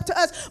open up to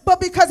us,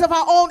 but because of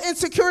our own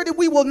insecurity,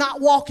 we will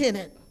not walk in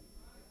it.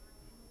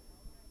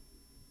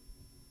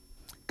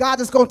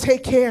 God is going to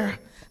take care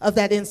of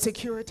that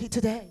insecurity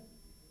today.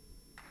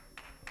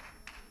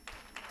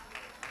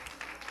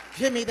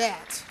 Give me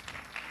that.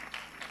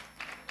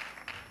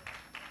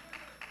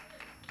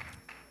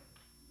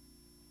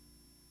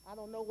 I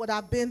don't know what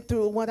I've been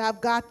through, what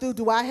I've got through.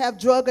 Do I have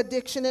drug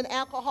addiction and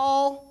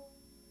alcohol?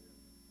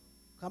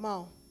 Come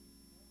on.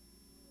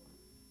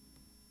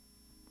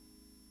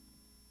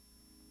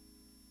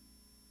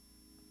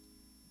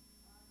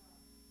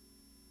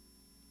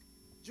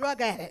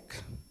 Drug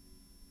addict.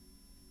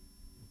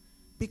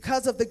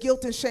 Because of the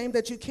guilt and shame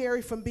that you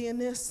carry from being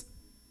this,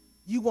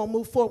 you won't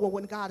move forward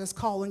when God is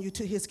calling you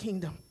to his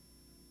kingdom.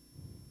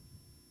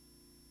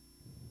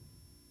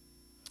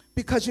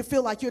 Because you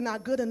feel like you're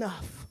not good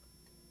enough.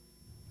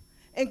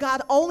 And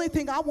God, only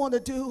thing I want to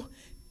do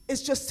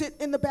is just sit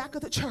in the back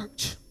of the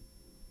church.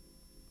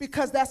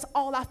 Because that's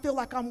all I feel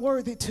like I'm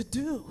worthy to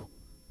do.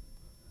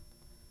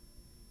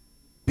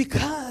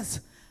 Because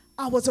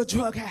I was a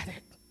drug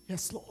addict.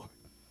 Yes, Lord.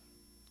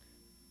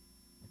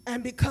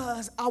 And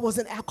because I was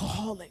an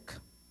alcoholic.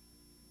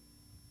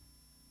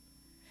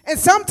 And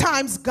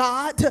sometimes,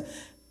 God,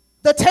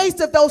 the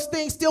taste of those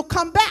things still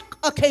come back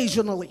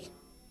occasionally.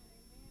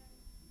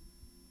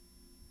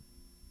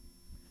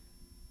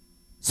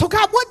 So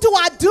God, what do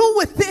I do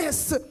with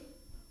this?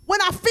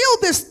 When I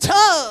feel this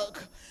tug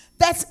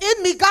that's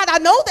in me, God, I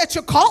know that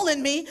you're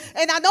calling me,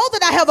 and I know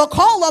that I have a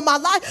call on my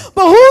life,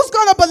 but who's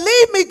going to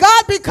believe me,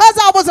 God, because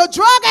I was a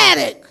drug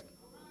addict?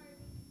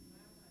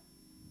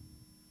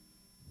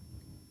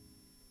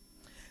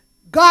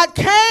 God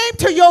came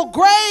to your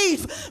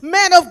grave,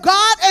 man of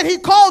God, and he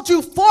called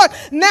you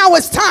forth. Now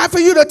it's time for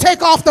you to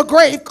take off the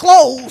grave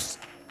clothes.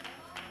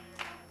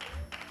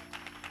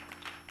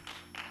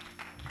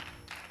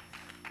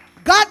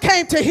 God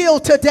came to heal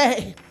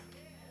today.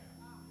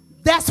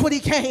 That's what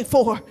he came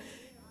for.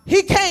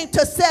 He came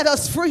to set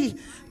us free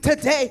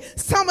today.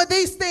 Some of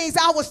these things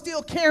I was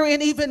still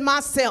carrying even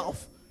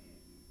myself.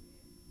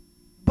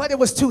 But it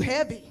was too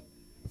heavy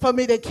for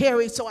me to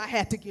carry, so I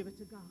had to give it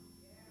to God.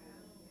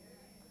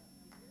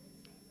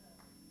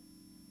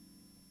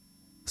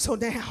 So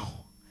now,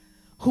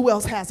 who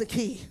else has a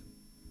key?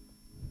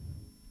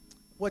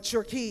 What's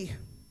your key?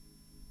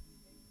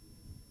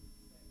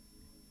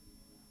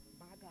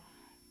 My God.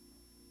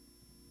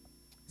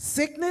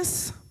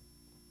 Sickness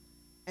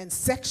and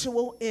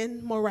sexual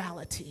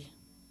immorality.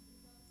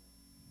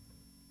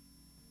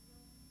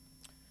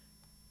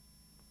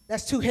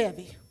 That's too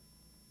heavy.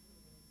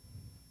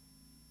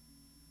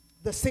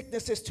 The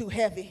sickness is too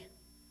heavy.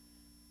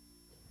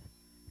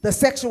 The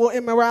sexual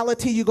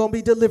immorality you're going to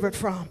be delivered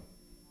from.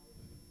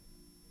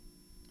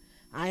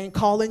 I ain't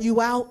calling you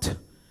out.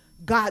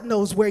 God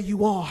knows where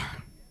you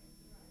are.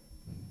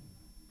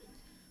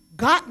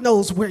 God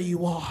knows where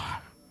you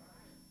are.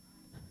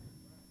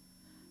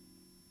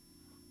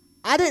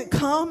 I didn't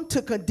come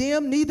to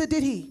condemn, neither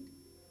did he.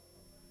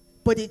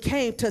 But he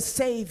came to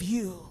save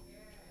you.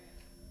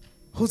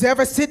 Who's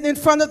ever sitting in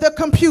front of the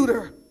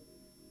computer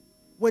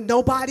when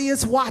nobody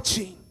is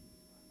watching,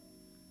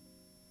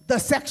 the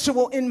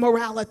sexual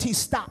immorality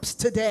stops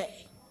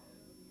today.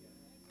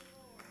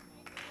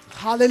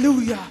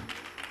 Hallelujah.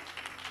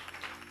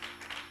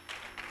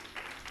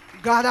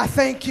 God, I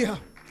thank you.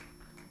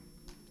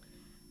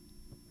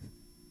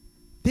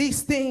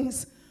 These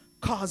things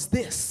cause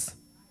this.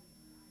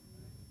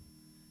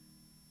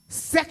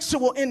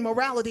 Sexual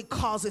immorality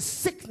causes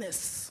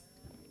sickness.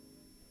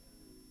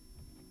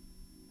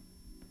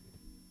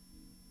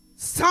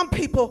 Some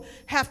people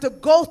have to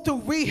go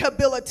through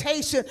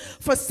rehabilitation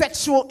for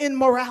sexual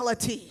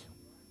immorality.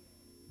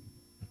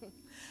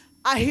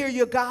 I hear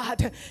you,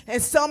 God.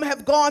 And some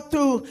have gone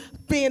through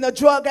being a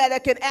drug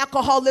addict and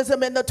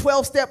alcoholism, and the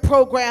 12-step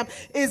program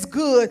is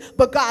good.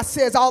 But God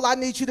says, all I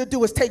need you to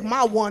do is take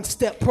my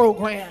one-step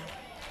program.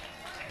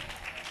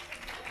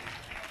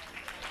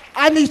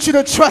 I need you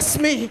to trust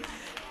me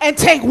and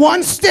take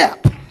one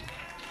step.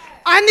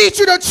 I need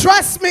you to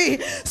trust me.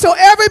 So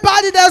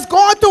everybody that's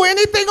going through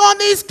anything on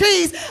these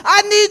keys,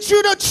 I need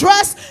you to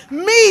trust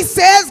me,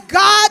 says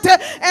God,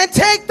 and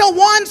take the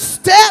one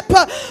step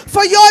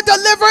for your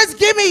deliverance.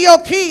 Give me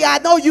your key. I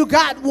know you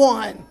got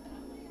one.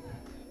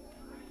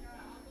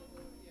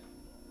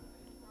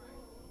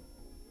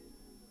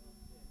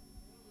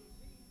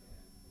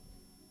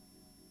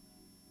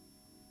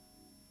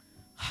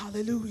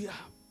 Hallelujah.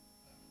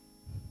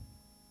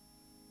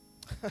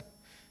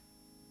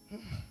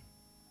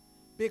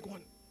 Big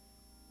one.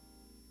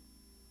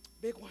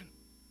 Big one.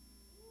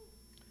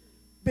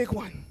 Big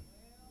one.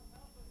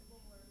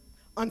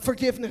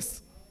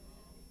 Unforgiveness.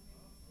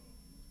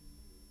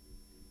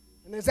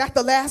 And is that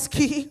the last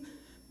key?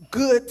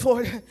 Good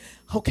for it.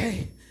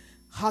 Okay.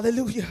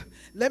 Hallelujah.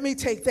 Let me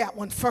take that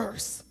one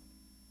first.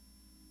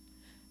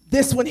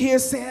 This one here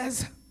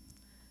says,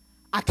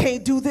 I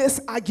can't do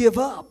this. I give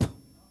up.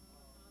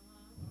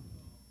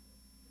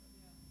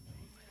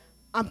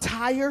 I'm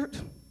tired.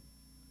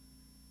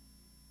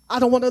 I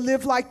don't want to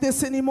live like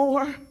this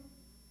anymore.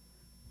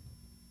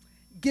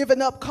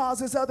 Giving up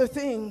causes other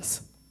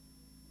things.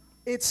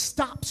 It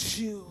stops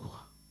you.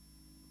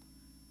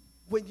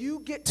 When you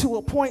get to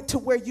a point to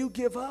where you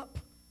give up,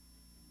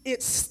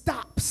 it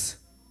stops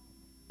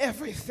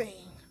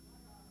everything.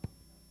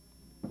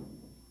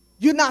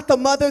 You're not the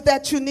mother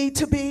that you need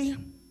to be.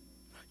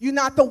 You're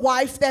not the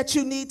wife that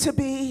you need to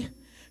be.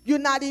 You're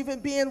not even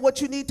being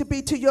what you need to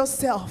be to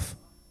yourself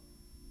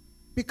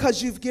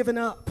because you've given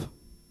up.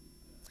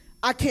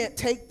 I can't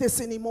take this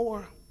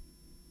anymore.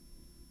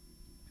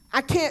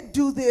 I can't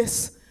do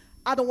this.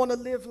 I don't want to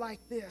live like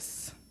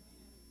this.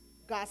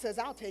 God says,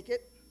 I'll take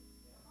it.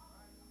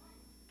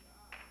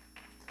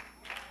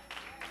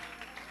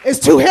 It's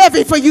too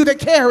heavy for you to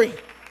carry.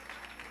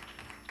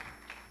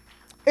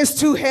 It's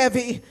too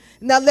heavy.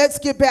 Now let's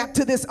get back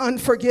to this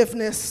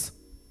unforgiveness.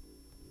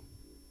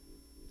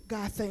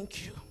 God,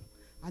 thank you.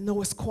 I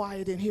know it's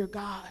quiet in here,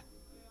 God,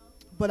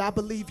 but I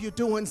believe you're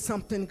doing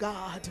something,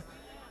 God.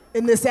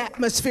 In this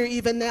atmosphere,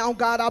 even now,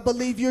 God, I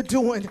believe you're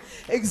doing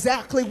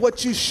exactly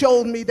what you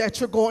showed me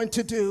that you're going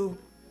to do.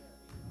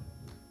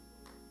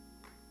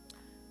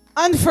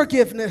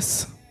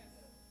 Unforgiveness.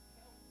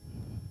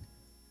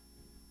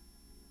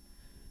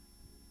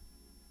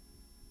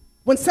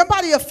 When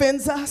somebody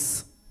offends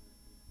us,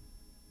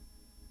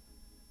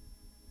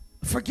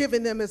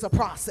 forgiving them is a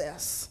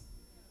process.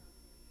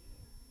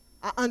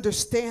 I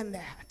understand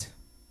that,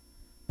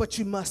 but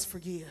you must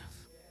forgive.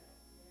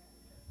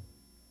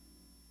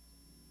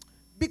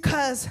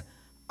 Because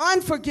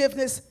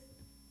unforgiveness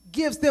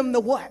gives them the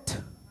what?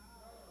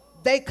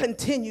 They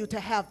continue to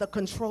have the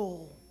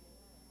control.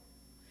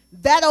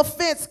 That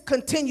offense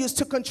continues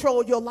to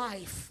control your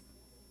life.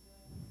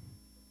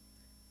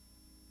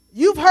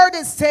 You've heard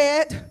it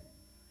said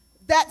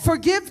that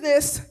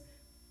forgiveness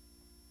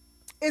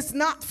is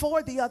not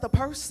for the other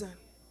person.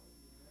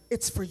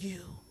 It's for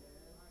you.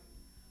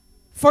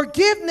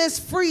 Forgiveness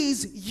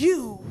frees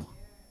you.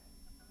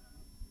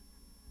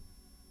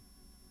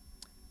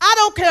 I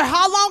don't care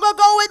how long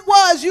ago it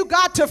was, you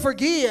got to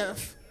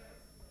forgive.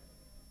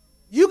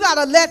 You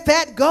got to let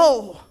that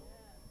go.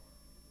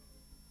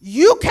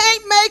 You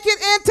can't make it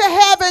into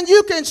heaven.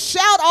 You can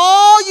shout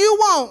all you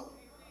want.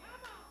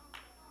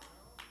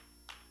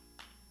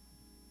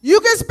 You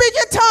can speak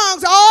in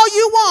tongues all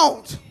you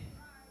want.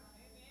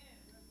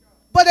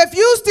 But if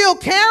you still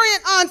carrying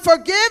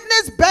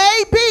unforgiveness,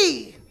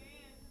 baby,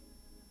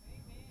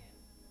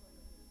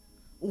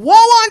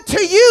 woe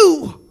unto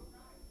you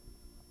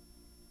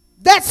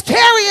that's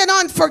carrying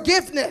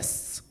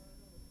unforgiveness.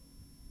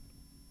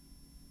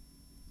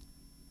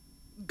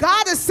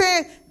 God is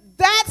saying,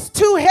 that's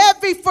too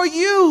heavy for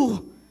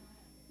you.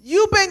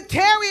 You've been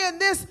carrying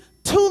this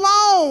too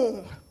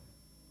long.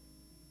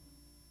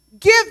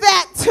 Give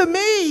that to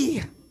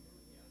me.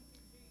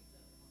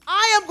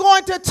 I am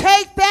going to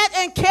take that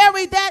and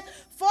carry that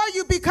for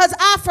you because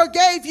I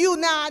forgave you.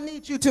 Now I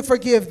need you to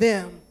forgive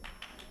them.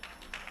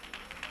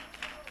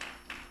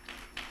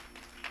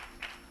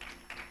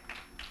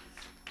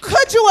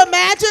 Could you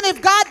imagine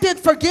if God did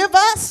forgive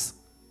us?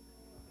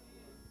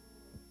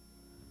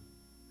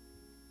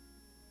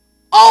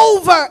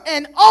 Over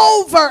and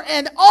over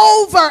and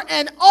over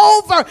and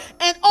over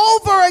and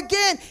over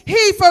again,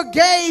 he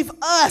forgave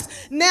us.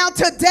 Now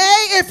today,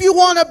 if you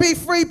want to be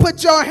free,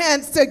 put your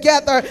hands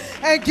together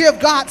and give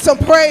God some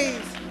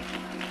praise.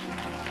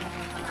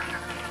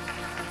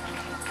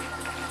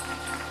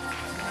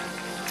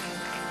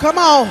 Come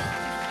on.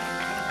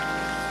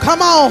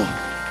 Come on.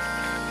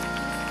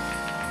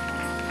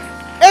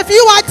 If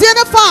you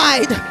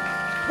identified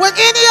with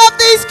any of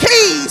these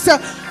keys,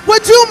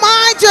 would you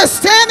mind just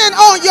standing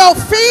on your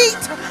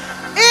feet?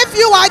 If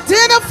you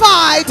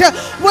identified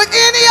with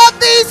any of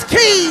these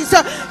keys,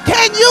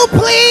 can you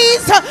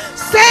please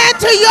stand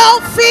to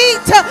your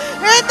feet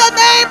in the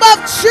name of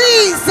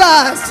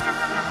Jesus?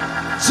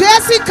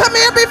 Jesse, come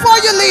here before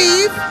you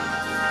leave.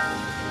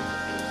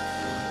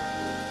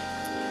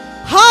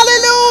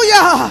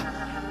 Hallelujah.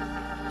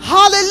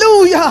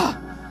 Hallelujah.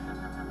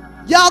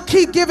 Y'all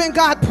keep giving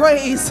God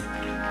praise.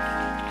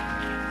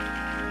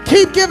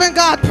 Keep giving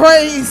God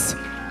praise.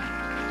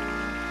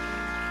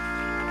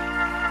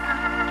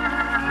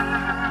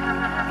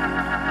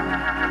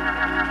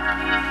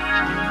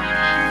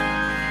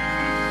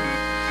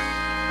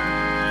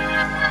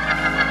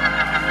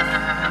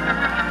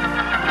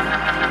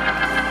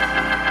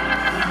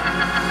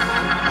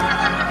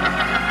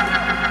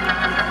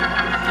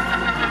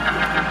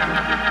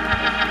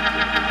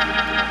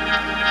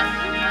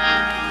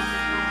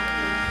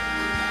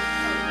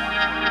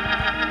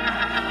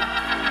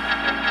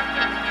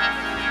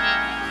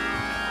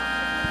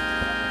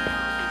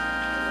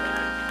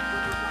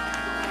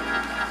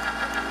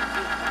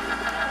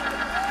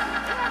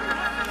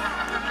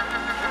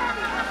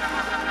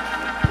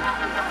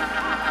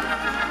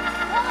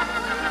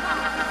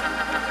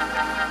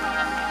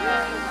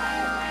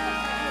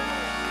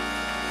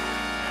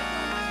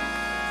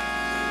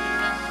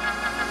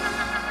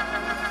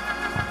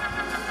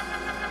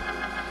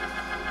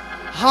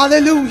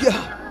 Hallelujah.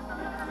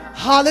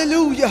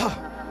 Hallelujah.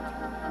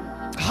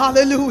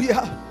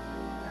 Hallelujah.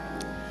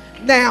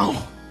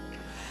 Now,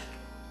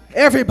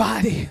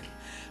 everybody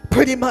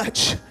pretty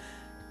much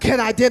can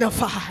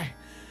identify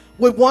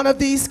with one of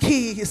these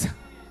keys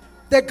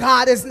that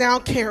God is now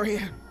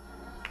carrying.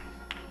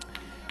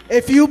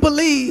 If you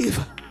believe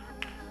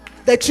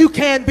that you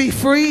can be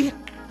free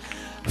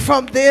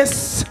from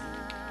this,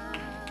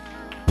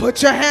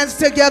 put your hands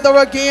together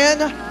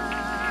again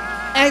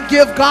and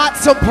give God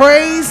some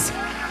praise.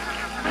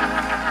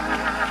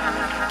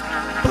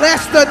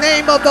 Bless the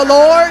name of the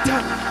Lord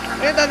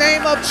in the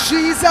name of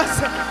Jesus.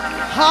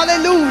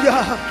 Hallelujah.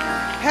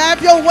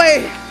 Have your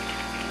way.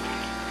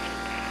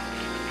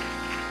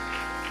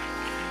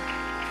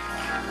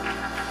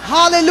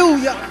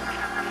 Hallelujah.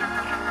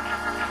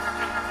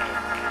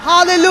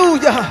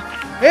 Hallelujah.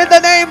 In the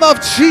name of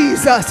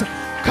Jesus.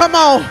 Come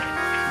on.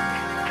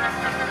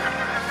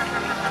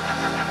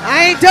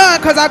 I ain't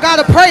done because I got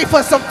to pray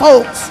for some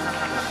folks.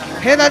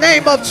 In the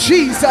name of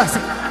Jesus.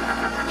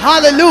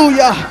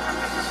 Hallelujah.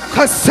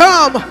 Because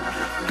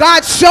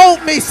God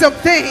showed me some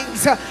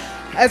things.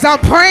 As I'm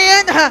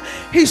praying,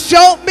 he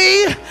showed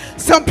me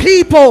some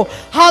people,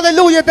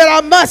 hallelujah, that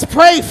I must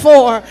pray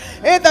for.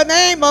 In the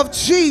name of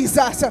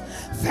Jesus.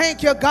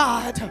 Thank you,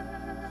 God.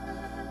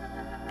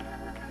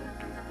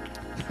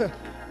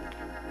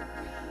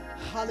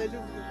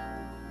 Hallelujah.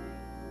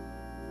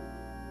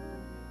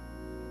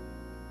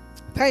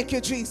 Thank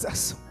you,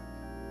 Jesus.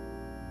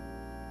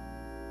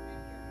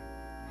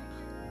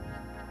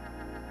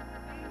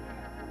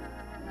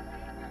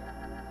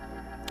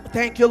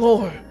 Thank you,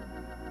 Lord.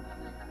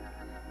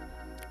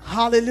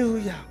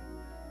 Hallelujah.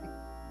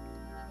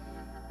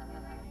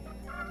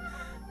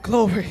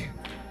 Glory.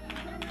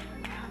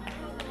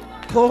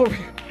 Glory.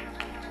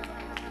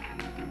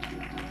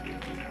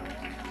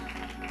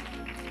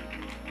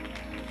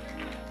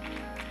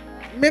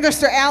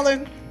 Minister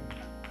Allen,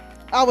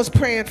 I was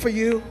praying for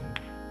you.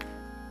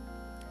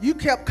 You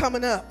kept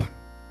coming up.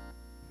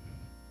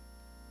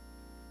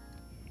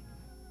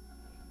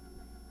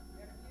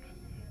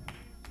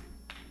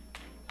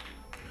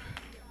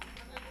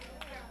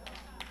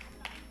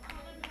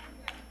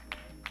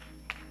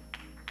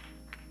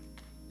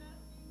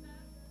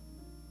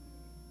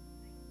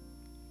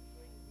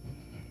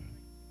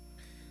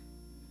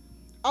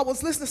 I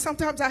was listening.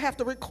 Sometimes I have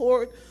to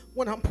record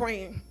when I'm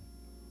praying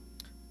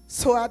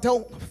so I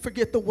don't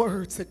forget the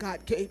words that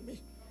God gave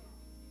me.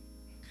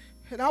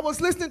 And I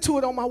was listening to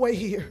it on my way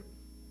here.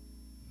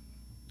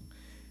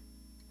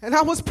 And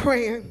I was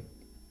praying.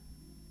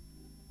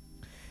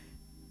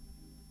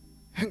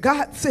 And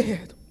God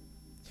said,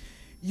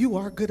 "You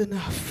are good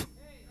enough."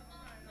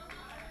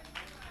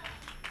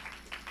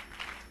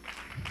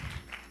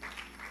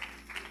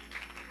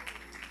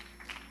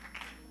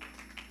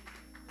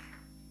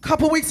 A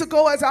couple weeks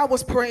ago as I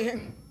was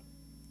praying,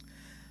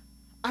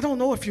 I don't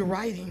know if you're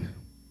writing.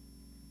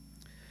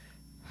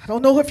 I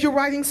don't know if you're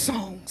writing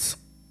songs.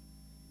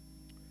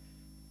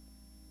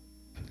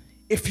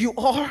 If you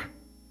are,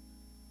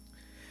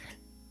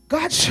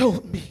 God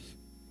showed me.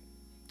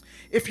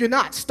 If you're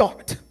not,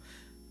 start.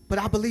 But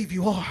I believe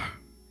you are.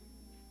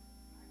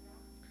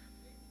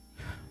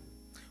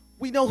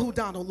 We know who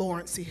Donald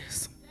Lawrence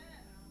is.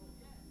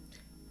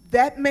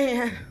 That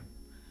man,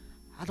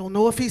 I don't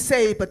know if he's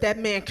saved, but that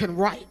man can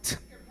write.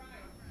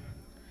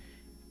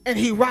 And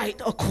he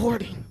write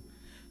according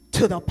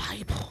to the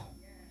Bible.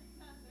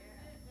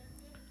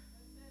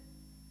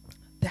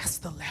 That's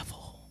the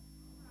level.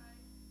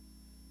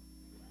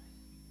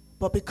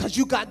 But because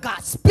you got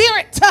God's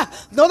spirit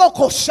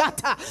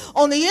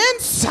on the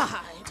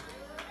inside,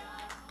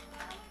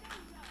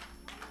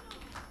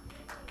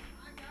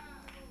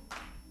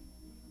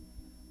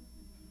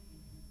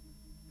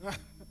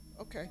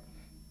 okay,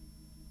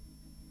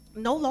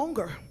 no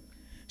longer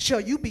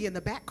shall you be in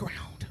the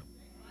background.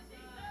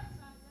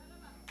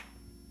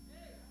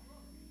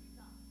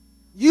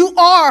 You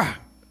are,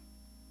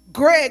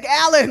 Greg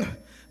Allen,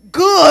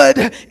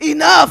 good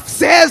enough,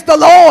 says the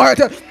Lord.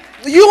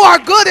 You are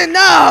good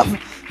enough.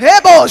 You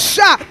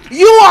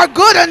are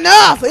good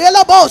enough.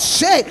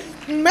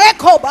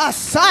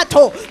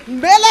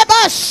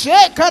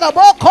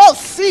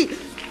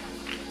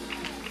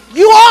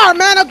 You are,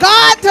 man of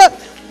God,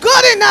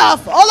 good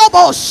enough.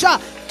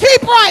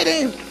 Keep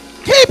writing.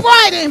 Keep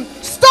writing.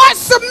 Start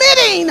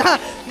submitting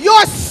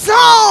your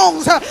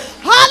songs.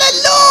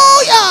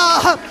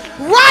 Hallelujah.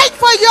 Write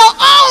for your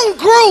own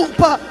group.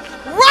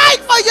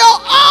 Write for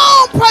your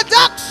own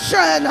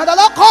production. The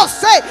local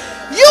say,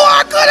 you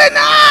are good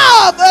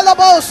enough.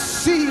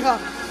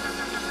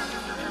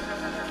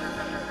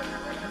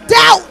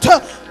 Doubt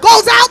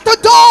goes out the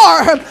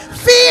door.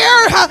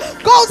 Fear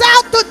goes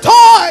out the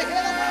door.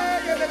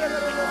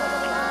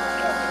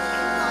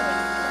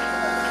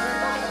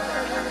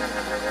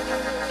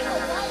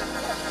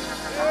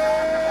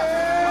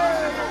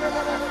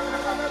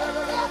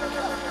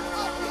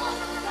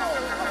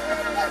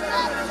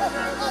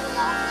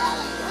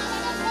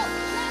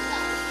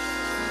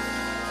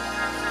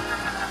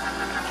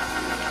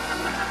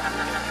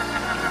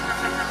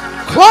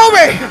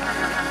 Glory.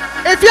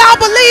 If y'all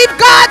believe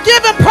God,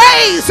 give him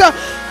praise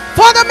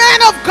for the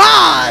man of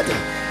God.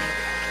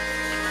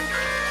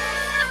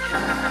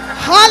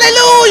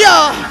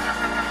 Hallelujah.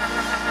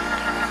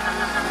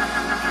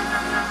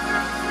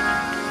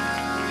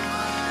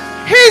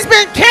 He's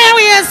been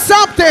carrying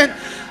something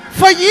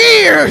for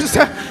years,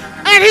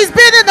 and he's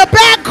been in the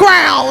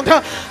background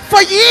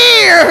for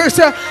years,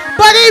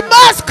 but he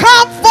must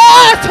come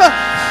forth.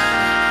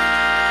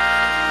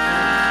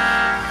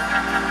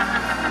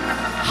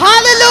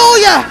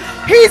 Hallelujah.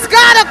 He's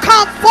got to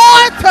come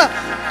forth.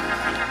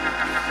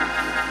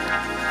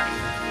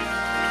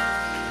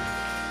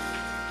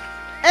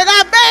 And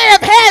I may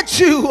have had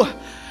you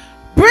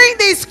bring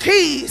these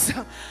keys,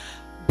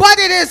 but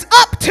it is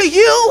up to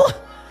you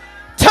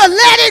to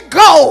let it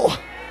go.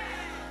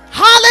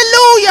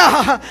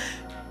 Hallelujah.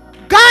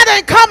 God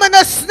ain't coming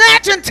to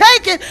snatch and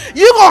take it.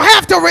 You're going to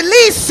have to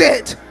release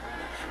it.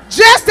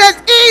 Just as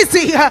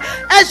easy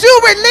as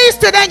you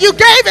released it and you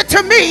gave it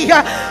to me.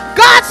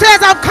 God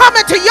says, I'm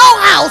coming to your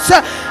house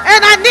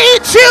and I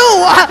need you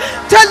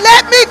to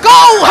let me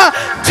go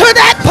to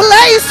that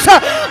place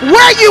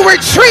where you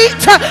retreat,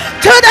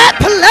 to that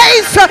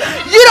place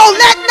you don't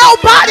let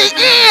nobody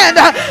in,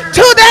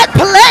 to that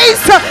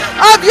place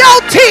of your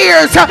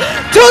tears,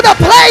 to the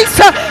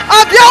place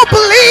of your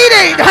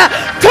bleeding,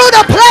 to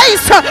the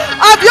place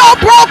of your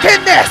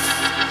brokenness.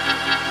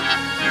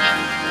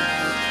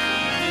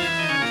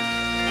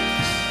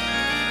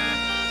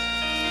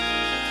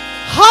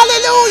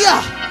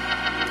 Hallelujah.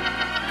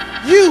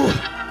 You,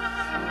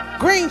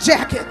 green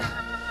jacket,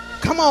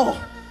 come on.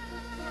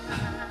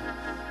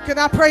 Can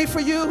I pray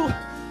for you?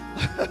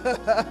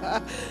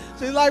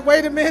 She's like,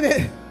 wait a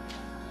minute.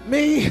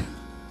 Me?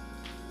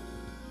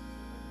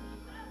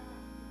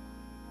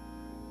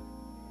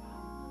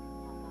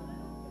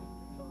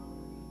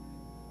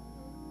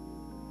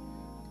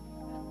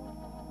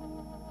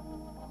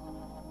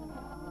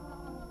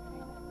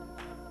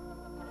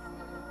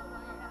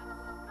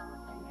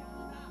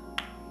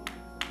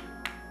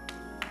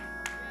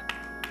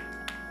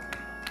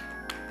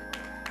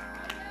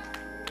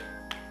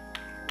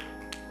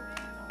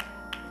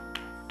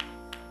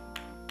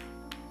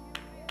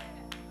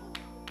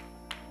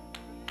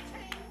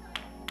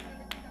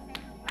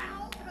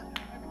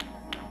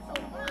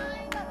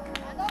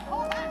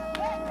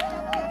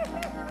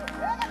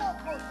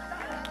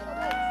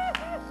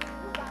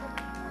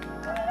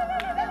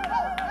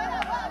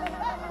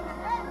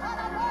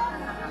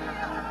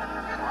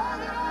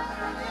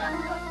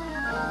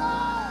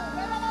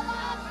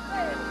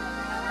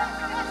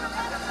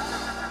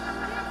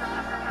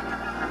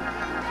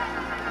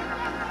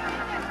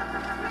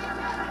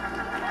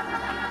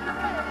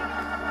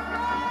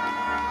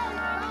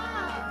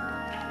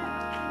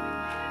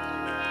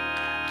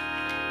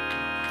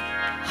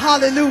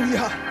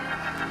 Hallelujah.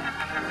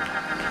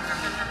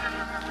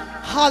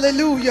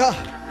 Hallelujah.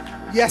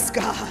 Yes,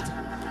 God.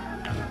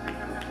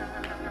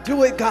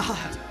 Do it,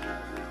 God.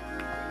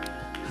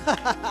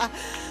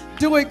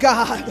 Do it,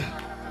 God.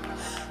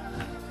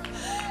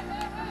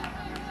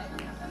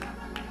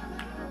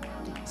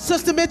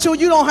 Sister Mitchell,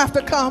 you don't have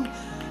to come,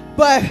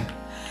 but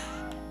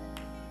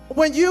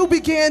when you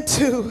begin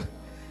to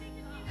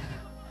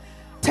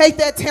take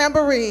that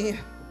tambourine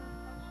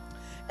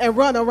and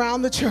run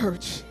around the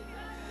church,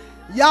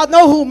 y'all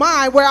know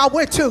where I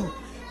went to.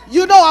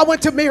 You know I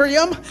went to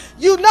Miriam.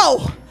 You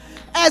know,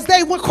 as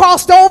they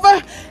crossed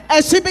over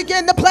and she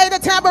began to play the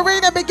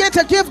tambourine and began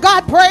to give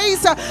God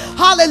praise.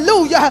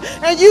 Hallelujah.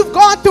 And you've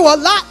gone through a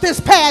lot this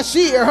past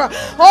year.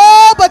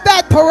 Oh, but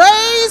that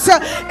praise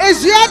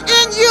is yet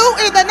in you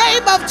in the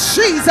name of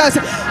Jesus.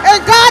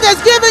 And God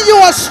has given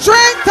you a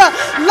strength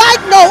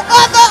like no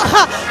other.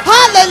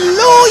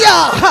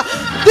 Hallelujah.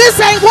 This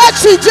ain't what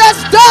she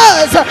just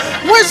does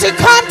when she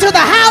comes to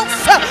the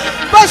house,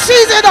 but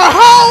she's in her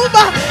home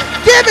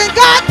giving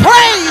God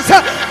praise.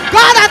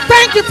 God, I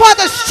thank you for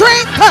the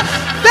strength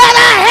that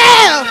I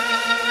have.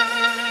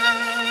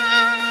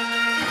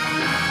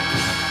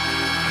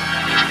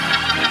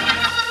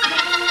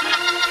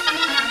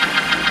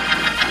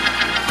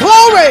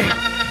 Glory.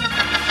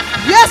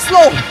 Yes,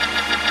 Lord.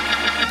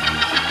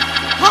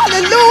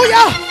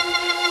 Hallelujah.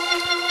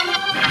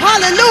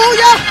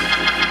 Hallelujah.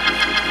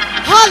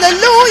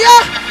 Hallelujah.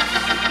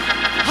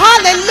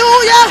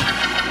 Hallelujah.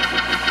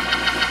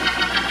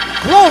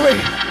 Glory.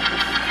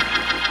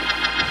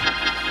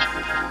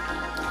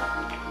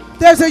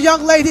 There's a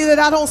young lady that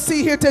I don't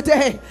see here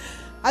today.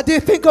 I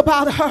did think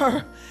about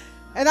her,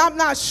 and I'm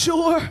not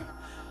sure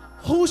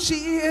who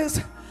she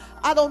is.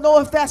 I don't know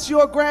if that's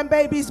your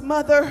grandbaby's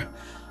mother.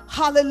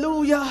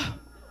 Hallelujah.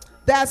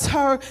 That's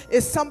her.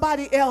 It's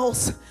somebody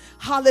else.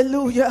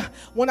 Hallelujah.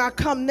 When I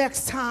come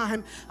next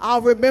time,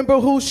 I'll remember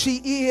who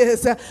she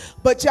is.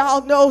 But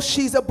y'all know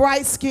she's a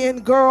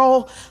bright-skinned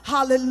girl.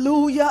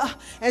 Hallelujah.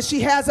 And she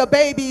has a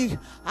baby.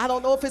 I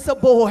don't know if it's a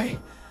boy.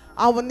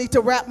 I will need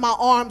to wrap my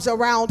arms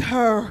around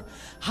her.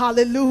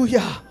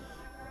 Hallelujah.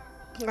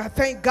 I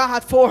thank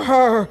God for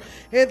her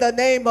in the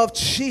name of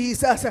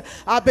Jesus.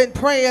 I've been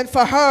praying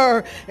for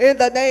her in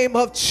the name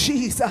of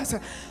Jesus.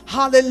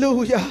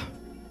 Hallelujah.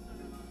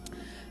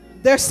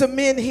 There's some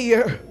men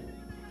here.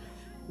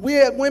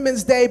 We're at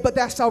Women's Day, but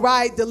that's all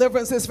right.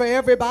 Deliverance is for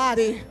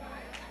everybody.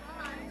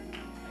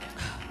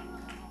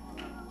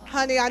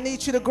 Honey, I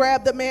need you to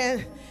grab the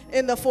man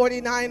in the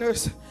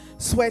 49ers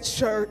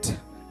sweatshirt.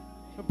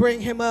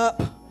 Bring him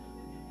up.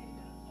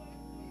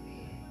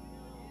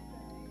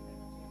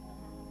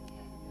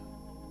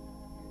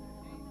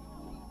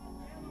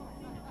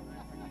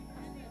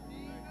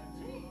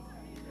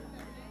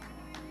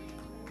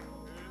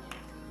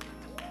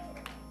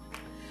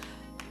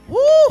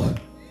 Woo!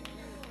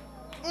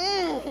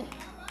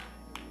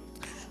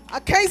 I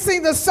can't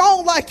sing the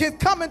song like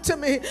it's coming to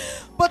me,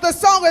 but the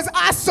song is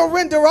I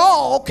surrender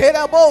all. Okay,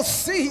 that both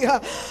see.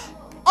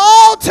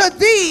 All to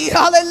thee,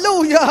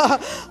 hallelujah.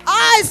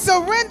 I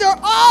surrender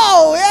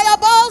all.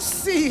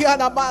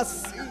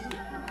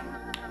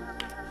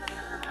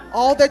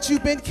 All that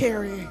you've been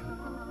carrying.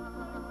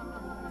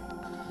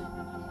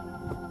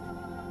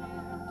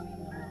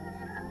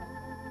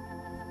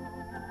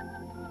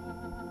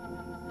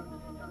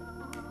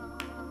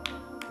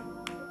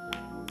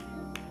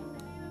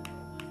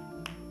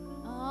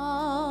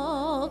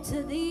 All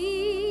to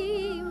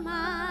thee,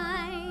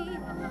 my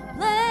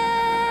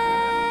blessed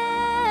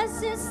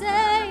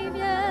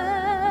Savior.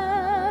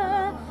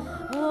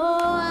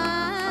 Oh,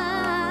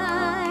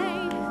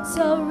 I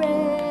surrender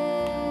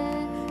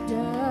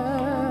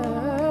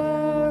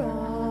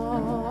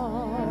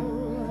all.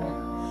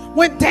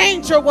 When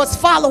danger was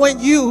following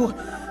you,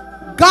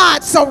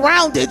 God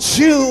surrounded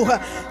you.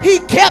 He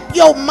kept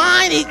your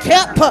mind. He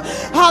kept,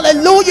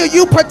 hallelujah,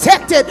 you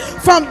protected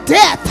from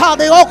death.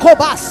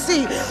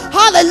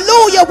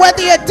 Hallelujah, where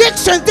the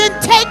addictions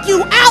didn't take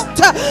you out,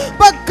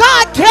 but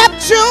God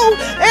kept you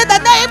in the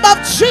name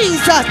of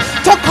Jesus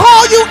to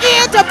call you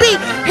in to be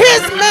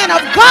his man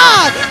of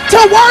God, to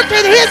work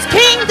in his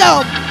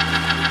kingdom.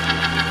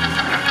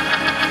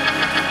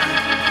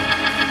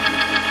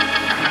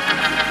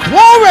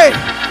 Glory.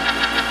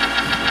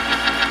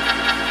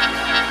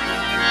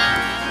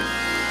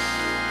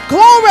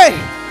 Glory.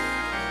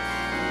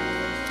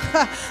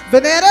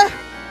 Vanetta.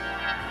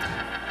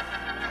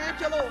 Thank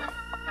you, Lord.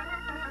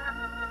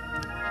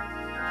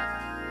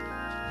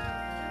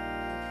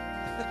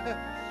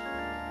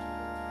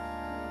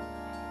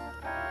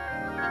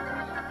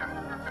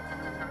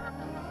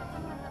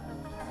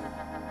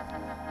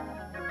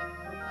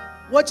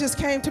 What just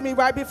came to me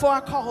right before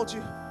I called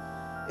you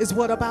is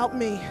what about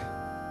me?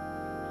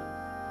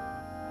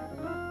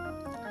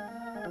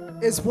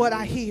 Is what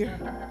I hear.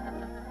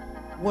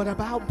 What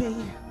about me?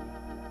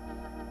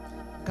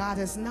 God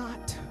has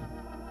not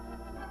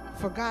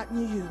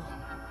forgotten you.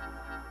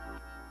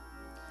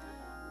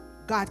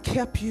 God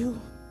kept you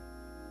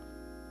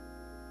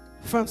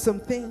from some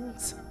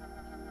things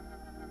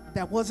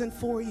that wasn't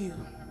for you.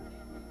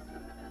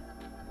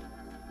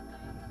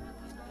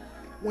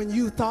 When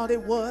you thought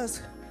it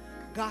was,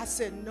 God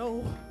said,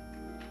 no,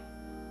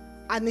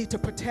 I need to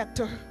protect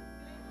her.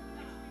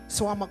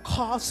 So I'm going to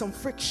cause some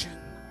friction.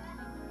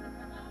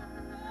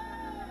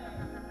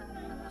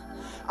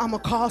 I'm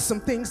going to cause some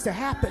things to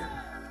happen.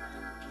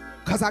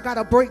 Because I got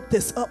to break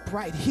this up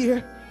right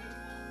here.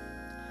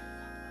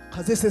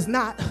 Because this is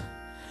not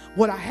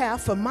what I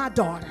have for my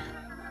daughter.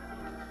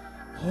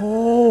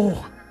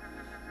 Oh,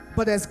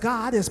 but as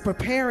God is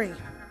preparing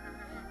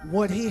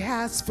what he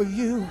has for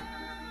you,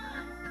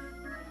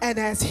 and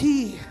as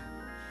he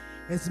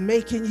is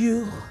making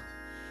you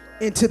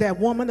into that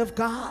woman of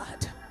God,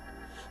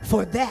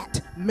 for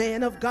that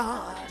man of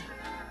God,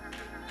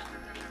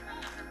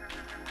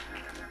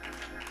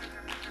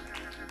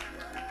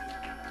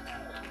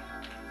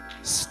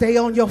 stay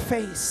on your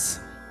face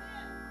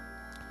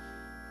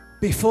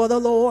before the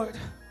Lord.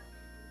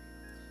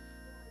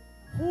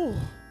 Ooh.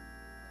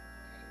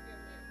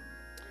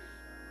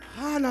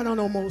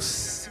 No,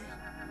 most.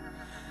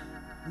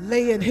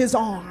 Lay in his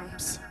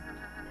arms.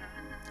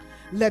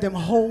 Let him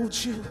hold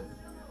you.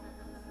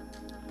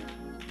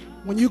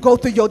 When you go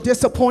through your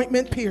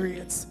disappointment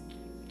periods,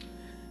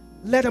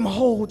 let him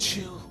hold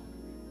you.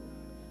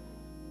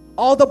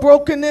 All the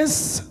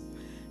brokenness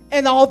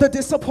and all the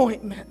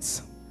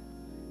disappointments,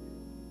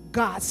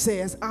 God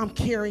says, I'm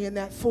carrying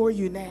that for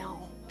you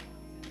now.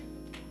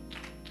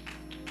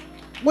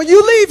 When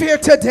you leave here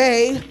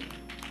today,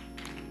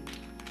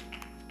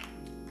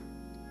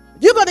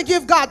 you're going to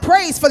give God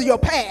praise for your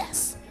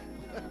past.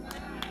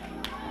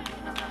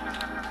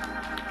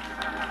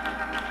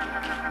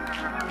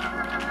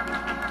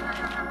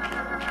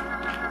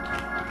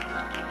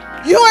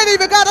 You ain't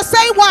even got to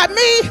say why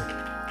me,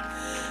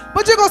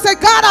 but you're going to say,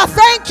 God, I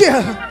thank you,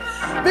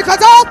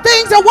 because all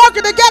things are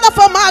working together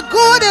for my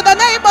good in the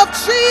name of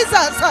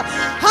Jesus.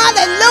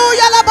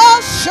 Hallelujah.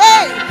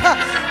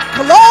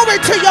 Glory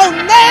to your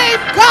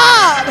name,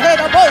 God.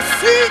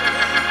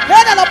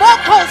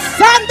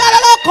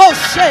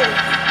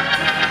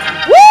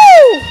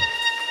 Woo!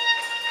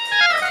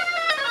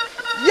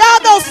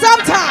 Y'all know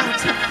sometimes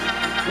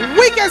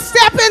we can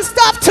step in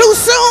stuff too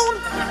soon,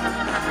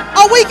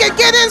 or we can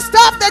get in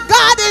stuff that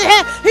God didn't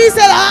have. He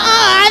said,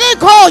 I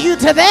didn't call you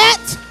to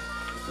that.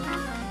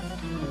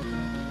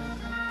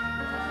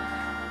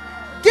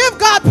 Give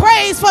God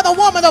praise for the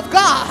woman of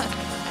God.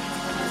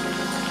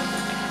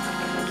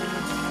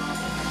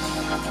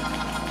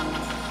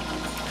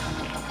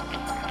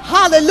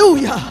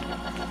 Hallelujah.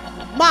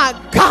 My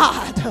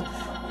God.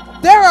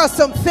 There are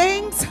some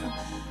things,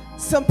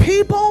 some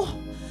people,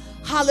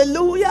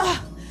 hallelujah.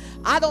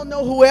 I don't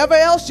know whoever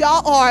else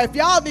y'all are. If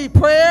y'all need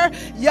prayer,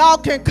 y'all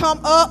can come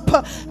up.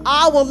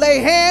 I will lay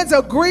hands,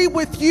 agree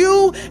with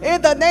you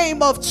in the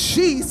name of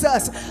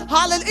Jesus.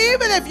 Hallelujah.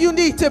 Even if you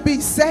need to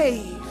be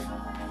saved.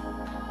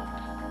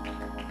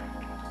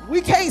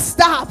 We can't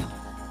stop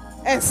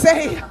and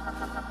say,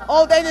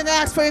 oh, they didn't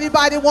ask for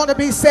anybody to want to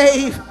be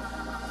saved.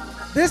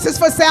 This is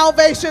for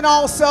salvation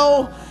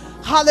also.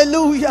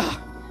 Hallelujah.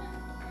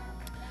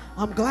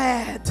 I'm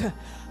glad.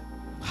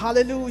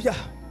 Hallelujah.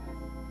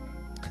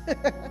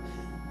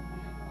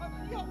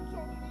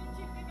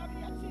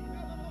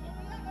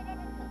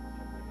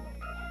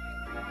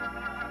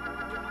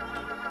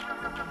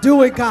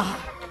 Do it, God.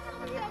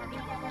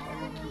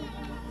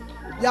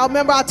 Y'all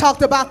remember I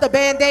talked about the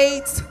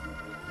Band-Aids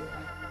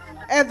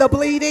and the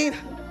bleeding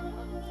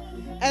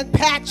and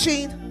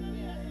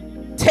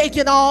patching,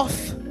 taking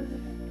off,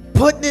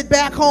 putting it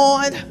back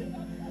on,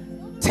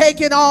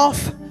 taking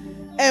off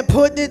and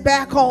putting it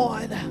back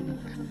on.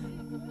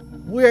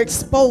 We're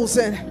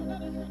exposing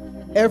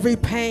every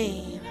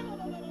pain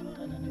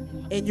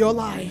in your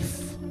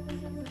life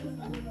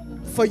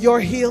for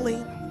your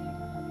healing,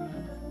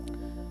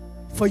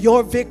 for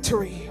your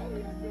victory,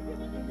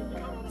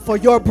 for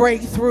your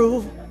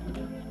breakthrough,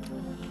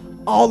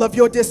 all of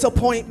your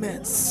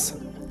disappointments,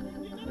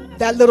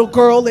 that little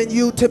girl in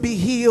you to be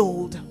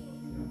healed.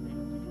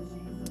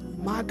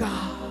 My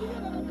God,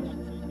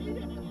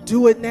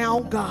 do it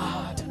now,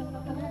 God.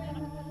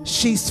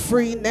 She's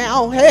free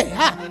now. Hey,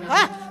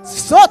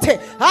 sote,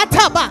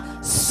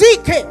 ataba,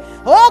 seek it.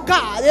 Oh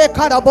God,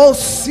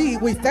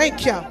 we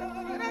thank you.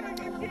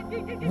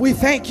 We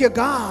thank you,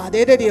 God.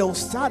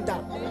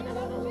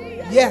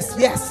 Yes,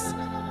 yes.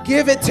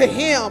 Give it to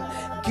him.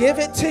 Give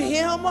it to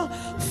him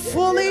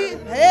fully.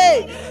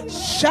 Hey,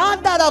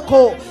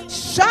 shandarako,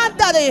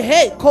 shandare,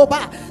 hey,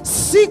 koba,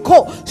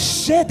 siko,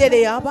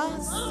 shedere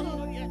abas.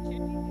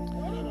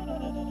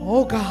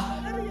 Oh God.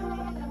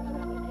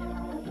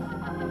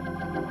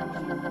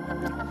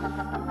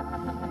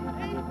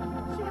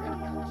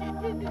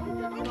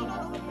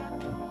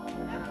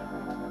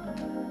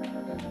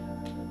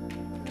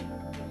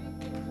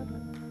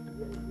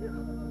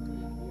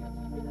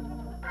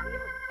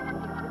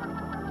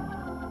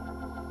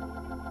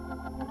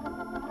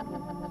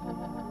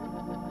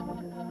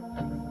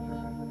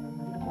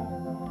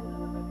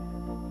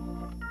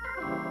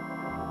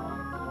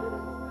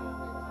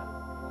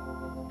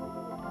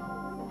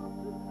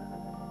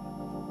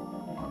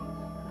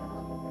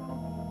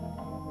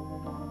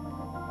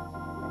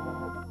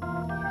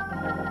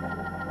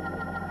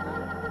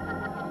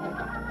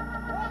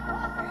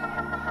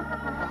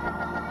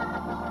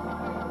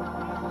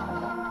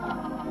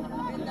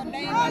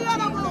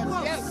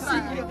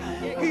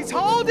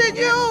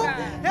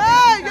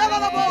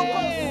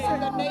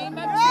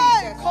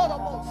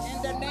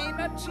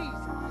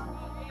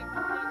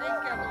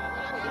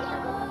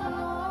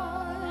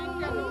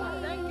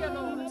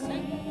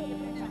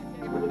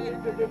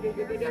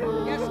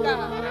 Yes,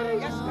 God.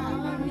 Yes,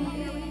 God.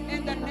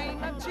 In the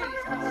name of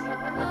Jesus.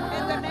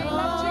 In the name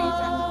of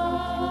Jesus.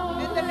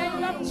 In the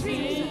name of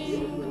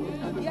Jesus.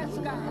 Yes,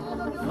 God.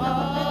 In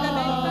the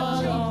name of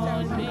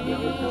Jesus.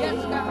 Yes,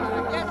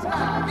 God. Yes,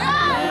 God.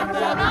 Yes,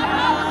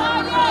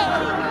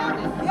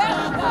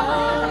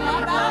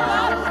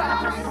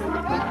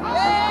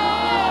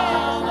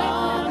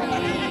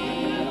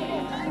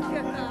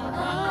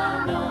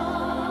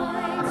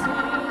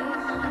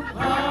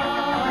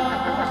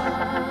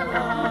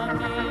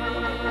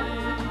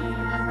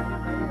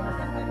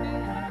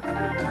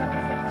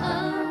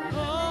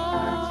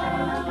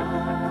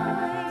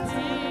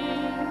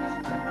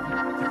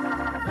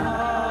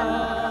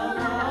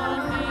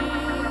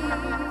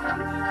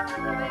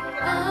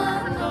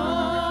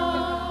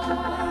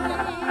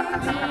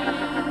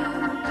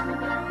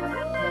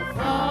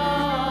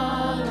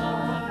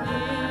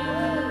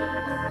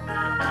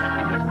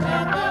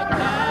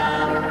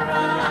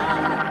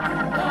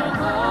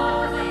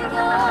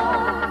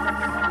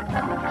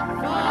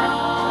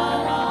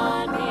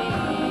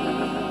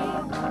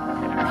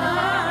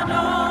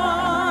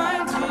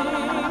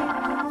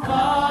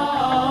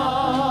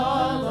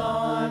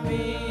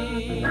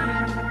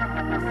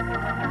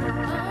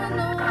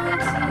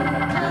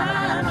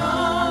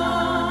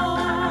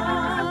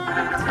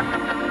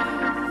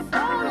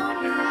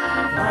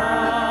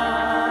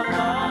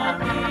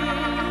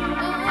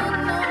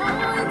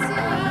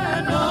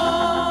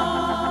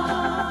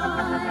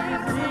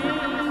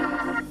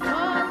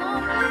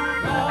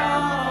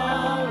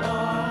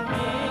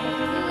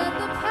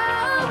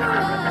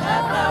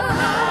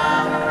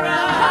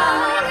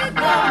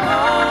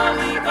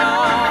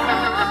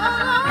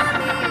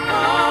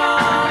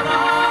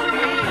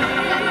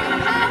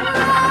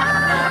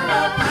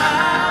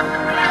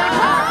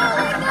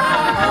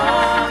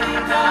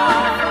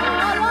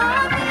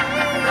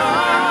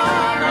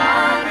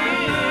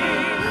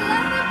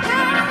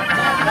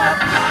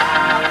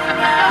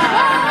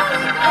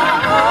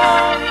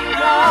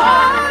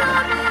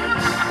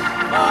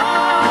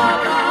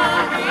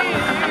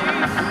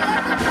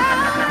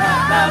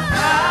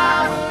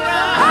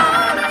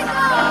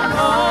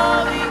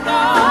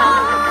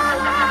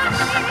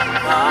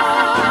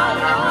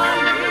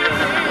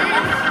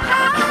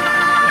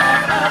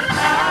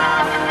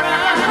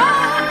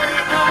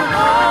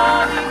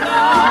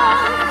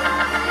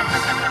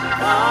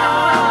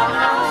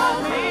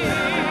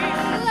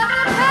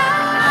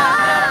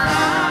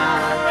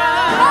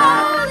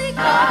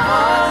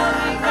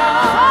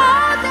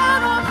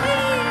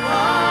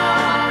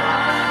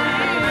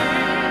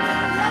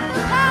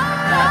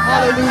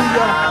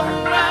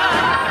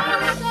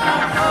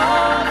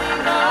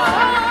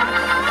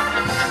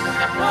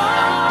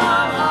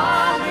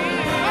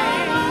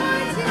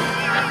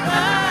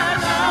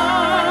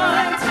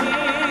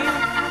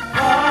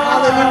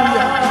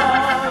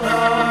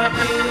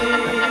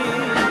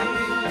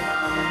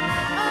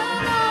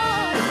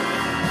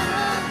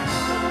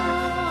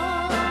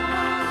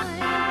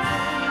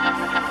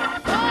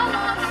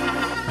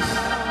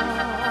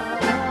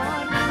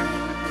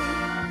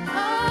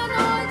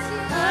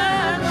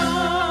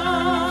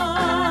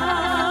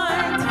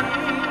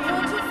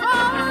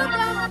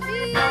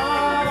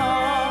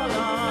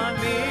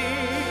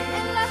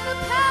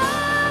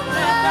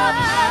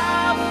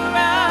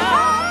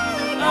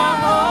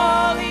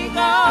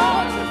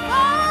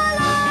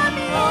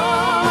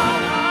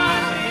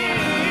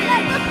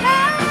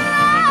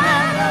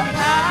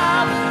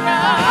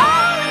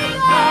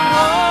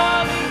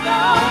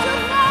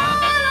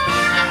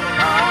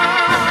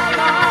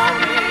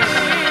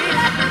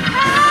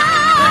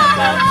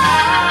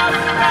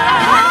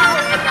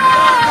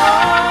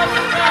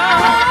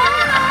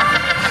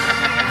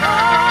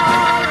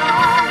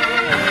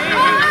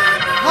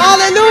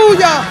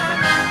 Hallelujah.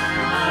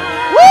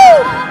 Woo!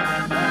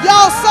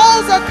 Y'all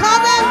souls are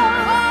coming.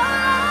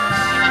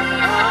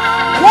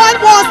 One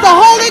wants the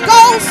Holy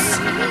Ghost.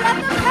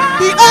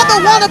 The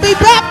other want to be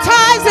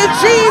baptized in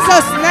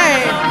Jesus'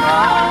 name.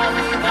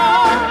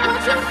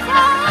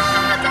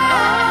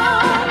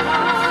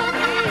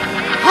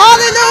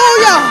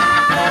 Hallelujah.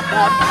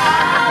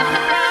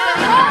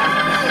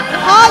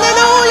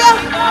 Hallelujah.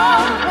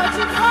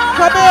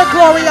 Come here,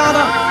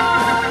 Gloriana.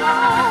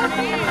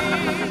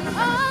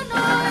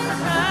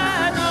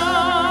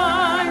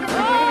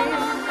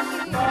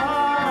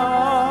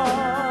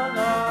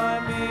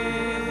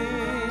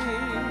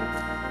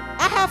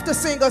 To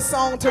sing a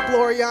song to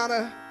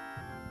Gloriana.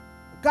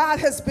 God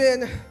has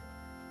been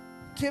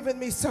giving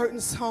me certain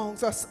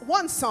songs, or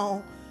one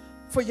song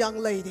for young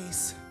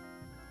ladies.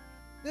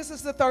 This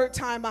is the third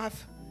time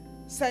I've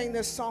sang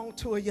this song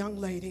to a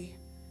young lady.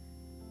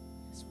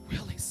 It's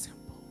really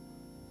simple.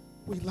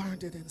 We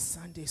learned it in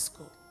Sunday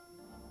school.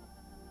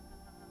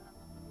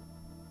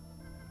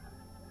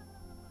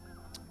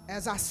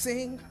 As I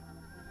sing,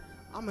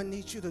 I'm gonna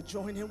need you to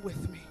join in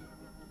with me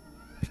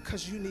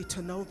because you need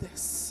to know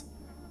this.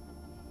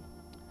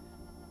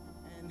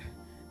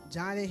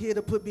 John ain't here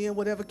to put me in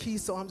whatever key,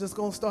 so I'm just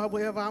going to start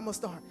wherever I'm going to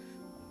start.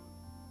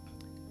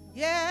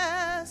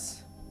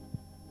 Yes,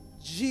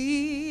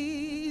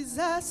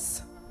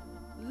 Jesus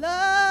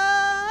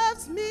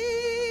loves me.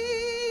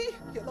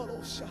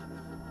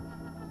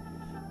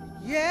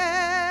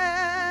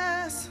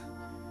 Yes,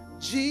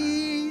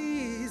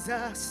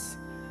 Jesus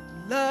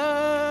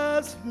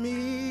loves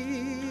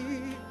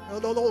me.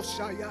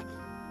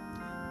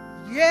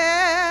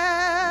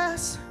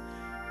 Yes,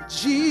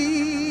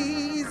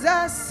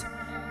 Jesus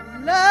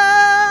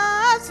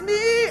loves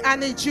me. I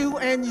need you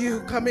and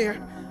you. Come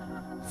here.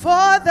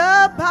 For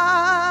the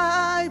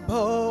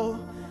Bible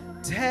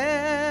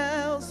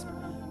tells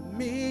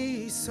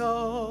me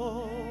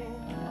so.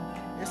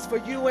 It's for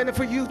you and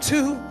for you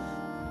too.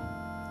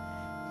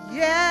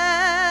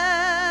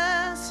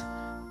 Yes,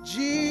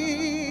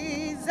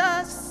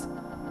 Jesus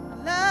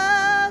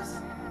loves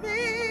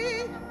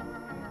me.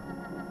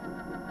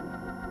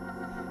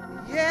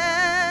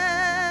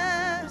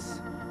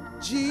 Yes,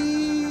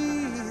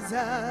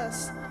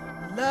 Jesus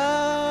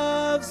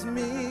loves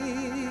me.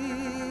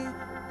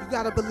 You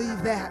got to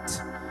believe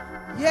that.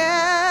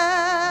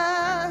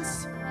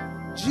 Yes,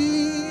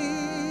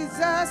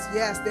 Jesus.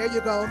 Yes, there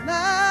you go.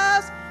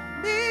 Loves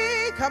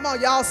me. Come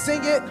on, y'all,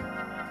 sing it.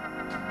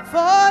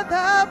 For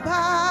the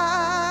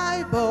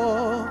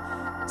Bible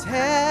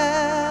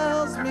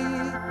tells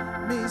me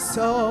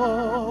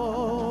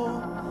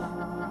so.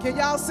 Can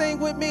y'all sing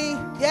with me?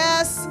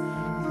 Yes,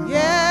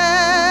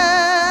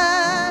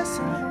 yes,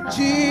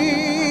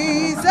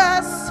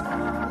 Jesus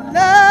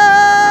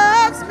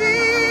loves me.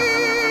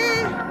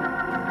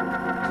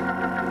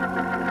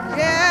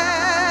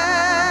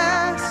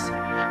 Yes,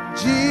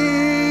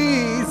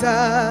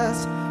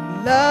 Jesus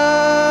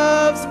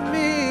loves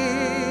me.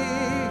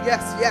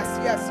 Yes, yes,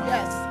 yes,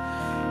 yes.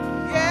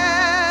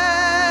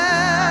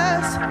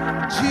 Yes,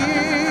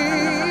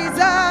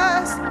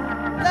 Jesus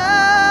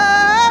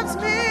loves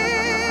me.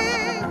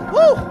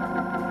 Woo!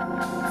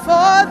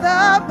 For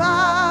the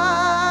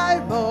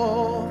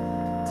Bible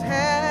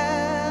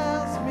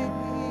tells me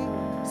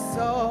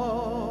so.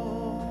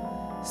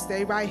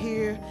 Stay right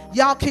here.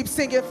 Y'all keep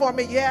singing for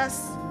me,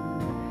 yes?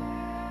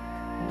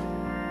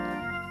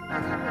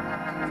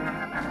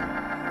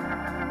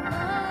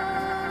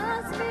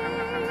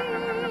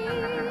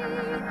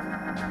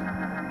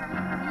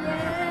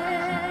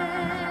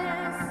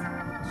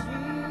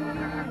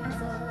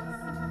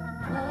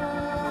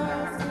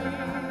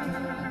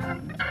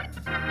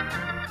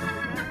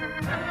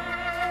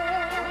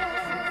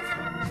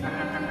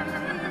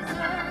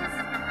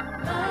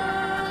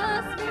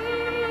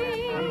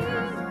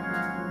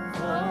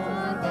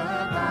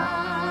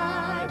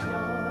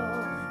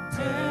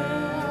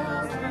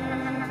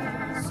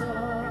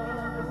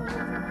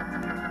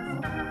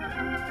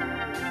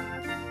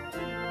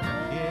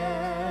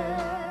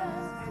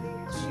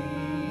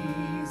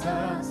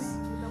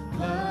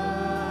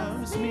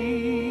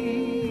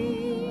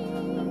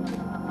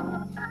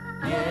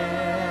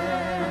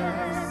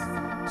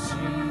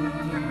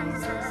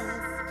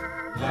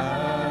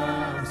 Love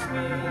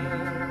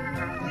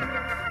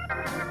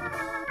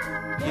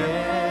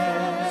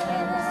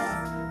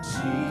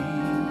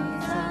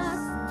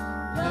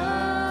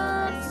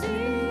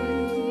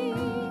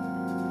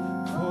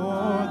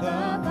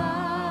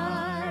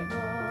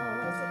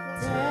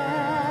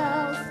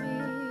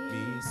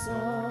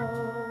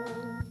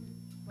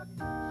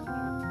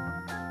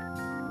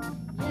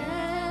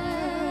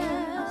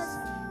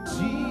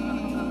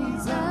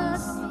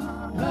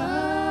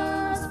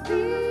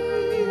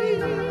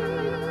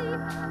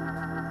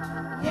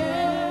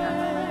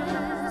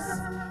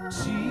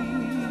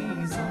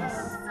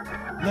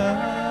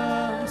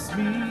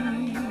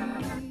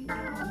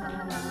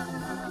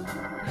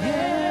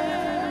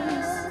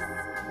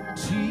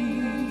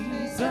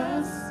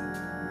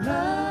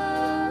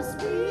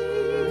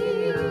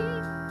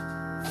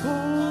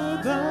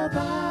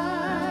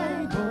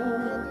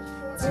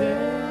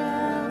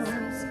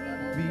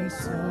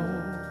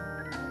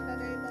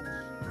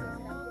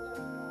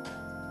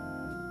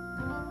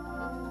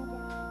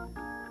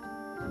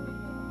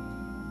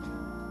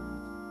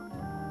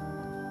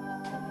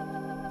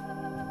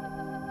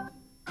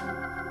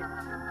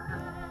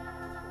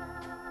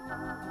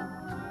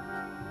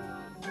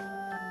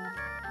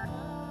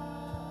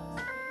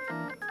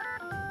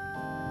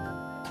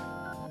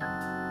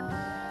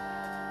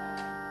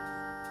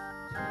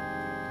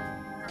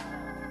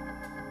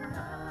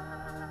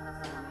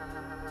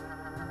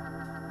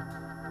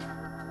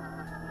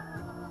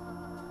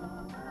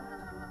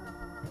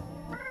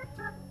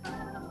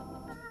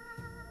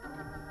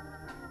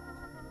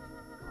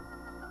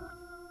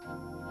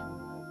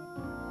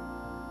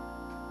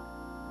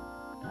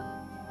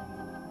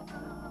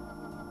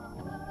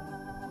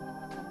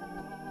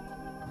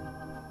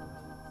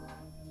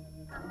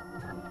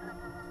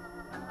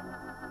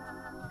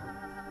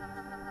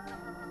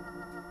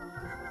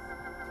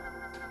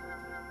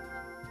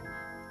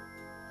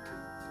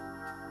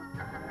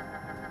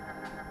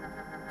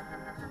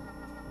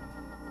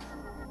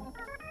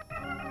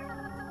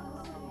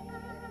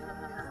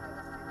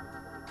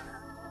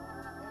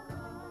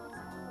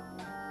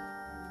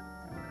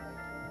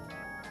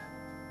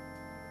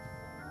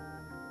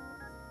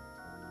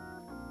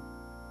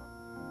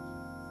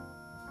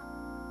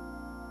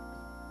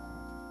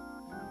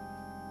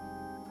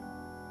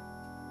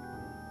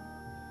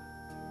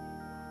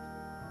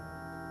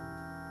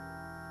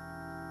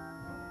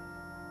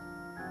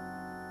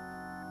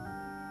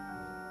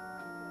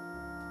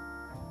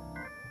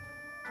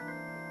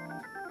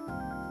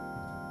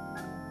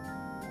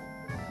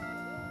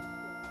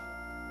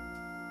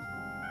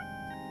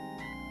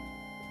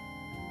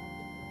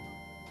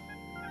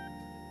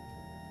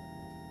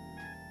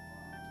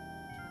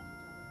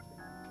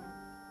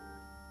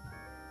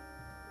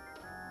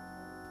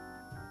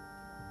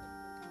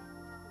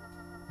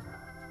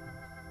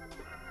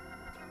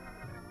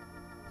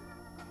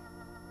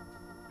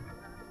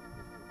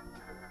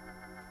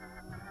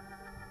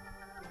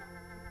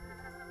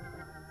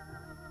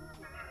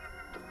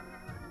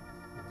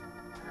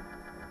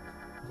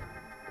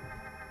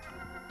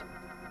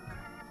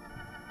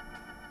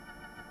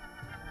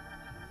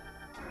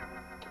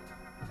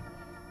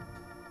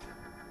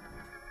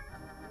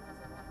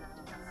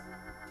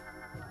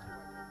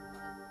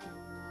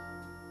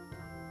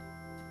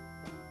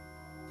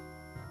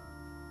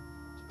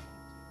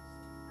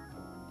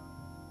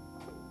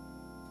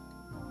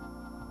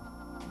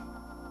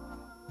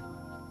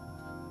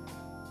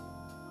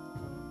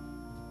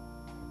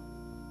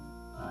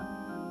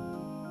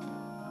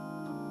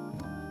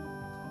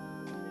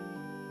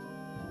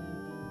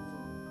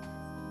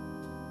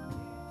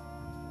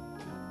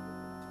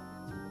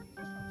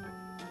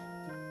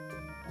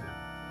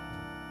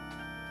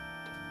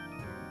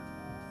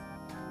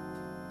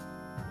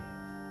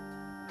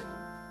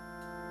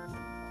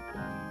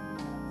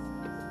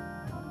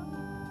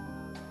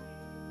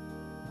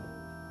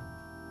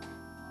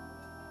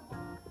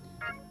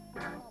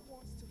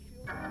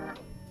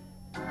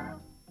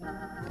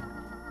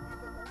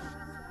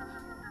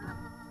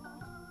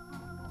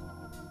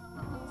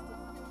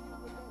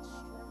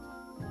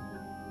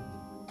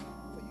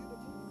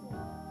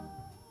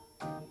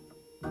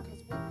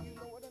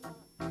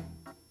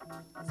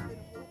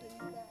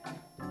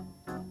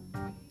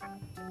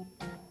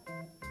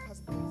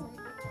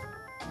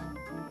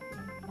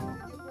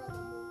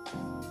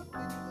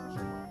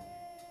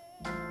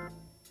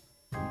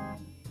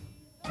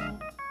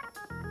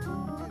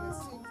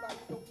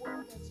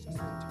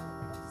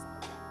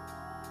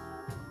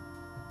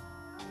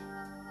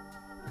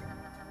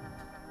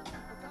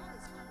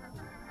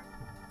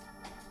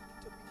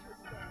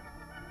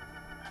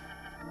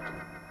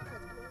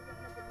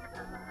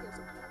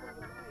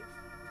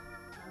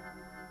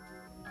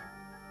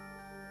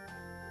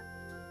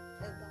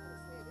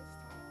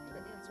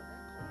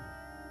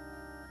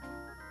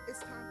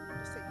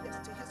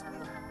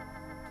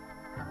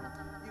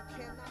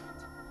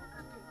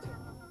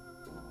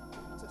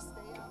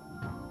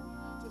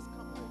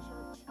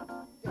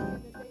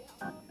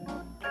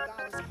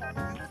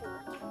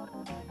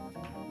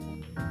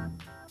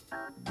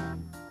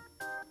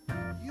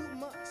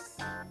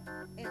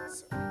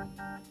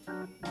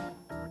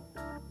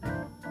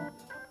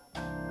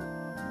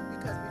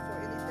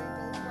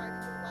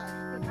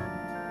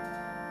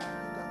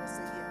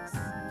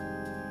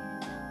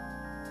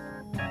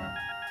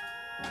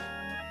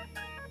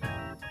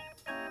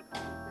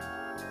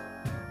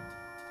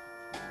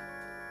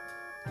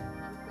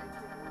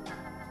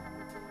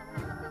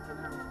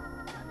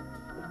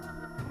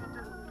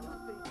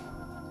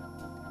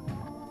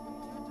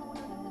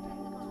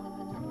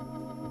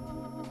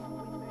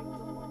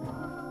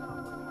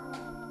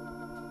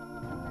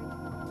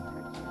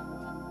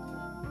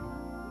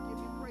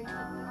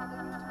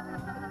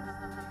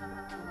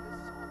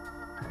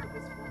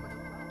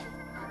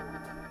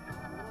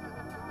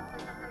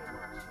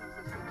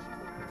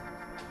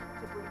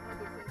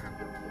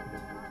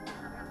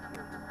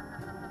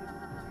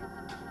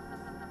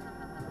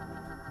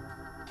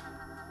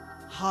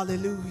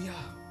Hallelujah.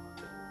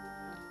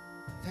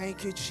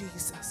 Thank you,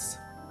 Jesus.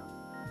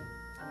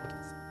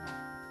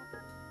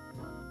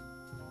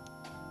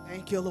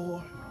 Thank you,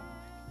 Lord.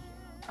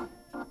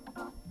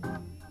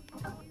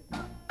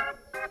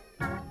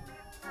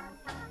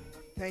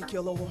 Thank you,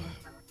 Lord.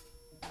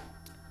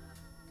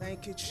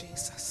 Thank you,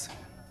 Jesus.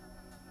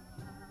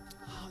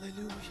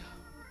 Hallelujah.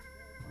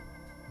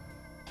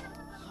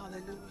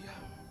 Hallelujah.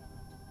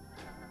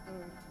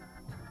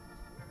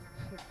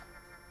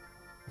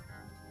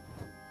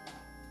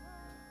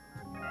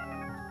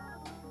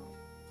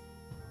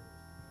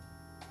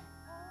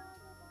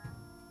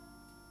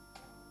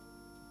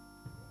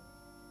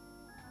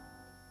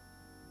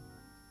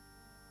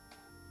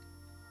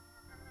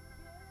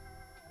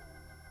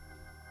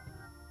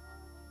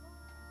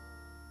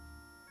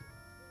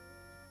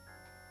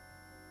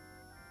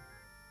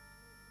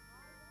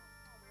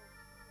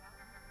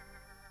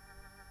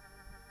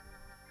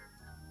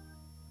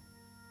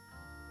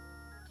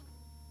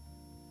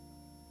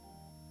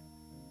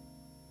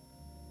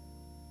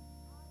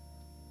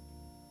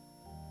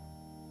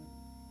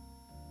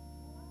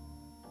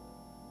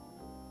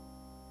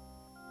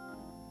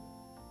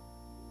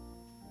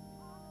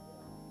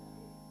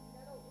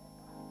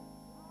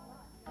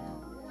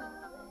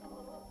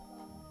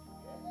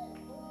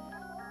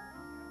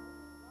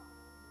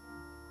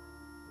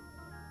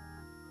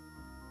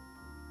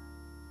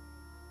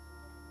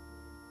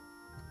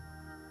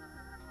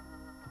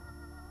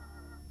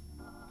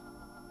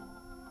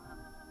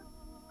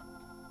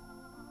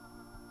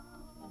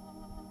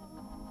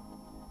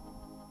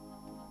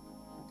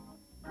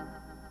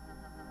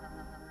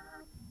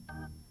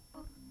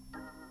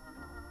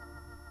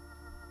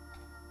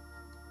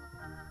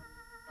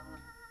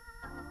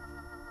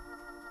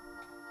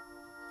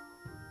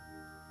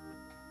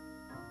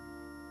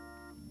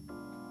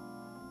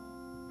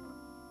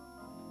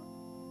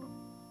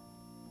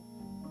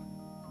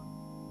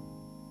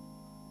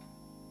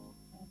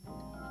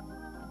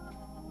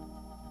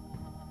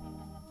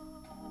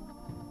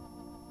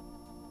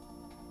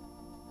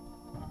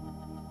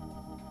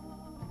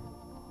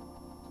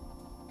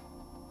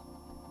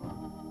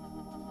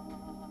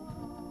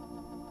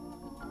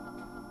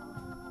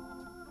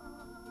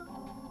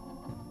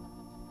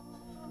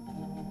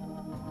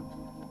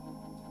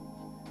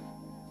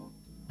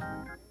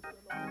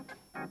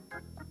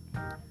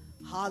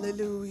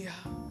 Hallelujah.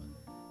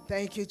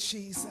 Thank you,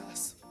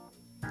 Jesus.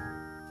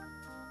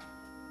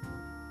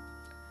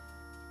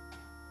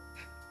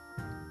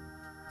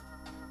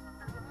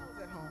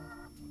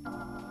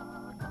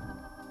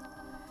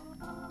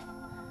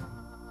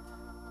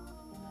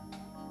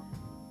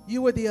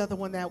 You were the other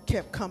one that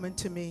kept coming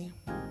to me.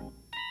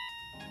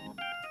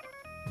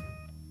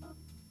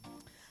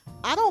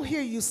 I don't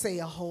hear you say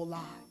a whole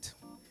lot,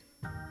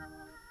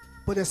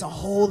 but there's a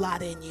whole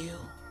lot in you.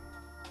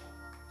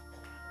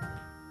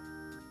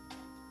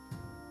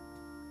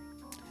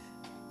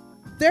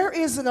 There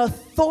is an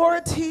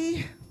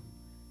authority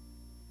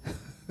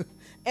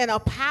and a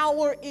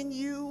power in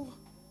you.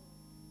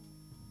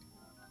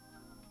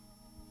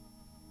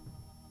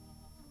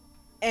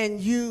 And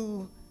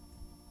you,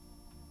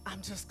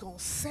 I'm just going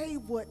to say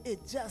what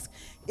it's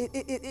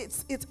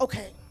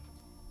okay.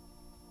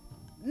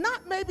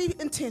 Not maybe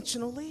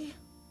intentionally,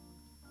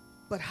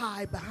 but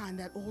hide behind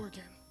that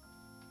organ.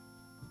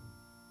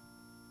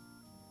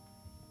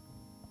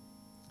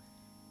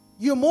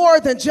 You're more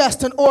than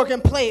just an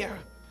organ player.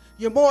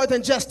 You're more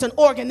than just an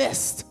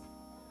organist.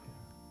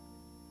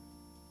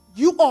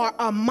 You are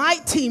a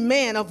mighty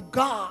man of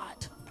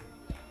God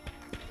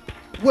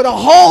with a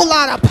whole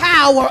lot of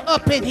power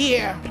up in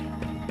here.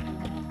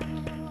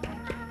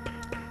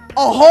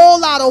 A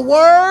whole lot of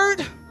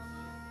word.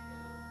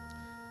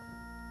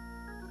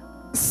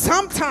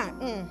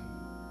 Sometimes,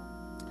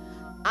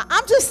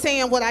 I'm just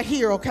saying what I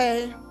hear,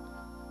 okay?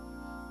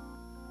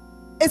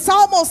 It's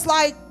almost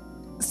like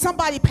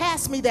somebody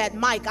passed me that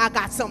mic, I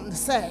got something to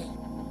say.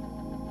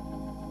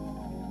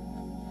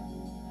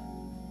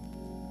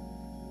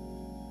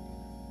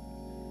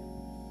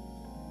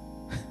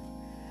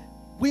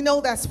 We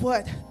know that's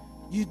what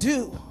you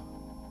do,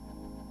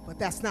 but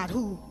that's not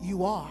who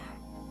you are.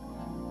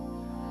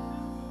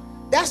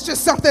 That's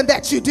just something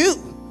that you do,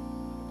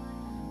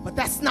 but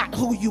that's not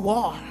who you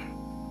are.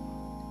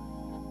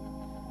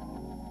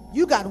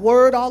 You got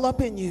word all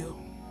up in you,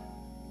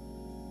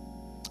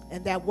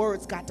 and that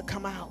word's got to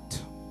come out.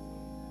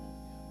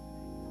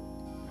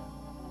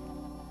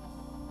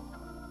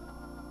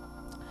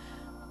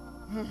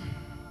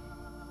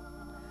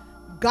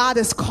 God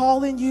is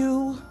calling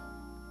you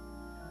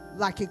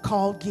like he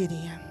called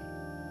Gideon.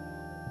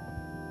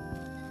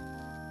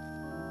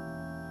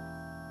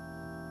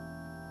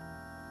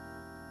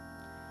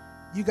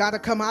 You got to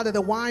come out of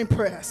the wine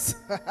press.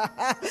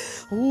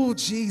 Oh,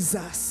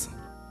 Jesus.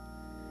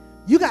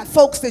 You got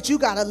folks that you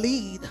got to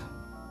lead.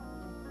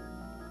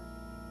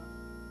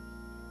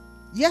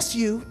 Yes,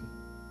 you.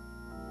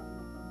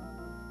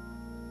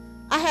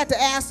 I had to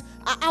ask,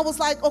 I was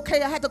like,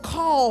 okay, I had to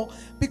call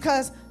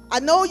because I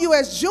know you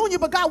as Junior,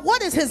 but God,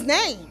 what is his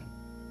name?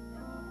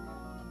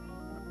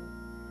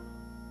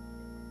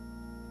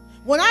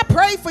 When I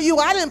prayed for you,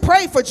 I didn't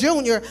pray for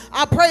Junior.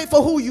 I prayed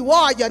for who you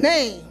are, your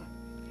name.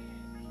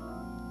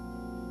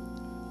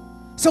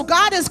 So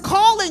God is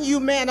calling you,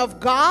 man of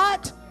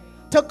God,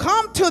 to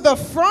come to the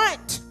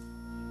front.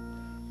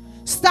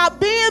 Stop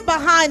being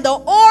behind the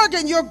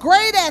organ. You're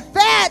great at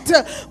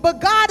that, but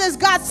God has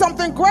got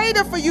something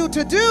greater for you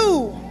to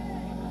do.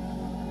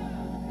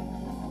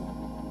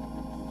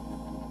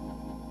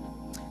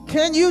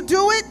 Can you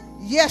do it?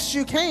 Yes,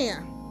 you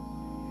can.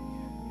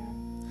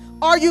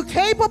 Are you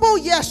capable?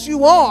 Yes,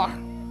 you are.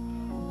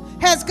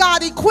 Has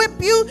God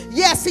equipped you?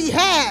 Yes, he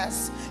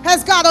has.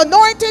 Has God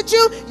anointed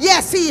you?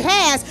 Yes, he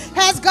has.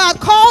 Has God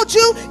called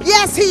you?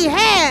 Yes, he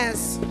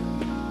has.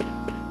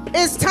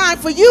 It's time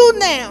for you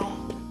now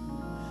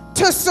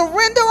to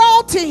surrender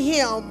all to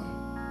him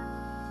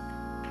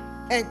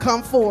and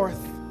come forth.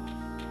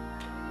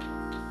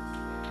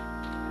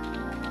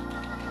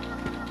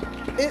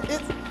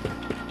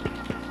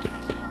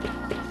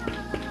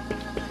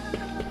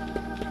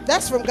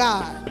 That's from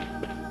God.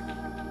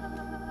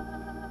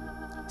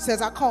 It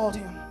says, I called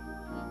him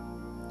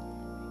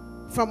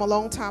from a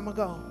long time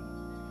ago.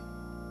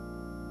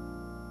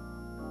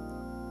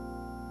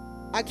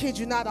 I kid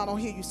you not, I don't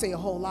hear you say a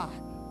whole lot.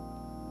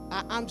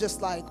 I'm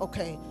just like,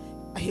 okay,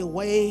 he'll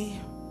wave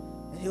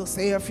and he'll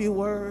say a few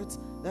words,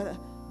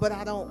 but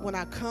I don't, when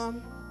I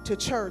come to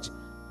church,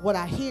 what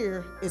I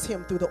hear is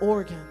him through the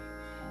organ.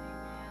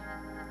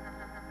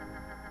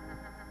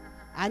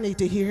 I need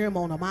to hear him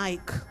on a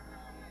mic,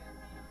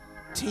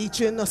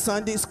 teaching a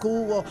Sunday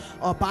school or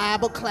a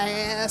Bible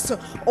class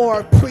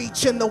or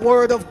preaching the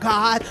word of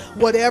God,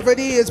 whatever it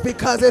is,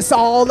 because it's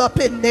all up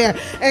in there.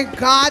 And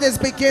God is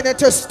beginning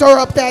to stir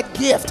up that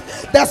gift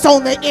that's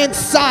on the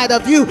inside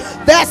of you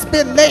that's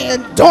been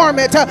laying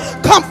dormant.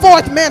 Come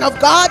forth, men of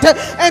God,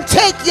 and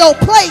take your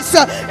place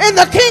in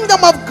the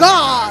kingdom of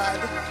God.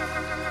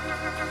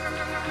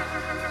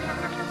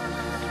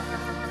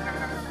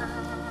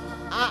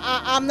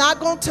 I'm not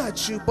going to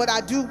touch you, but I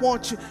do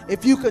want you,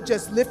 if you could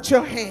just lift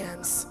your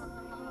hands.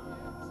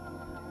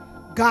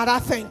 God, I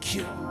thank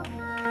you.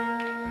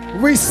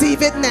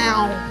 Receive it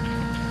now.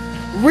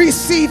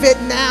 Receive it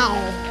now.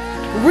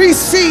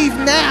 Receive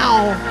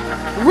now.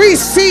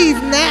 Receive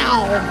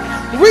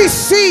now.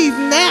 Receive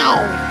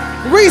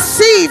now.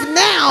 Receive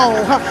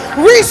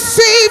now.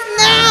 Receive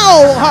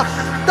now.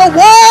 The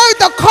word,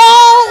 the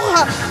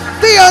call,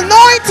 the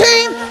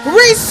anointing,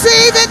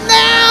 receive it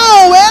now.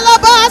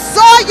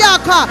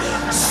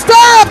 Stir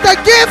up the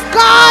gift,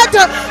 God.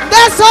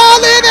 That's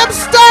all in him.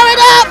 Stir it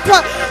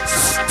up.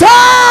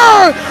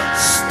 Stir,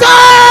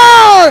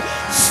 stir,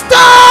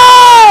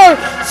 stir,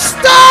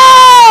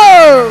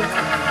 stir.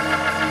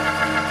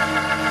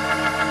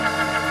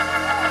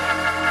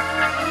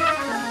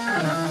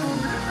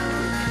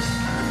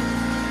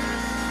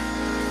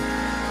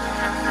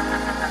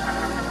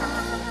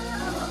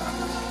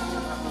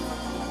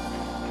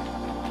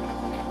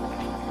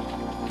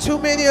 Too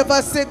many of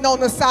us sitting on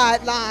the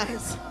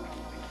sidelines,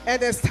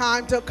 and it's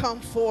time to come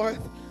forth.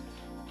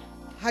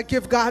 I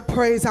give God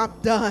praise. I'm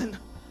done.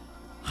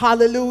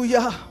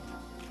 Hallelujah.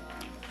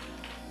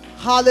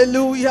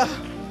 Hallelujah.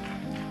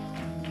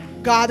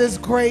 God is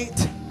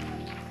great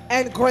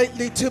and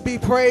greatly to be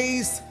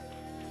praised.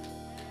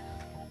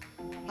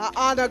 I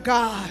honor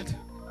God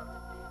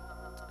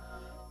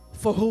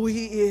for who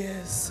he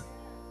is.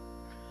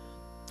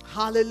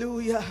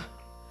 Hallelujah.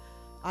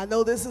 I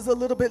know this is a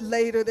little bit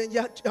later than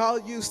y'all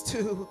used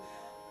to,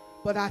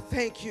 but I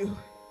thank you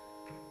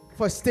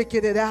for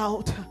sticking it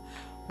out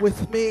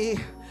with me.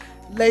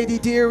 Lady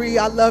Dearie,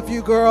 I love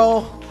you,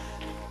 girl.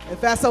 If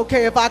that's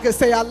okay, if I could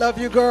say I love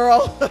you,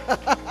 girl.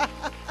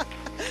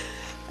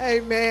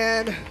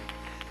 Amen.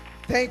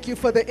 Thank you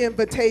for the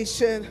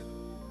invitation.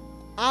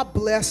 I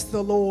bless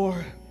the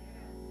Lord.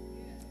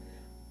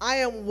 I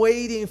am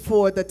waiting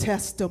for the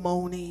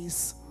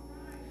testimonies.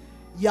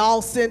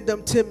 Y'all send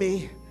them to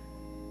me.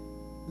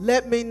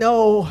 Let me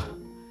know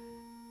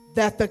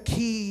that the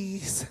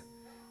keys,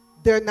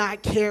 they're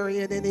not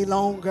carrying any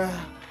longer.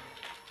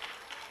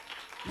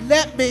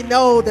 Let me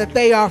know that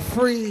they are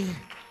free.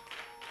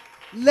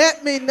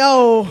 Let me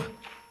know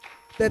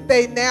that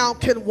they now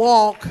can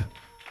walk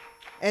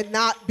and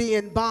not be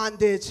in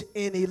bondage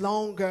any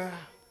longer.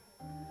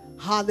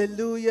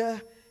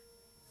 Hallelujah.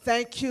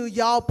 Thank you.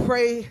 Y'all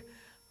pray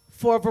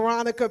for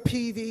Veronica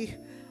Peavy.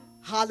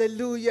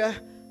 Hallelujah.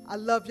 I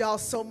love y'all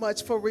so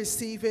much for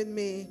receiving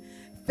me.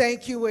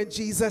 Thank you in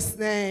Jesus'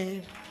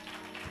 name.